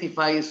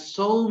identified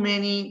so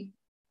many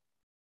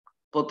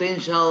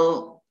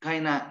potential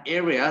kind of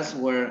areas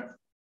where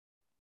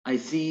I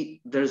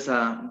see there's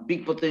a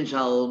big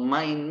potential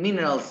mine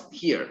minerals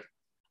here,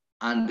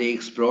 and they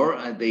explore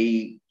and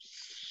they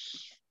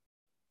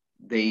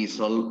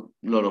saw a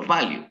lot of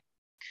value.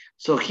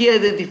 So he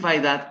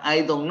identified that.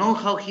 I don't know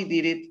how he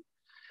did it,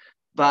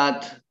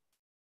 but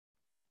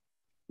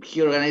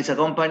he organized a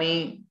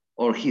company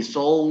or he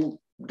sold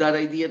that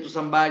idea to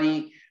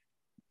somebody,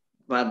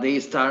 but they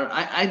start,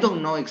 I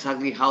don't know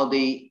exactly how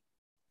they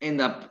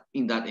end up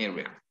in that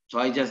area. So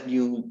I just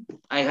knew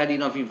I had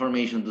enough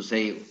information to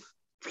say,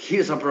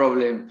 here's a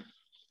problem,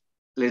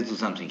 let's do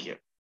something here.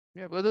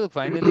 Yeah, but look,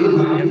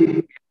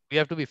 finally, we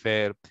have to be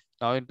fair.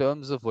 Now, in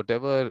terms of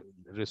whatever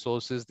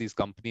resources these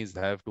companies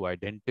have to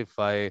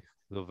identify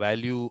the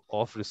value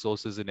of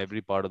resources in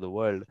every part of the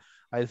world,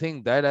 I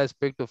think that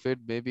aspect of it,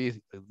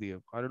 maybe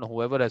I don't know,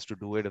 whoever has to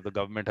do it, if the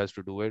government has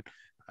to do it,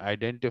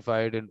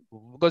 identify it. And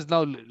because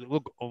now,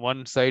 look, on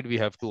one side, we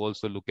have to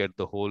also look at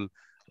the whole,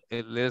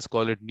 let's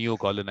call it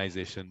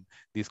neo-colonization.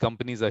 These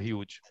companies are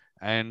huge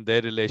and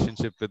their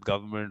relationship with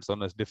governments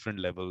on a different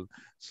level.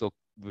 So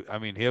I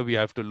mean, here we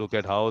have to look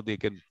at how they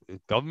can,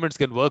 governments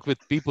can work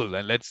with people,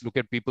 and let's look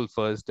at people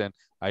first and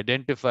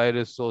identify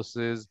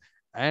resources,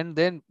 and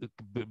then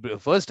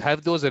first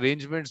have those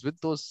arrangements with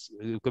those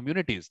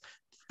communities.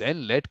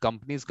 Then let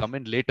companies come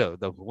in later.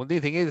 The only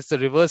thing is, it's a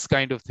reverse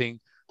kind of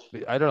thing.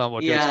 I don't know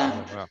what you.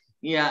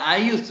 Yeah. I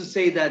used to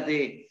say that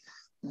the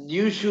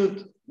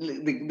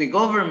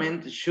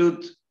government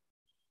should.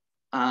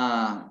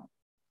 One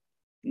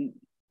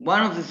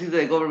of the things that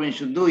the government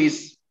should do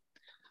is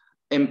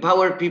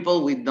empower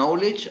people with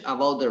knowledge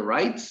about their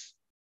rights,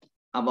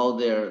 about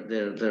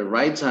their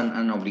rights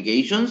and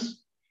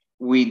obligations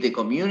with the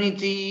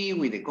community,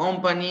 with the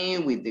company,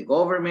 with the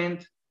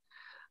government.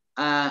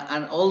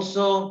 And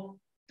also,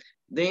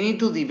 they need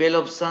to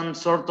develop some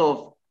sort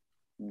of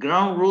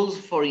ground rules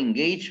for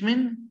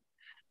engagement,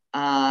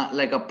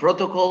 like a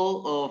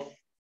protocol of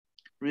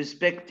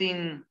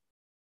respecting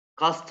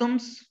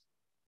customs.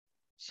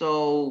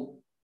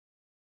 So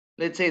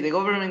let's say the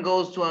government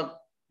goes to a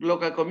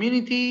local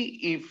community.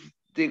 If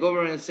the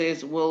government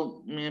says,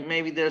 well,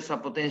 maybe there's a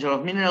potential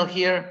of mineral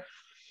here,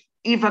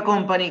 if a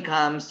company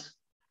comes,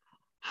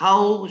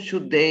 how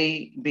should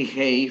they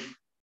behave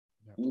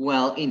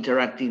while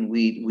interacting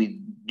with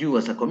you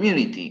as a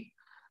community?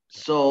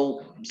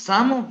 So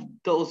some of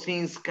those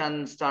things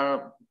can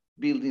start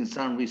building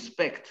some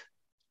respect,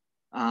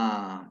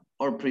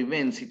 or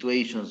prevent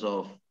situations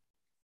of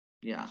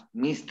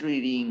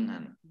mistreating.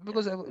 And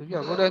Because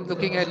what I'm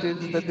looking at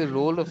is that the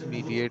role of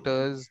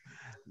mediators,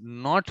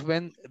 not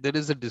when there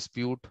is a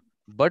dispute,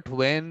 but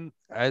when,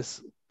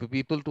 as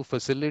people, to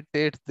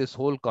facilitate this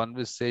whole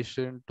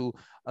conversation, to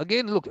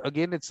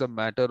again it's a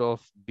matter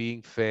of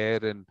being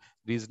fair and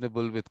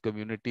reasonable with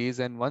communities.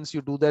 And once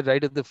you do that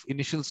right at the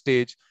initial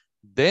stage,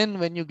 then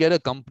when you get a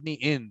company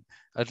in,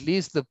 at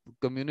least the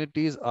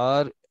communities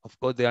are, of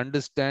course, they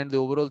understand the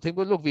overall thing.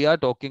 But look, we are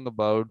talking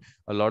about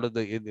a lot of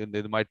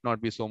there might not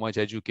be so much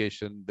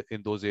education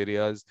in those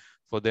areas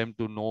for them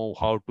to know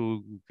how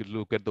to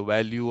look at the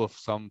value of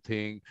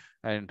something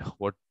and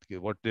what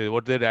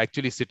they're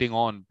actually sitting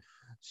on.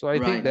 So I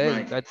think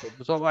that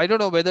so I don't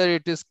know whether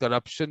it is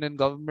corruption in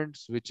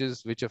governments which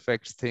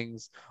affects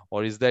things,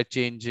 or is that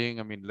changing.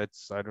 I mean,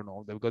 I don't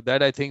know, because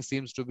that I think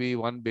seems to be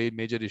one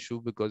major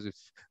issue, because if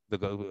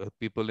the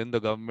people in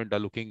the government are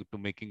looking to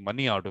making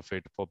money out of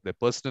it for their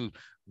personal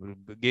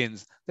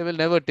gains, they will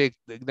never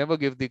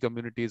give the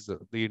communities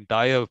the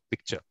entire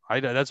picture.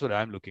 That's what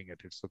I'm looking at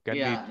it. So can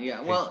we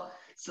change? Well,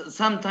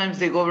 sometimes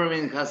the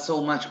government has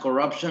so much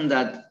corruption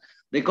that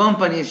the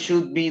companies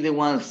should be the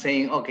ones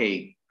saying,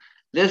 okay,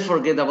 let's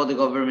forget about the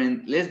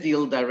government, let's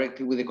deal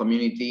directly with the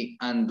community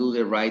and do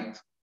the right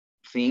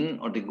thing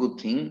or the good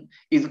thing.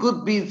 It's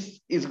good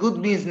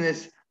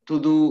business to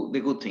do the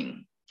good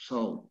thing.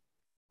 So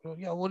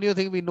yeah, only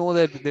thing we know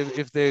that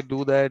if they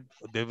do that,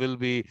 there will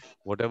be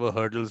whatever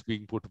hurdles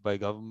being put by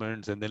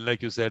governments. And then,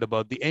 like you said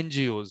about the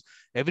NGOs,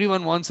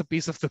 everyone wants a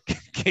piece of the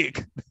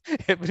cake.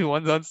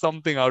 Everyone wants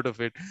something out of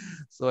it.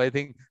 So I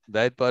think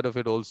that part of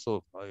it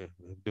also,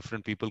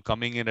 different people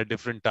coming in at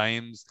different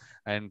times,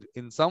 and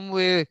in some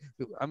way,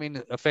 I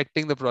mean,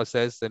 affecting the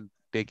process and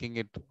taking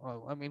it,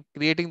 I mean,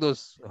 creating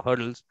those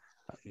hurdles.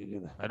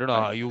 I don't know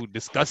how you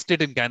discussed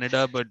it in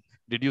Canada, but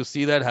did you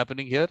see that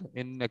happening here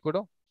in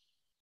Ecuador?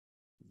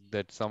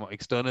 That some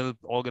external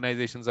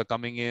organizations are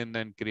coming in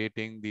and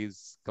creating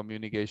these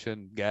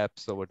communication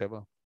gaps or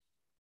whatever?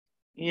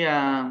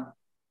 Yeah,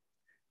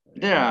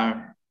 there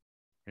are.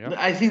 Yeah.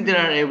 I think there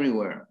are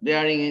everywhere. They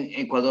are in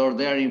Ecuador,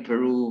 they are in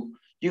Peru.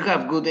 You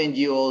have good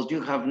NGOs,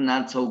 you have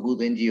not so good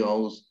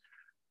NGOs.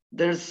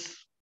 There's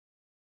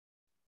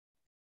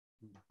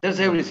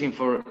everything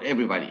for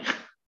everybody.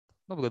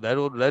 No, because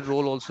that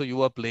role also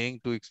you are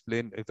playing to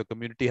explain, if the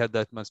community had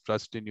that much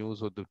trust in you,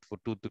 so to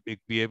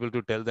be able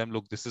to tell them,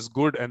 look, this is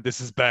good and this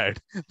is bad.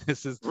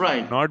 This is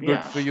not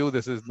good for you.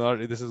 This is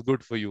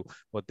good for you,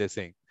 what they're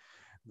saying.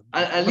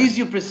 At least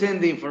you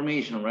present the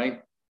information,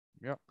 right?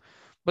 Yeah.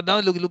 But now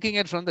looking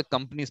at from the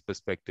company's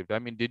perspective, I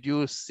mean, did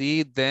you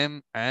see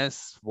them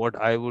as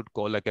what I would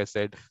call, like I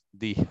said,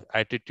 the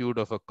attitude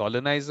of a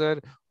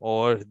colonizer,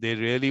 or they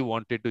really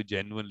wanted to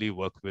genuinely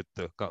work with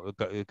the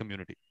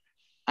community?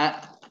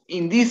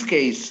 In this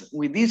case,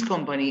 with this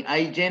company,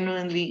 I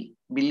genuinely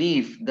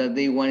believe that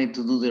they wanted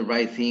to do the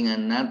right thing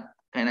and not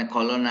kind of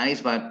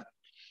colonize, but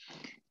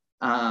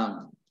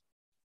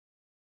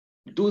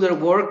do their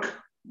work,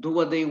 do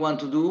what they want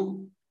to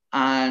do,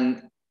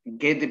 and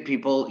get the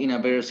people in a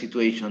better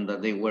situation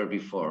than they were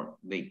before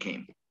they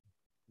came.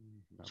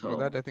 Well, So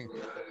that I think,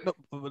 no,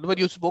 but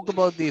you spoke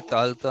about the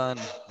Taltan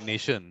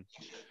nation.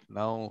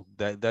 Now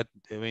that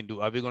I mean,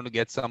 are we going to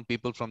get some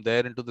people from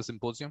there into the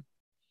symposium?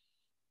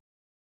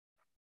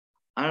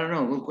 I don't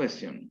know. Good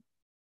question.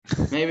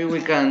 Maybe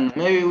we can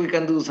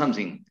do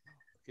something.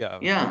 Yeah,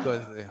 Yeah.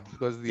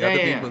 because the Yeah. other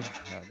Yeah. Yeah. people,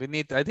 yeah, we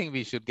need. I think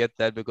we should get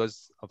that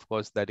because, of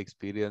course, that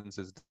experience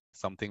is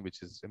something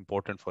which is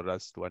important for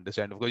us to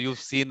understand. Of course, you've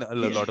seen a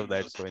lot Yeah. of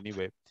that. So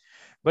anyway,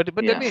 but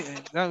let Yeah. me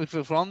now, if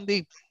from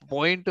the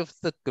point of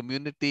the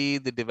community,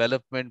 the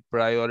development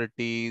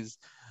priorities,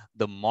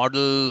 the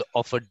model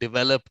of a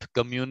developed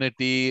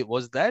community,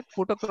 was that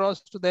put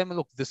across to them?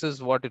 Look, this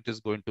is what it is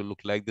going to look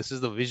like. This is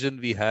the vision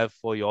we have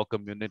for your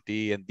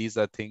community, and these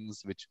are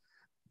things which,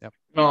 yeah.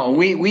 No,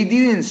 we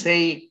didn't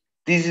say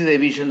this is the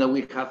vision that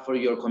we have for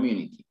your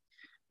community.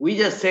 We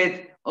just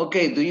said,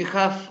 okay, do you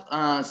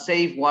have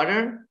safe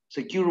water,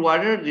 secure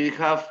water? Do you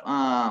have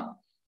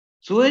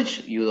sewage?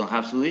 You don't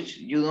have sewage.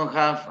 You don't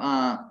have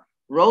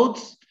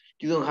roads.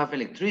 You don't have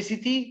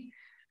electricity.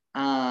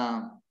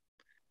 Uh,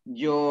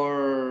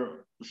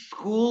 your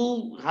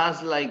school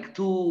has like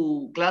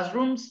 2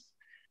 classrooms.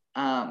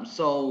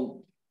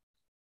 So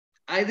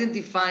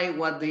identify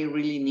what they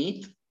really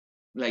need,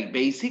 like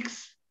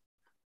basics,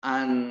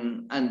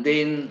 and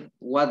then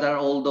what are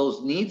all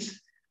those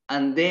needs,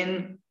 and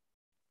then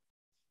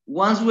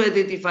once we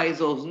identify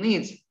those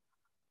needs,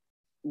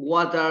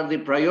 what are the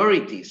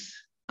priorities?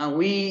 And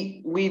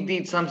we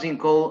did something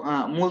called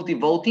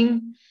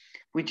multi-voting,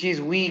 which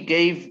is we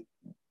gave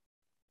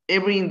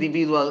every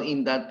individual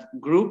in that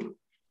group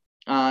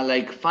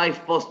like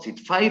 5 post-it,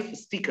 5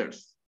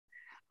 stickers,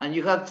 and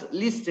you have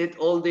listed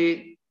all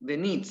the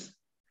needs.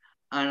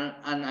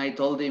 And I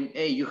told them,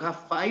 hey, you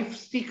have 5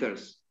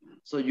 stickers.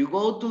 So you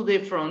go to the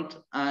front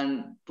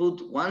and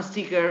put 1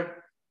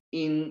 sticker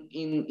in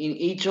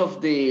each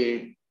of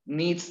the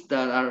needs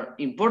that are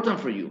important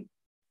for you.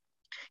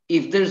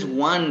 If there's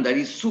one that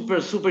is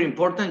super, super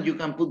important, you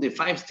can put the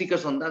 5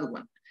 stickers on that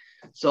one.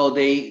 So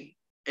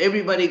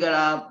everybody got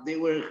up, they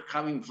were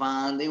having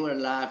fun, they were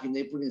laughing,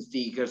 they put in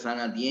stickers, and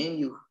at the end,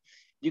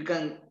 you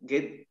can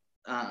get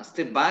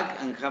step back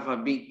and have a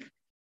big,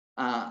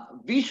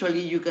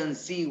 visually, you can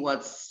see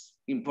what's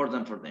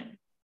important for them.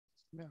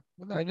 Yeah.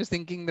 Well, I'm just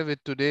thinking that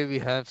with today we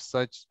have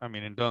such, I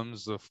mean, in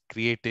terms of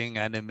creating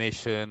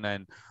animation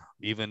and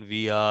even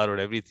VR or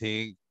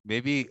everything,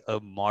 maybe a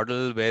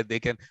model where they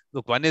can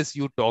look. One is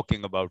you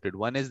talking about it.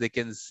 One is they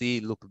can see,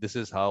 look, this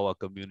is how a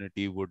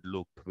community would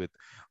look with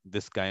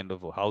this kind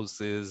of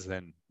houses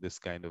and this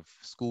kind of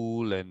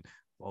school and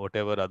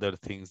whatever other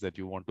things that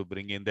you want to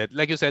bring in. That,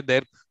 like you said,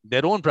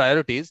 their own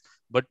priorities,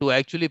 but to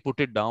actually put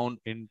it down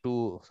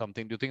into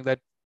something. Do you think that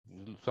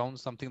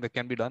sounds something that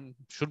can be done,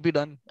 should be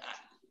done?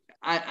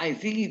 I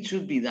think it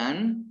should be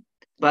done,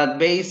 but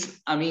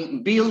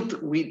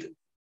built with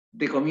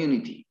the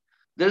community.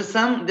 There's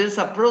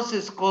a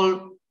process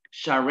called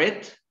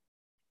charrette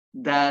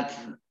that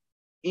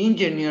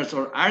engineers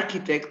or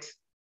architects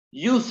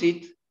use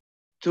it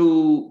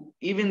to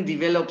even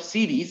develop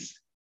cities,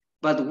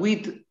 but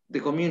with the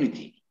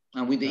community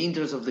and with the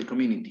interest of the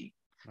community.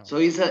 No. So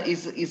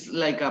it's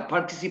like a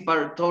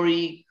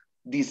participatory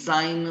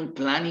design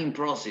planning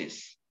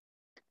process.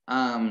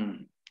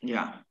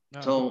 Yeah. No,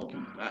 So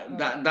no,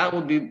 that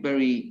would be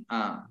very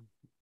that's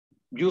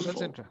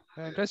useful.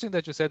 interesting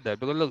that you said that,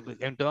 because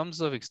look, in terms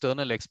of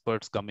external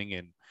experts coming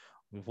in,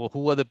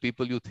 who are the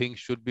people you think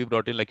should be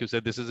brought in? Like you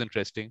said, this is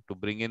interesting to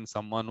bring in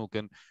someone who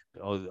can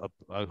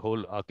a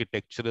whole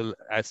architectural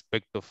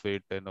aspect of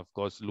it, and of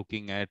course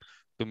looking at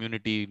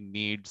community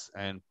needs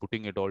and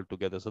putting it all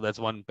together. So that's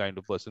one kind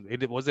of person.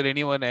 Was there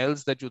anyone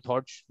else that you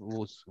thought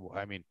was,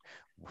 I mean,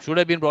 should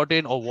have been brought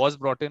in or was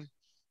brought in?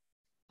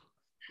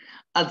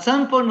 At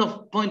some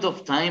point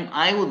of time,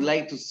 I would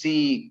like to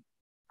see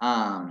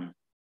um,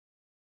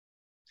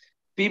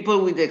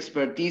 people with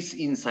expertise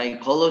in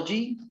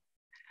psychology,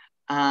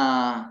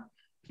 uh,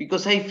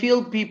 because I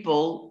feel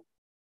people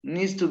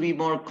needs to be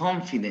more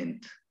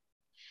confident,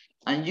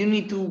 and you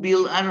need to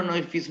build. I don't know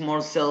if it's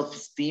more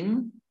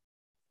self-esteem,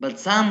 but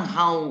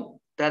somehow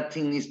that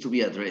thing needs to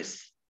be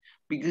addressed.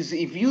 Because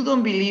if you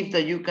don't believe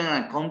that you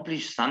can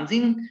accomplish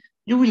something,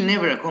 you will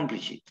never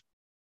accomplish it.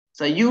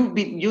 So you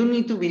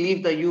need to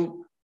believe that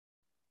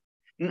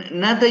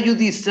not that you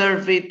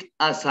deserve it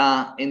as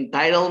a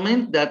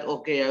entitlement, that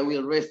okay, I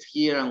will rest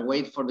here and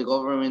wait for the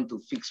government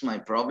to fix my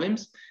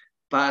problems,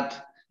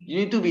 but you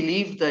need to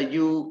believe that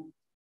you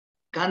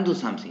can do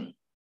something.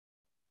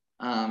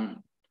 I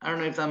don't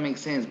know if that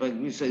makes sense, but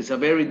it's a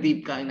very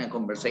deep kind of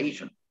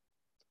conversation.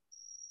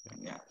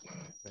 Yeah.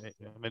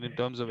 I mean, in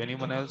terms of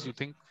anyone else you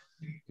think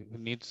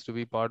needs to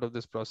be part of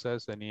this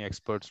process, any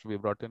experts to be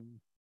brought in?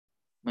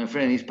 My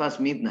friend, it's past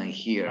midnight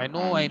here, I and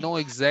know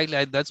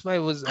exactly. That's why I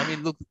was. I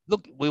mean, look,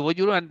 what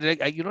you don't,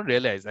 you don't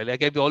realize.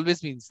 Like I've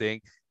always been saying,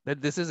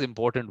 that this is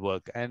important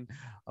work. And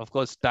of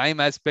course, time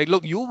aspect.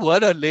 Look, you were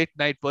a late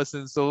night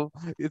person, so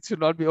it should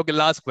not be okay.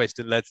 Last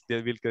question. We'll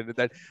get into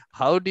that.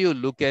 How do you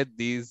look at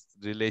these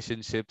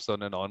relationships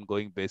on an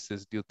ongoing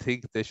basis? Do you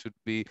think there should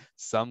be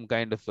some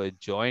kind of a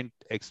joint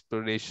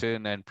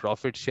exploration and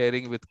profit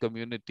sharing with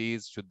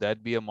communities? Should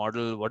that be a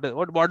model?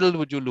 What model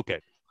would you look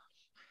at?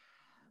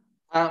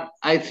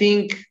 I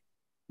think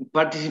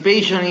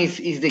participation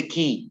is the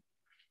key,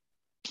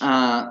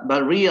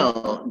 but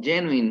real,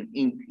 genuine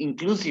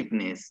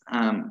inclusiveness,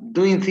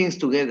 doing things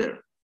together.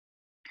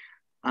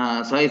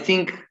 So I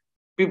think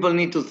people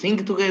need to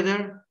think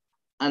together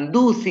and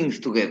do things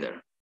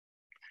together,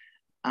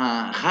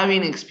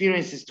 having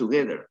experiences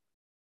together.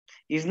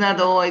 It's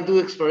not, oh, I do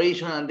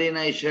exploration and then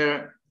I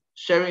share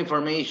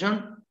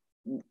information.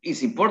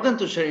 It's important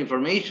to share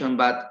information,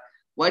 but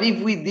what if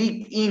we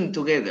dig in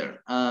together?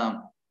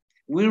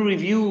 We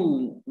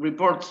review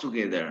reports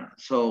together.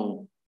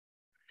 So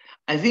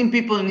I think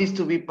people need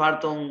to be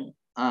part on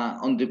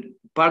the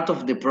part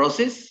of the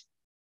process.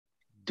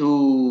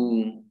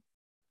 To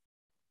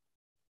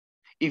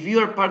if you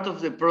are part of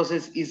the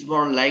process, it's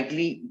more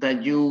likely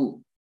that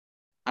you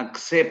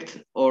accept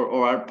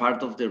or are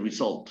part of the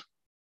result.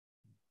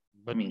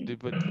 But,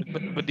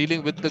 but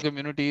dealing with the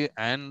community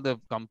and the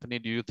company,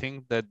 do you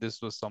think that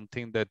this was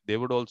something that they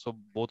would also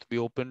both be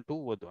open to?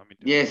 What I mean,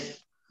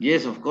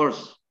 yes, of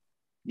course,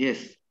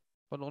 yes.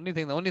 But the only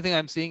thing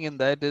I'm seeing in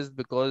that is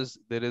because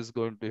there is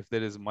going to, if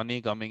there is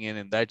money coming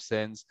in that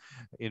sense,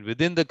 in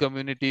within the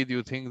community, do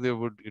you think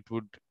it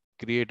would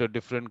create a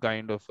different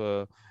kind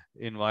of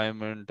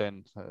environment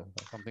and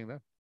something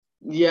there?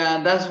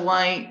 Yeah, that's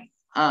why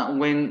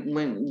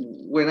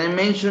when I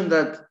mentioned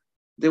that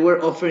they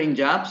were offering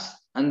jobs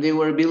and they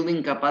were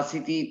building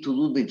capacity to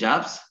do the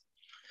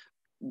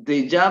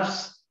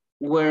jobs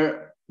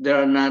were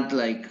there are not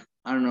like,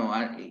 I don't know,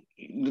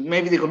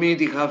 maybe the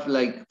community have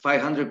like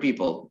 500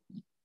 people.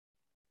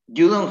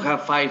 You don't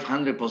have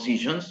 500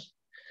 positions,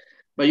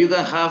 but you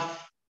can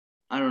have,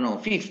 I don't know,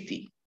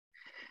 50.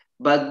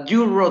 But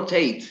you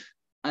rotate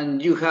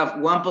and you have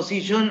one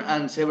position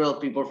and several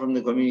people from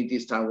the community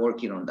start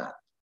working on that,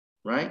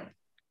 right?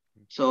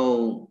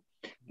 So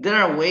there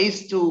are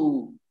ways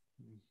to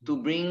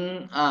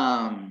bring,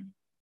 I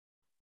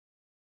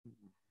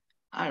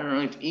don't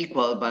know if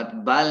equal,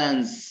 but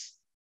balance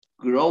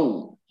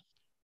grow,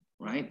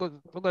 right? Because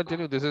look, I'll tell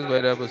you, this is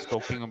where I was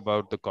talking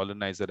about the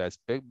colonizer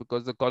aspect,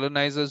 because the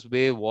colonizer's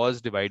way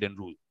was divide and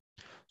rule.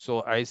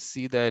 So I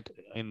see that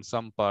in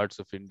some parts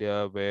of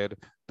India where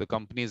the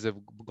companies have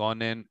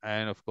gone in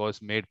and, of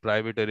course, made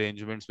private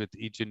arrangements with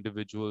each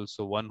individual.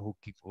 So one who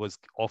was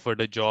offered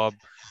a job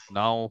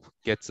now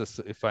gets us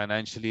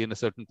financially in a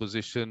certain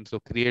position. So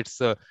creates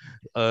a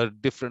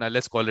different,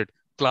 let's call it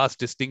class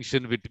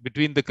distinction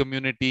between the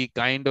community,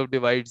 kind of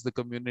divides the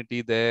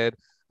community there.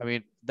 I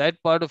mean,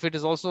 that part of it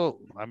is also,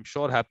 I'm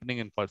sure, happening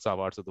in parts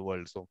of the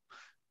world. So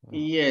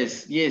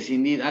yes,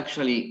 indeed.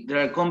 Actually,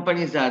 there are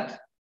companies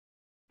that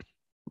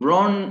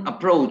wrong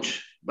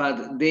approach,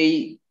 but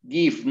they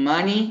give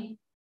money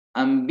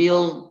and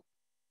build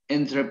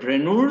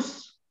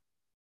entrepreneurs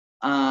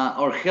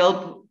or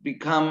help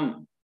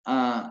become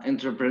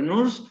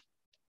entrepreneurs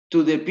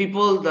to the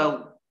people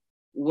that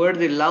were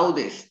the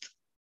loudest,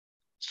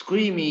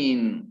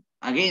 screaming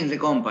against the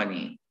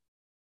company.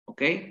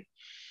 Okay?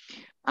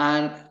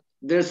 And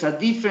there's a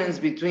difference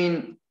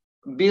between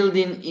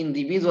building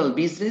individual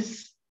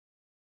business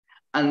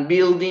and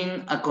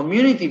building a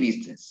community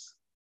business.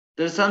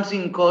 There's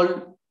something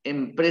called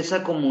empresa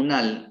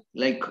comunal,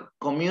 like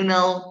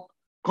communal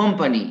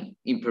company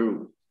in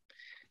Peru.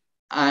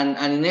 And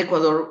in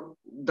Ecuador,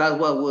 that's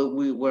what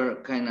we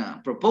were kind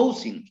of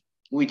proposing,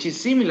 which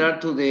is similar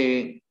to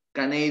the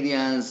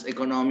Canadians'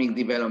 economic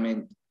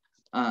development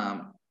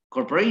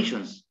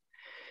corporations.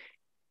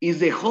 Is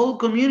the whole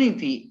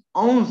community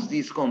owns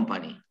this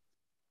company.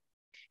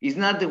 It's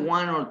not the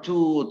one or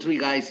two or three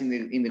guys in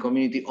the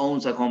community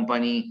owns a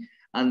company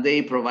and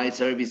they provide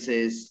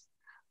services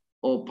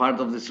or part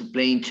of the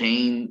supply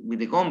chain with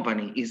the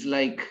company. It's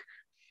like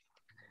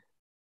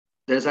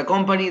there's a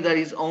company that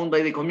is owned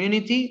by the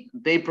community,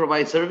 they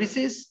provide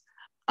services,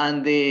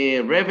 and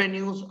the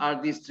revenues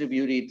are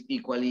distributed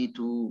equally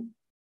to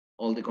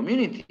all the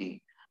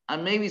community.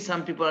 And maybe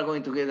some people are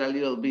going to get a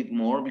little bit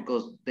more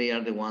because they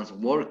are the ones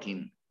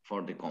working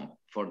for the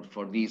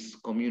for this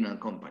communal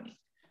company.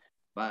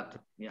 But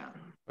yeah.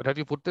 But have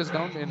you put this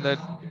down in that,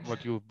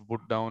 what you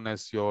put down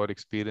as your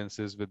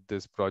experiences with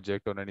this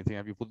project or anything?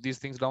 Have you put these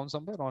things down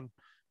somewhere on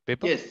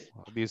paper? Yes.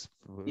 These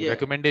Yeah.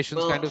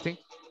 recommendations kind of thing?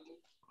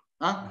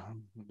 Huh?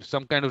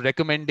 Some kind of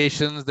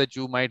recommendations that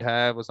you might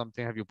have or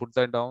something, have you put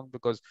that down?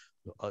 Because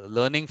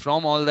learning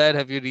from all that,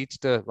 have you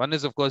reached one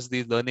is, of course,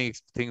 these learning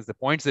things, the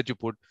points that you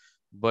put,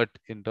 but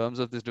in terms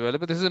of this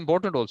development, this is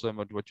important also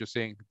about what you're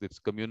saying, this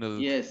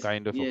communal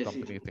kind of a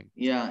company thing.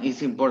 Yeah,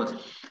 it's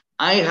important.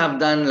 I have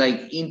done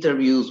like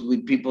interviews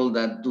with people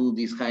that do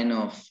this kind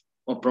of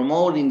or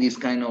promoting this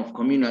kind of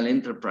communal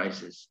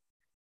enterprises.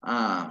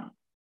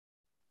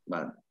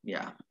 But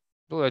yeah.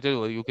 No, I tell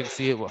you, you can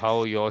see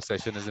how your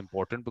session is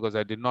important, because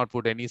I did not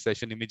put any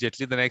session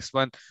immediately. The next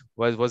one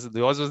was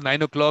yours was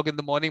 9 o'clock in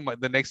the morning.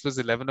 The next was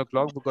 11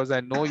 o'clock, because I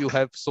know you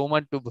have so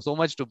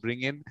much to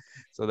bring in.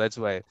 So that's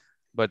why.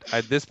 But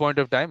at this point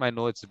of time, I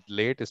know it's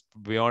late. It's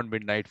beyond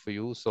midnight for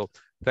you. So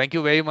thank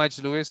you very much,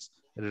 Louis.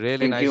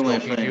 Really Thank nice you, my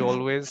talking to you friend.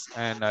 always.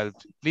 And I'll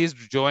please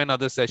join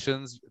other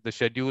sessions. The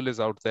schedule is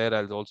out there.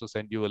 I'll also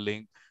send you a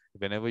link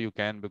whenever you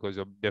can, because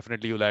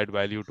definitely you'll add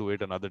value to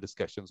it and other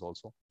discussions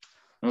also.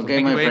 So Okay,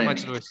 thank you my very friend.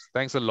 much, Louis.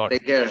 Thanks a lot.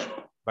 Take care.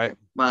 Bye.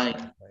 Bye.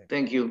 Bye.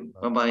 Thank you.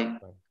 Bye. Bye-bye.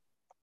 Bye.